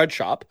Spread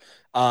Shop.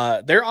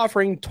 They're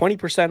offering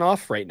 20%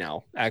 off right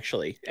now,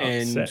 actually.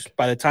 And sick.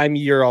 By the time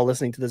you're all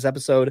listening to this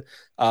episode,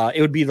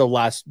 it would be the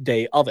last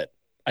day of it.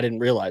 I didn't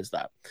realize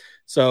that.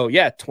 So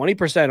yeah,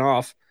 20%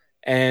 off.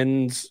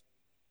 And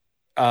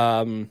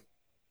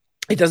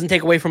it doesn't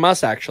take away from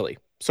us, actually.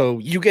 So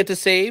you get to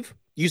save.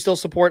 You still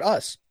support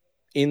us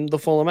in the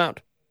full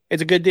amount.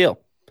 It's a good deal.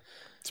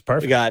 It's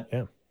perfect. We got,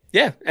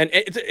 yeah. And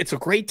it's a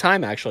great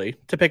time, actually,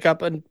 to pick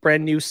up a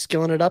brand new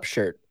Skillin' It Up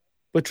shirt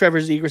with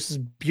Trevor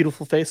Zegras'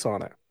 beautiful face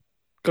on it.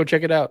 Go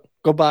check it out.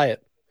 Go buy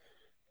it.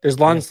 There's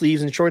long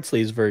sleeves and short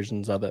sleeves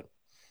versions of it.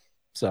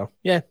 So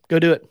yeah, go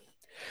do it.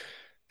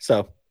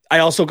 So I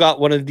also got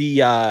one of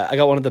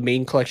the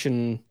main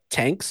collection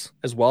tanks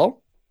as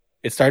well.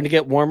 It's starting to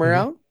get warmer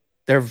out.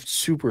 They're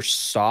super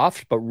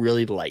soft but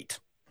really light.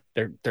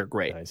 They're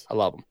great. Nice. I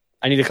love them.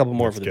 I need a couple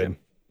more for the gym.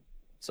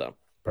 So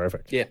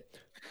perfect. Yeah,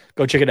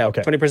 go check it out.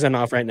 20%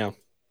 off right now.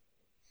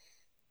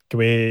 Can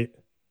we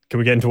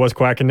get into what's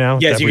quacking now?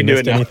 Yes, you can do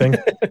it now. Anything?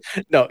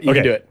 No, you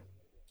can do it.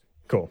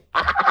 Cool.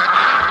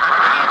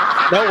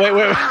 No, wait.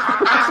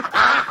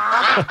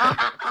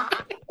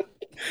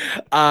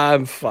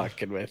 I'm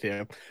fucking with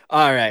you.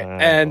 All right.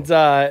 And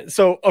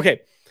so,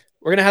 okay,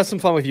 we're going to have some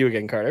fun with you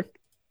again, Carter.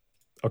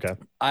 Okay.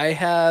 I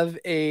have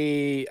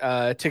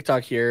a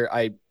TikTok here.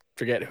 I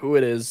forget who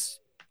it is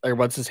or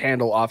what's his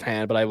handle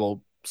offhand, but I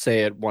will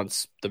say it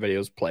once the video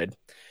is played.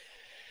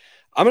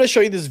 I'm going to show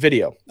you this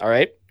video. All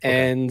right. Okay.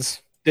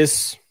 And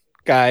this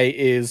guy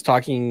is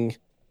talking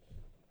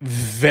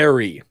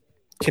very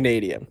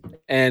Canadian.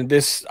 And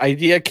this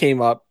idea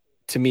came up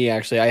to me,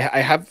 actually.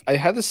 I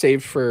had this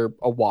saved for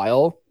a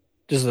while,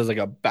 just as like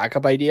a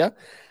backup idea.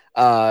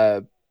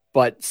 But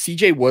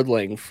CJ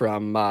Woodling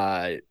from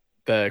the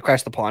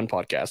Crash the Pond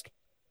podcast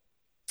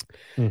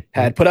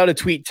had put out a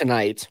tweet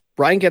tonight.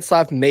 Ryan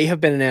Getzlaff may have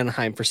been in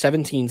Anaheim for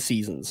 17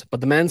 seasons,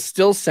 but the man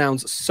still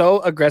sounds so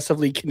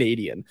aggressively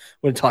Canadian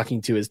when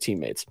talking to his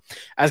teammates.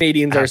 As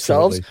Canadians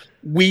ourselves,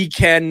 we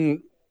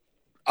can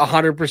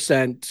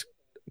 100%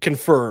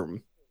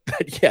 confirm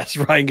that, yes,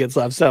 Ryan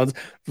Getzlaff sounds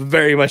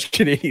very much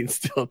Canadian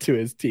still to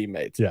his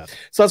teammates. Yeah.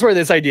 So that's where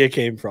this idea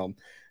came from.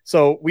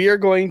 So we are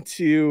going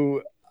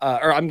to,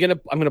 I'm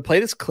gonna play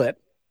this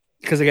clip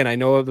because, again, I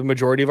know the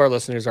majority of our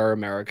listeners are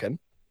American.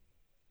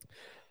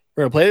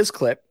 We're gonna play this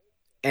clip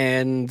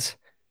and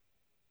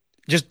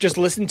just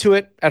listen to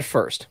it at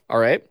first, all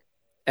right?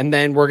 And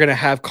then we're gonna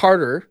have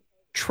Carter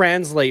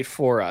translate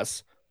for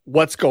us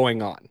what's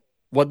going on,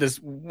 what this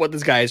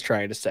guy is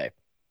trying to say,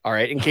 all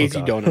right? In case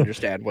you don't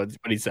understand what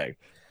he's saying,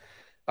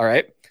 all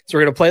right? So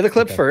we're gonna play the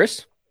clip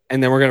first,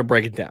 and then we're gonna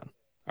break it down,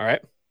 all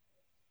right?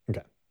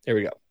 Okay, here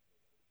we go.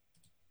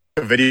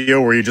 A video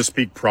where you just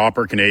speak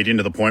proper Canadian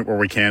to the point where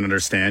we can't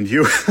understand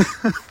you.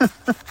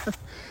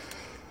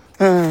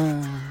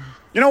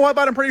 You know what,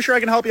 bud? I'm pretty sure I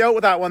can help you out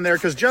with that one there,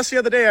 because just the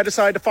other day I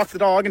decided to fuck the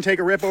dog and take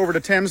a rip over to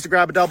Tim's to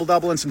grab a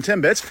double and some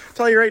Timbits.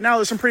 Tell you right now,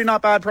 there's some pretty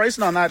not bad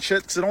pricing on that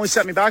shit, because it only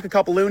set me back a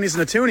couple loonies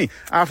and a toonie.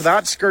 After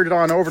that, skirted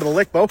on over to the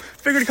Lickbo.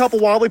 Figured a couple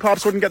wobbly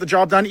pops wouldn't get the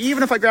job done,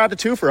 even if I grabbed a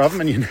twofer of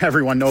them, and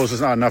everyone knows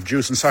there's not enough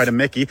juice inside of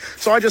Mickey.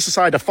 So I just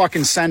decided to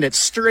fucking send it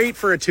straight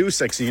for a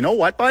 260. You know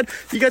what, bud?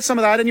 You get some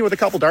of that in you with a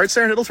couple darts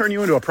there, and it'll turn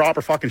you into a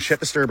proper fucking shit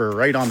disturber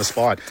right on the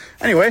spot.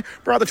 Anyway,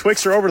 brought the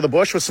Twixer over to the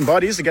bush with some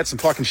buddies to get some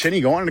fucking shinny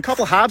going, and a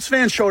couple Habs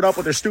fans showed up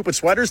with their stupid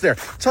sweaters there.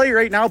 Tell you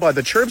right now, bud,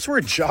 the chirps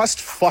were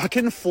just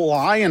fucking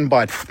flying,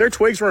 bud. Their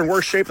twigs were in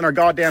worse shape than our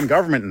goddamn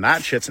government, and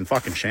that shit's in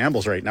fucking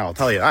shambles right now, I'll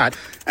tell you that.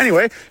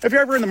 Anyway, if you're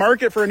ever in the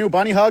market for a new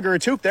bunny hug or a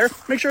toque there,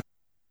 make sure...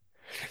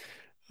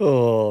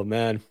 Oh,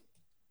 man.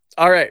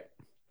 All right.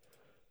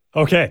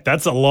 Okay,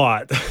 that's a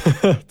lot.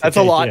 That's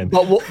a lot,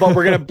 but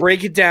we're gonna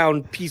break it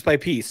down piece by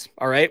piece.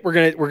 All right, we're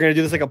gonna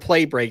do this like a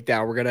play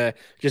breakdown. We're gonna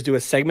just do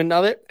a segment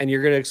of it, and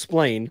you're gonna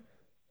explain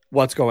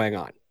what's going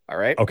on. All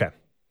right. Okay,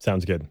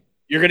 sounds good.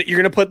 You're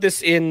gonna put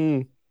this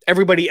in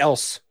everybody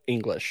else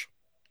English,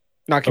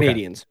 not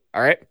Canadians.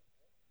 All right.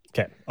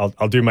 Okay,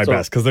 I'll do my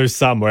best because there's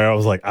some where I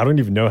was like, I don't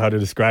even know how to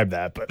describe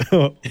that, but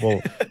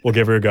we'll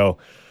give her a go.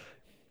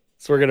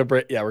 So we're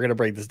gonna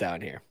break this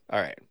down here. All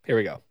right, here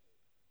we go.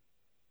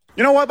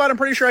 You know what, bud? I'm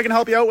pretty sure I can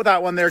help you out with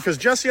that one there, because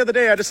just the other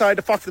day I decided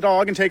to fuck the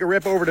dog and take a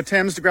rip over to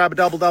Tim's to grab a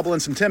double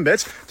and some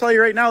Timbits. Tell you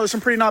right now, there's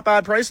some pretty not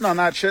bad pricing on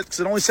that shit, because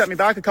it only set me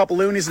back a couple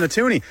loonies and a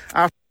toonie.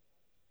 All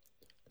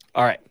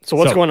right, so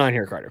what's going on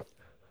here, Carter?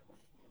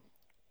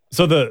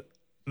 So the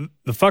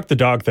fuck the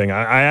dog thing,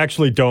 I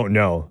actually don't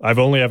know. I've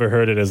only ever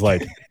heard it as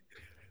like,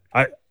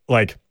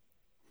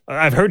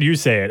 I've heard you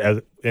say it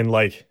as in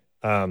like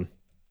I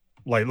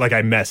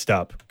messed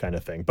up kind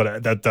of thing,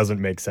 but that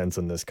doesn't make sense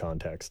in this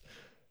context.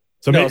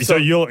 So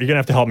you're gonna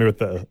have to help me with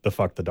the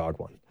fuck the dog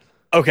one.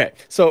 Okay,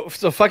 so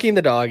fucking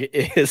the dog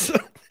is.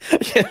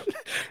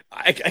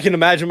 I can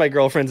imagine my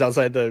girlfriend's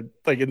outside in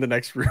the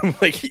next room,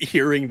 like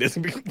hearing this.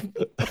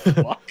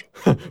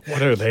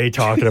 What are they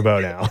talking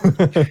about now?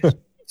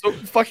 So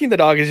fucking the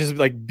dog is just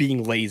like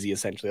being lazy,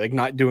 essentially, like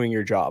not doing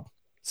your job.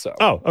 So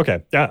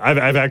okay, yeah,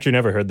 I've actually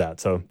never heard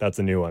that, so that's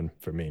a new one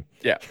for me.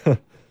 Yeah,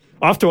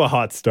 off to a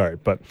hot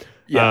start, but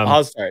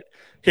hot start.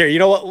 Here, you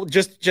know what?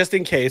 Just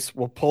in case,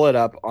 we'll pull it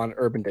up on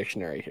Urban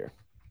Dictionary here.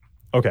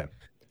 Okay.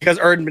 Because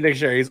Urban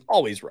Dictionary is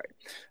always right.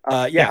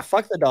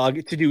 Fuck the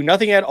dog, to do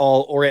nothing at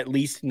all, or at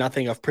least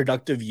nothing of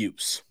productive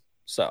use.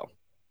 So.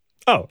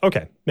 Oh,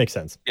 okay, makes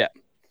sense. Yeah.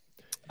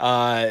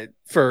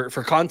 For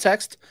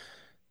context.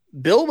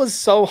 Bill was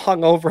so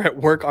hungover at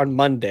work on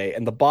Monday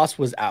and the boss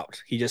was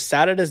out. He just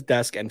sat at his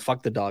desk and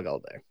fucked the dog all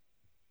day.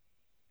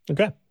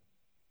 Okay.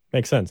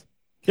 Makes sense.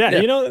 Yeah.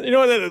 You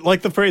know,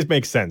 like the phrase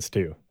makes sense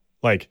too.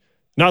 Like,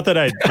 not that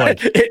I like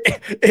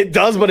it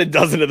does, but it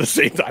doesn't at the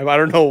same time. I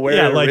don't know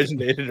where it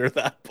originated or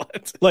that,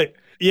 but like,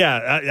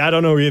 I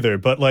don't know either.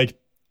 But like,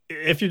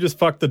 if you just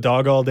fuck the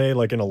dog all day,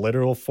 like in a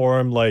literal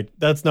form, like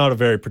that's not a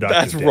very productive.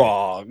 That's day.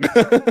 Wrong.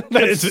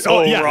 That's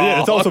wrong. Yeah,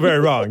 it's also very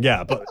wrong.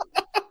 Yeah, but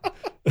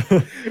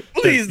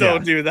please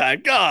don't do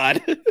that.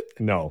 God.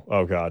 No.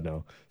 Oh God,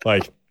 no.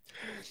 Like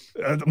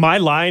my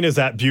line is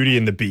at Beauty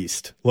and the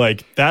Beast.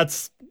 Like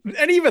that's.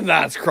 And even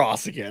that's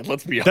cross again.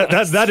 Let's be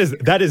honest. That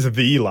is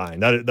the line.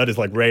 That is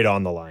like right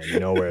on the line. You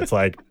know, where it's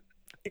like,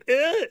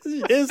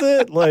 is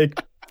it like,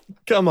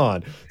 come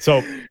on? So,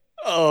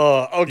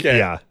 okay,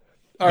 yeah.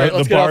 All right,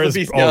 let's get off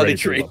the bestiality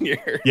train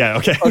here. Yeah,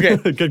 okay, okay,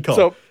 good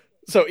call.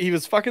 So he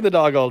was fucking the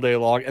dog all day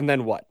long, and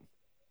then what?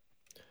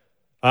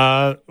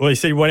 Well, you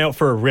say he went out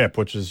for a rip,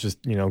 which is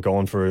just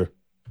going for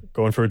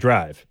a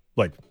drive,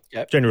 like.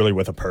 Yep. Generally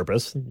with a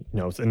purpose,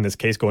 in this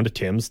case, going to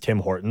Tim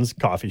Hortons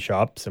coffee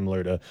shop,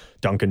 similar to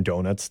Dunkin'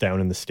 Donuts down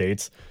in the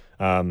States.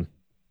 I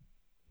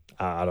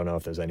don't know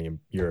if there's any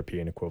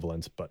European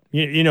equivalents, but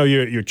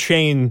your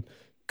chain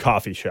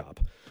coffee shop.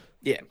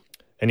 Yeah.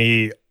 And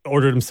he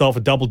ordered himself a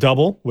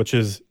double, which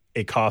is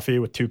a coffee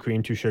with 2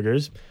 cream, 2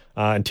 sugars,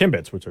 and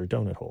Timbits, which are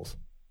donut holes.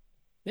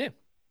 Yeah.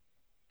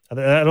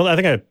 I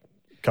think I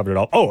covered it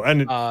all. Oh,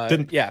 and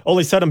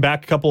only set him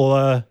back a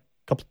couple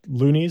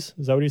loonies.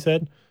 Is that what he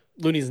said?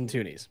 Loonies and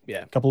toonies,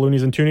 yeah. A couple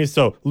loonies and toonies.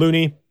 So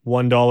loony,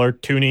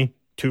 $1, toonie,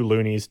 2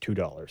 loonies,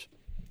 $2.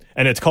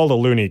 And it's called a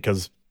loony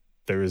because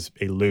there is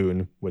a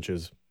loon, which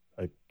is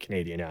a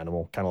Canadian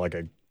animal, kind of like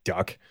a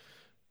duck,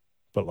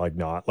 but like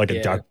not like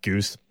a duck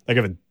goose. Like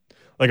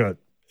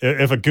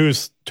if a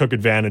goose took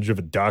advantage of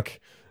a duck,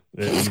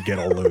 then you get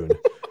a loon.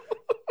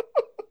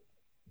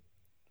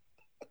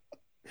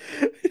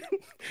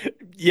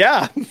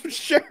 Yeah,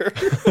 sure.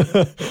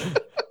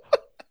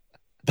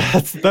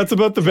 That's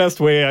about the best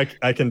way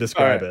I can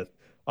describe it,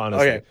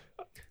 honestly. Okay.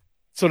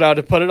 So now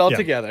to put it all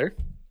together,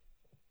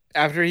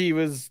 after he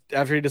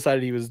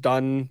decided he was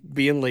done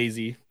being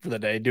lazy for the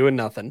day, doing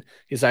nothing,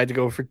 he decided to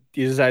go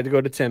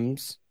to Tim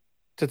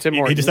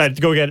Hortons. He decided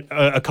to go get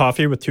a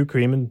coffee with 2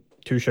 cream and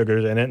 2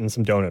 sugars in it and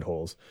some donut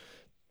holes.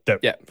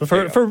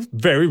 For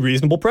very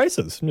reasonable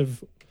prices.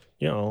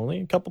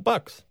 Only a couple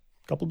bucks,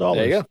 couple dollars.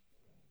 There you go.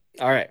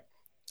 All right.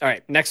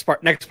 Next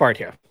part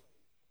here.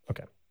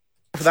 Okay.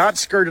 For that,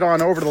 skirted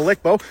on over to the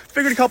Lickbo.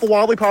 Figured a couple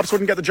wobbly pops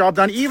wouldn't get the job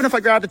done, even if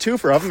I grabbed a 2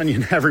 of them.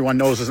 And everyone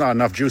knows there's not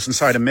enough juice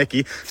inside of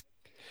Mickey.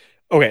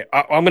 Okay,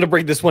 I'm going to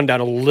break this one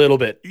down a little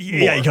bit.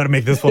 Yeah, you got to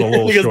make this one a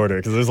little shorter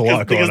because there's a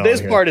lot going on. Because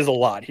this part is a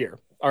lot here.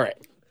 All right.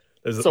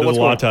 There's a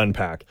lot to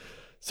unpack.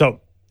 So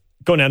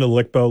going down to the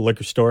Lickbo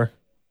liquor store,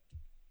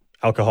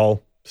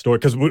 alcohol store,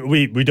 because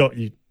we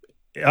don't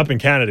up in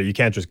Canada, you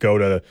can't just go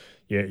to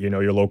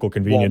your local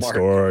convenience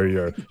store or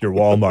your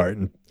Walmart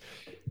and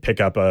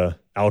pick up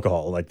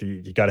alcohol. Like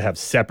you got to have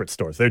separate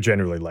stores. They're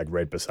generally like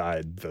right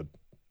beside the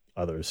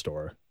other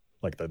store,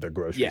 like the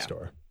grocery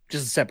store.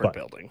 Just a separate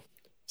building.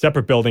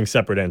 Separate building,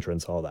 separate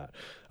entrance, all that.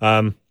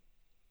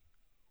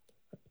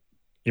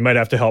 You might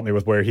have to help me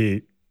with where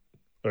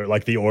or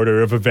like the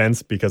order of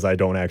events because I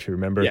don't actually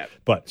remember. Yeah,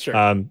 but sure.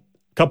 A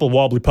couple of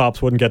wobbly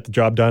pops wouldn't get the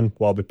job done.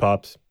 Wobbly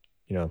pops,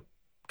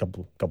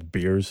 couple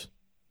beers.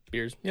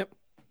 Beers, yep.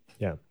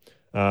 Yeah.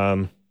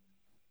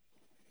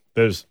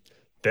 There's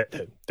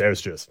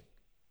just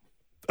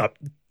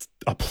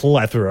a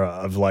plethora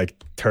of like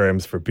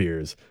terms for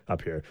beers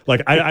up here.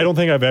 Like I don't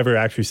think I've ever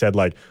actually said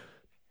like,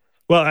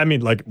 well, I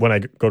mean, like when I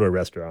go to a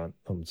restaurant,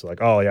 I'm just like,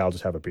 oh yeah, I'll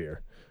just have a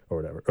beer or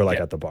whatever, or like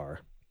at the bar.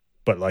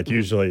 But like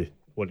usually,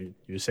 what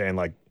you're saying,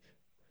 like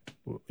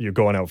you're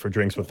going out for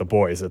drinks with the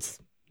boys. It's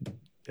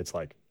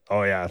like,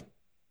 oh yeah,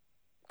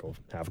 go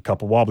have a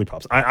couple wobbly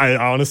pops. I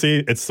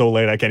honestly, it's so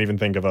late I can't even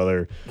think of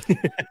other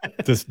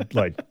just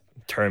like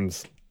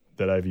terms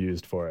that I've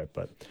used for it.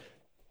 But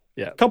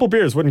yeah, a couple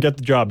beers wouldn't get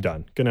the job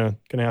done. Gonna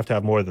have to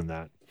have more than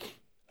that.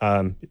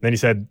 Then he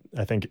said,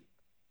 I think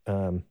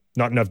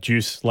not enough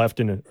juice left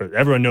in it. Or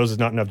everyone knows there's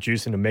not enough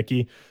juice in a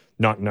Mickey,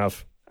 not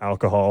enough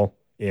alcohol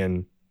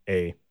in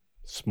a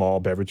small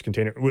beverage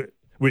container.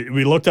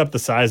 We looked up the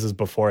sizes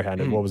beforehand,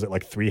 and what was it,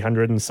 like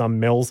 300 and some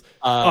mils?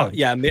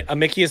 Yeah, a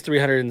Mickey is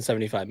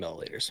 375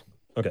 milliliters.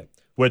 Okay,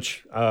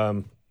 which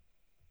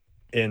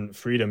in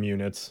Freedom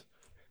units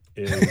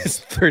is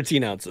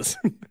 13 ounces.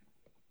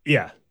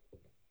 Yeah.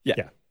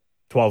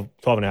 12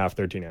 and a half,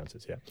 13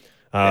 ounces. Yeah.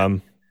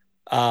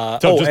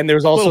 And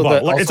there's also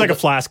it's like a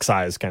flask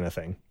size kind of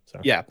thing. So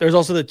yeah, there's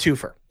also the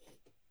twofer.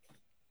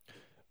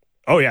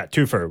 Oh yeah,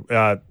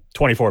 twofer,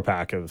 24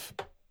 pack of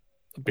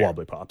beer.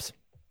 Wobbly Pops.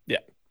 Yeah.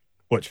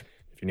 Which,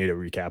 if you need a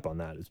recap on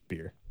that, is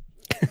beer.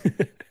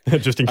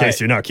 Just in case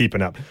you're not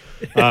keeping up.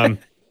 Yeah,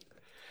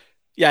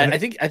 I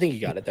think you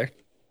got it there.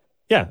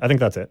 Yeah, I think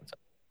that's it.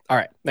 All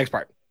right, next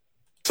part.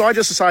 So I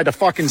just decided to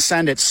fucking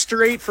send it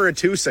straight for a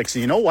 260.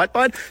 You know what,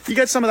 bud? You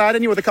get some of that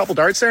in you with a couple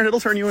darts there, and it'll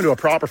turn you into a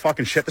proper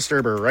fucking shit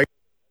disturber, right?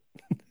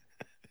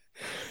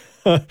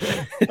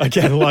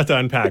 Again, a lot to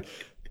unpack.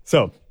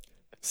 So,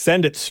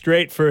 send it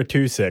straight for a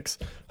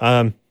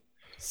 2.6.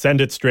 Send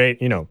it straight,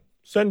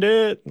 send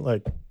it,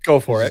 like, go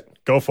for it.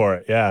 Go for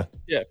it. Yeah.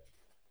 Yeah.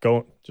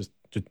 Go just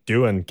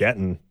doing the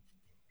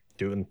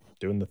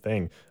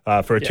thing.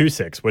 For a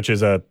 2.6, which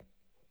is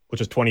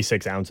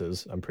 26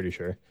 ounces, I'm pretty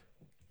sure.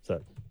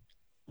 So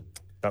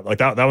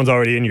that one's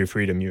already in your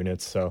Freedom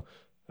units. So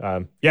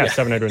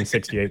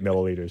 768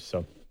 milliliters.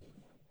 So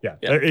yeah,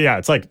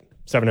 it's like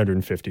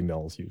 750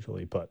 mils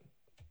usually, but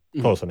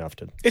close enough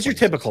to. It's your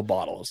typical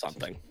bottle of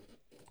something.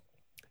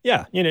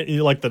 Yeah,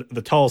 you like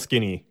the tall,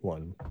 skinny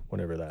one,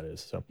 whatever that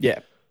is. So yeah.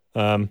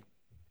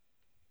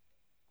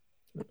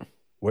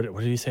 What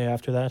did he say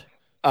after that?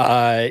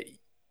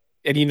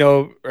 And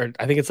or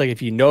I think it's like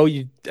if you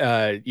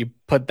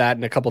put that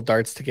and a couple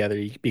darts together,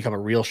 you become a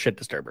real shit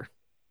disturber.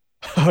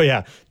 Oh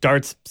yeah,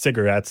 darts,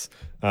 cigarettes.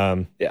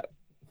 Yeah.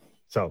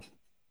 So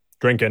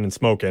drinking and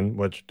smoking,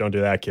 which don't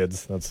do that,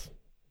 kids. That's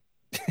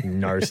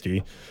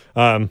nasty.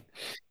 What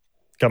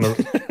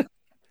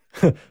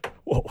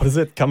is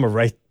it? Come a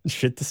right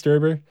shit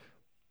disturber?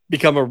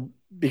 Become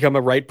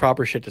a right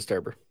proper shit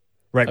disturber.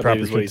 Right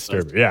proper shit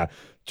disturber. Yeah.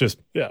 Just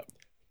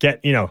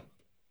get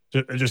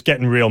just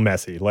getting real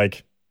messy.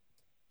 Like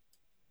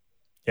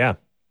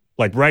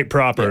like right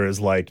proper is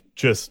like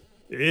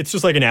it's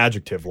just like an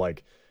adjective.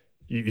 Like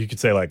you could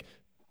say like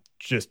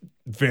just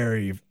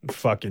very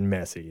fucking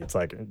messy. It's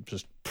like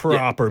just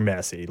proper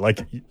messy.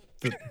 Like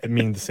it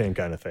means the same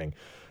kind of thing.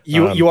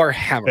 You are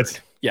hammered.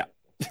 Yeah.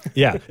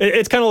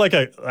 It's kind of like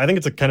I think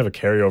it's a kind of a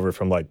carryover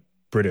from like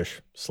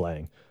British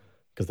slang,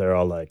 because they're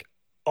all like,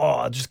 oh,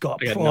 I just got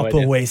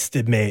proper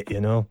wasted, mate,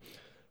 What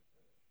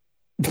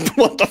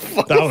the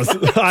fuck?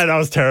 That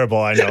was terrible,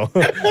 I know.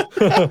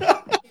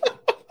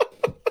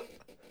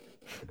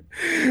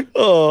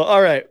 Oh,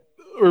 all right.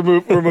 We're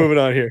moving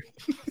on here.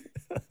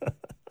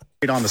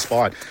 On the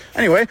spot.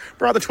 Anyway,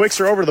 brought the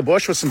Twixer over to the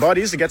bush with some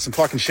buddies to get some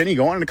fucking shinny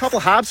going, and a couple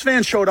Habs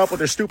fans showed up with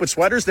their stupid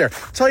sweaters there.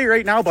 I'll tell you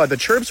right now, bud, the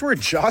chirps were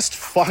just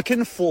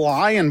fucking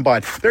flying,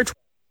 bud. They're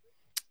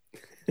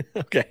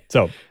okay.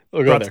 So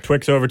brought the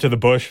Twix over to the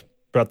bush,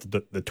 brought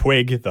the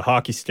twig, the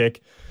hockey stick,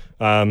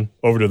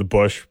 over to the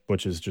bush,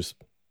 which is just,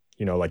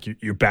 like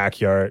your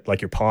backyard,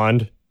 like your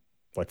pond,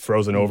 like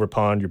frozen over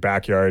pond, your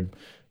backyard.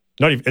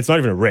 It's not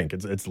even a rink.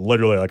 It's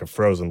literally like a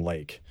frozen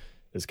lake.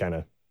 Is kind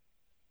of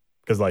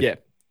because like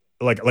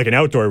an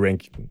outdoor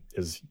rink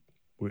is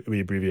we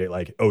abbreviate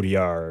like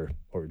ODR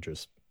or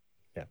just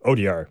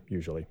ODR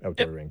usually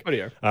outdoor rink.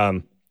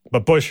 ODR.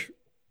 But bush,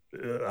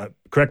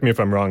 correct me if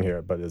I'm wrong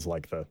here, but is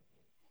like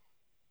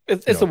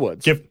it's the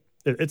woods.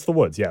 It's the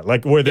woods, yeah.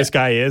 Like where this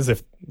guy is,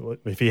 if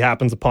he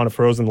happens upon a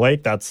frozen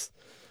lake, that's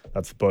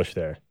the bush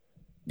there.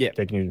 Yeah,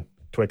 taking your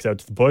Twix out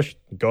to the bush,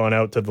 going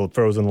out to the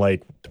frozen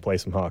lake to play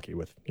some hockey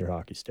with your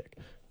hockey stick.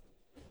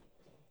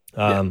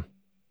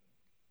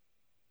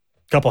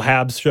 Couple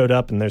Habs showed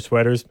up in their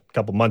sweaters. A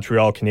couple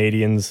Montreal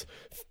Canadiens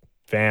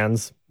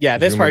fans. Yeah,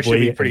 this part should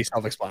be pretty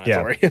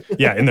self-explanatory.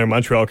 Yeah, in their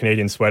Montreal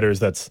Canadiens sweaters.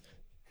 That's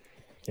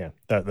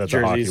Jerseys.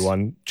 A hockey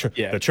one.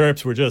 The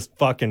chirps were just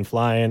fucking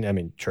flying. I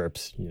mean,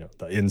 chirps.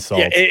 The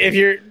insults. Yeah, if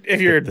you're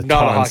not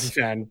taunts. A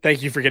hockey fan,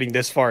 thank you for getting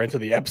this far into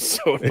the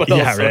episode. But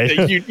also,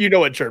 right. you know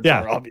what chirps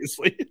are,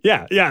 obviously.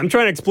 Yeah. I'm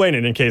trying to explain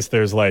it in case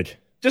there's like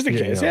just in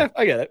case. Yeah,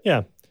 I get it.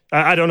 Yeah,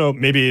 I don't know.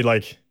 Maybe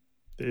like.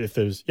 if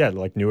there's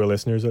like newer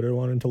listeners that are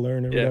wanting to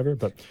learn or whatever.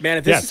 But man,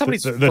 if this is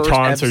somebody's the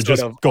taunts are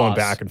just going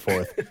back and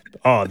forth.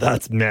 Oh,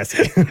 that's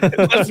messy.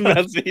 That's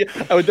messy.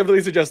 I would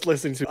definitely suggest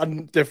listening to a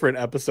different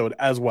episode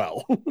as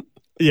well.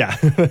 Yeah.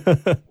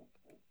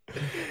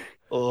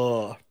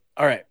 Oh,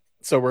 all right.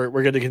 So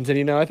we're good to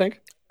continue now, I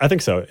think? I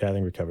think so. Yeah, I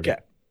think we covered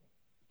it.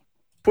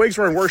 Twigs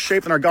were in worse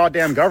shape than our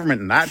goddamn government,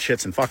 and that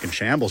shit's in fucking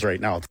shambles right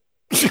now.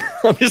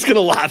 I'm just going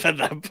to laugh at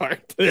that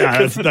part.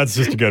 Yeah, that's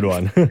just a good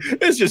one.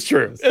 It's just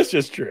true. It's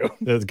just true.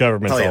 The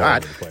government's all over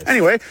the place.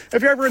 Anyway,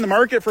 if you're ever in the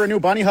market for a new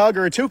bunny hug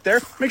or a toque there,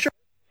 make sure...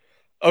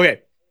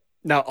 Okay.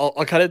 Now,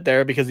 I'll cut it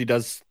there because he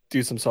does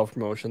do some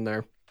self-promotion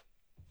there.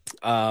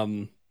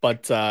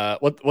 But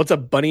what's a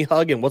bunny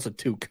hug and what's a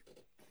toque?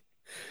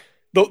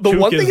 The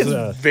one thing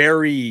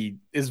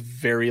is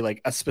very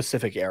like a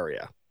specific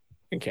area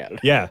in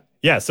Canada.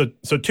 Yeah. So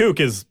toque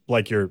is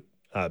like your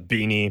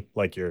beanie,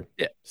 like your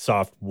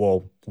soft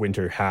wool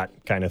winter hat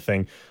kind of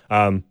thing.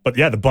 But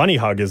yeah, the bunny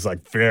hug is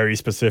like very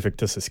specific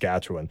to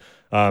Saskatchewan.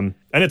 And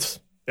it's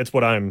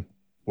what I'm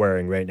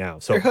wearing right now.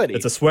 So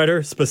it's a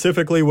sweater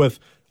specifically with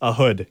a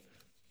hood,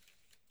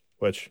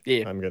 which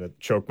I'm gonna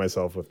choke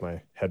myself with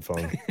my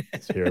headphones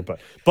here. But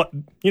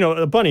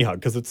a bunny hug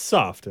because it's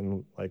soft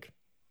and like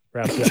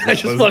wrapped up. I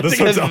just love to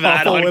get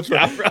that on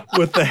camera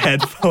with the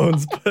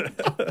headphones.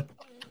 But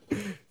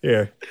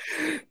here.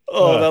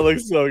 Oh, that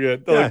looks so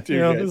good. That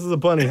good. This is a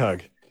bunny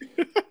hug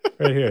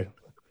right here.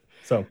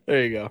 So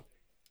there you go.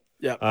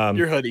 Yeah,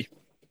 your hoodie.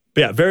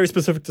 But yeah, very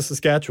specific to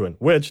Saskatchewan,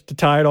 which to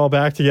tie it all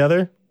back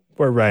together,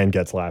 where Ryan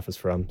Getzlaf is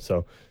from.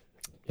 So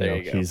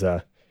you go. He's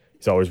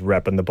always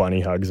repping the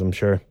bunny hugs, I'm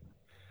sure.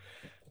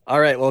 All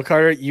right, well,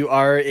 Carter, you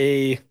are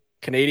a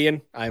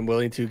Canadian. I'm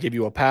willing to give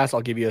you a pass.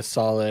 I'll give you a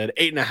solid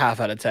 8.5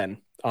 out of 10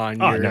 on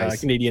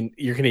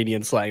your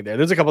Canadian slang there.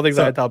 There's a couple things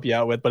I had to help you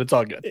out with, but it's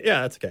all good.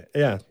 Yeah, it's okay.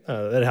 Yeah,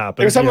 that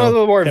happens. There's some a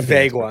little more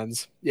vague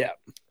ones. Yeah.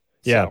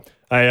 Yeah.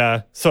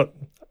 So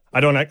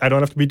I don't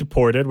have to be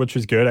deported, which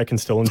is good. I can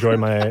still enjoy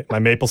my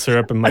maple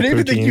syrup and my poutine. I don't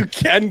even think you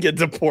can get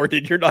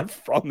deported. You're not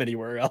from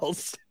anywhere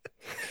else.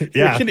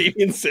 You're a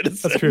Canadian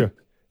citizen. That's true.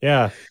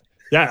 Yeah.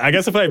 I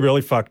guess if I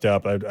really fucked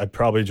up, I'd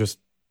probably just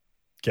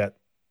get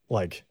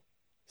like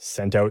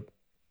sent out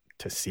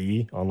to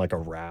sea on like a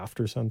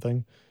raft or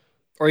something.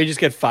 Or you just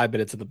get 5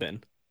 minutes in the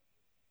bin.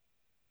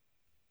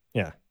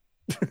 Yeah.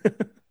 We're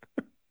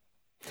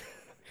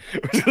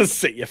just going to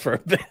sit you for a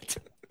bit.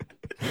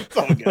 It's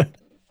all good.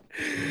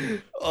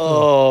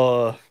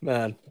 Oh,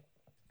 man.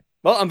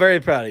 Well, I'm very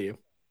proud of you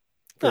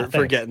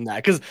for getting that.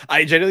 Because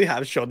I genuinely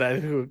have shown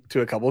that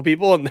to a couple of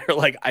people, and they're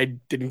like, I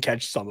didn't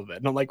catch some of it.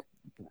 And I'm like,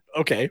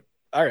 okay.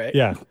 All right.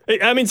 Yeah.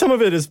 I mean, some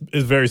of it is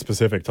very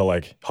specific to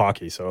like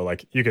hockey. So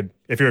like you could,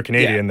 if you're a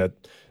Canadian that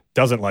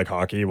doesn't like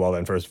hockey, well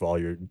then first of all,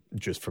 you're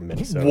just from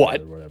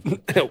Minnesota or whatever.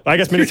 I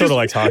guess Minnesota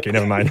likes hockey.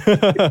 Never mind.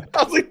 I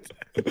was like,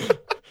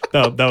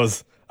 no,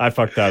 I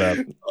fucked that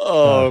up.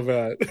 Oh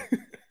man.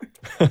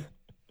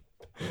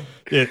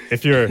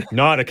 If you're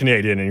not a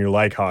Canadian and you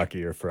like hockey,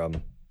 you're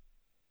from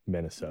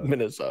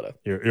Minnesota.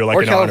 You're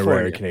like an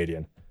honorary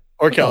Canadian.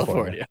 Or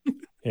California.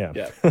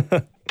 Yeah.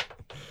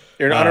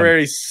 You're an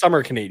honorary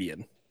summer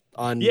Canadian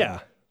on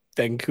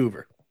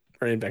Vancouver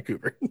or in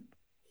Vancouver.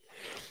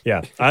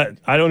 Yeah.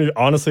 I don't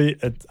honestly,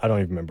 I don't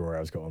even remember where I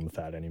was going with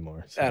that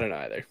anymore. So I don't know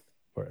either.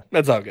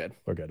 That's all good.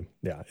 We're good.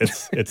 Yeah.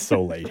 It's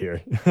so late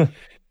here.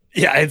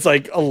 Yeah. It's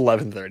like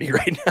 11:30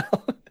 right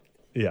now.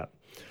 Yeah.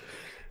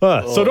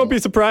 So don't be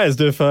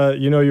surprised if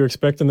you're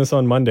expecting this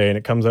on Monday and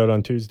it comes out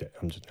on Tuesday.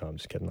 I'm just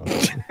kidding. I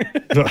was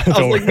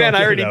like, man,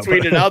 I already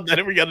tweeted out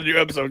that we got a new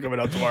episode coming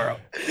out tomorrow.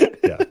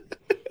 Yeah.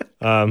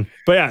 But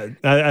yeah,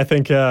 I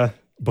think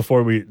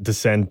before we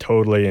descend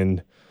totally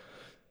into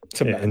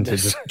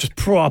just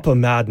proper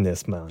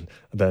madness, man,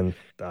 then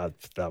that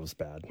was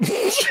bad.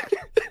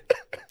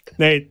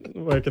 Nate,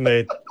 where can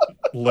they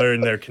learn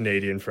their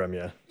Canadian from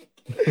you?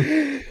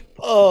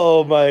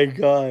 Oh my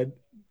God,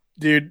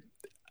 dude.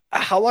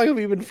 How long have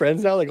we been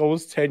friends now? Like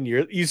almost 10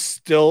 years. You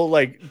still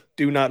like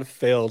do not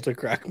fail to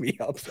crack me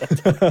up.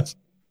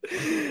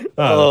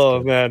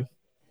 Oh man.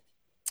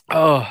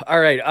 Oh, all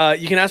right.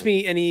 You can ask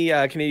me any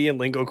Canadian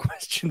lingo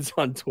questions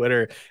on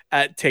Twitter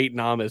at Tate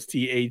Nomas,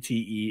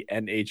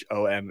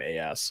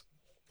 TATENHOMAS.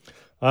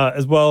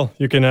 As well,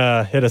 you can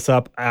hit us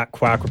up at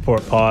Quack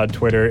Report Pod,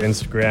 Twitter,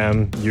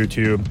 Instagram,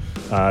 YouTube,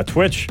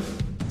 Twitch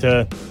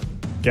to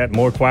get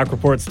more Quack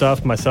Report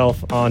stuff.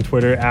 Myself on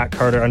Twitter at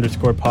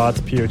Carter_Potts,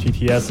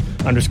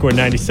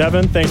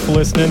 POTTS_97. Thanks for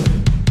listening.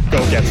 Go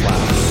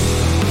Getzlaf.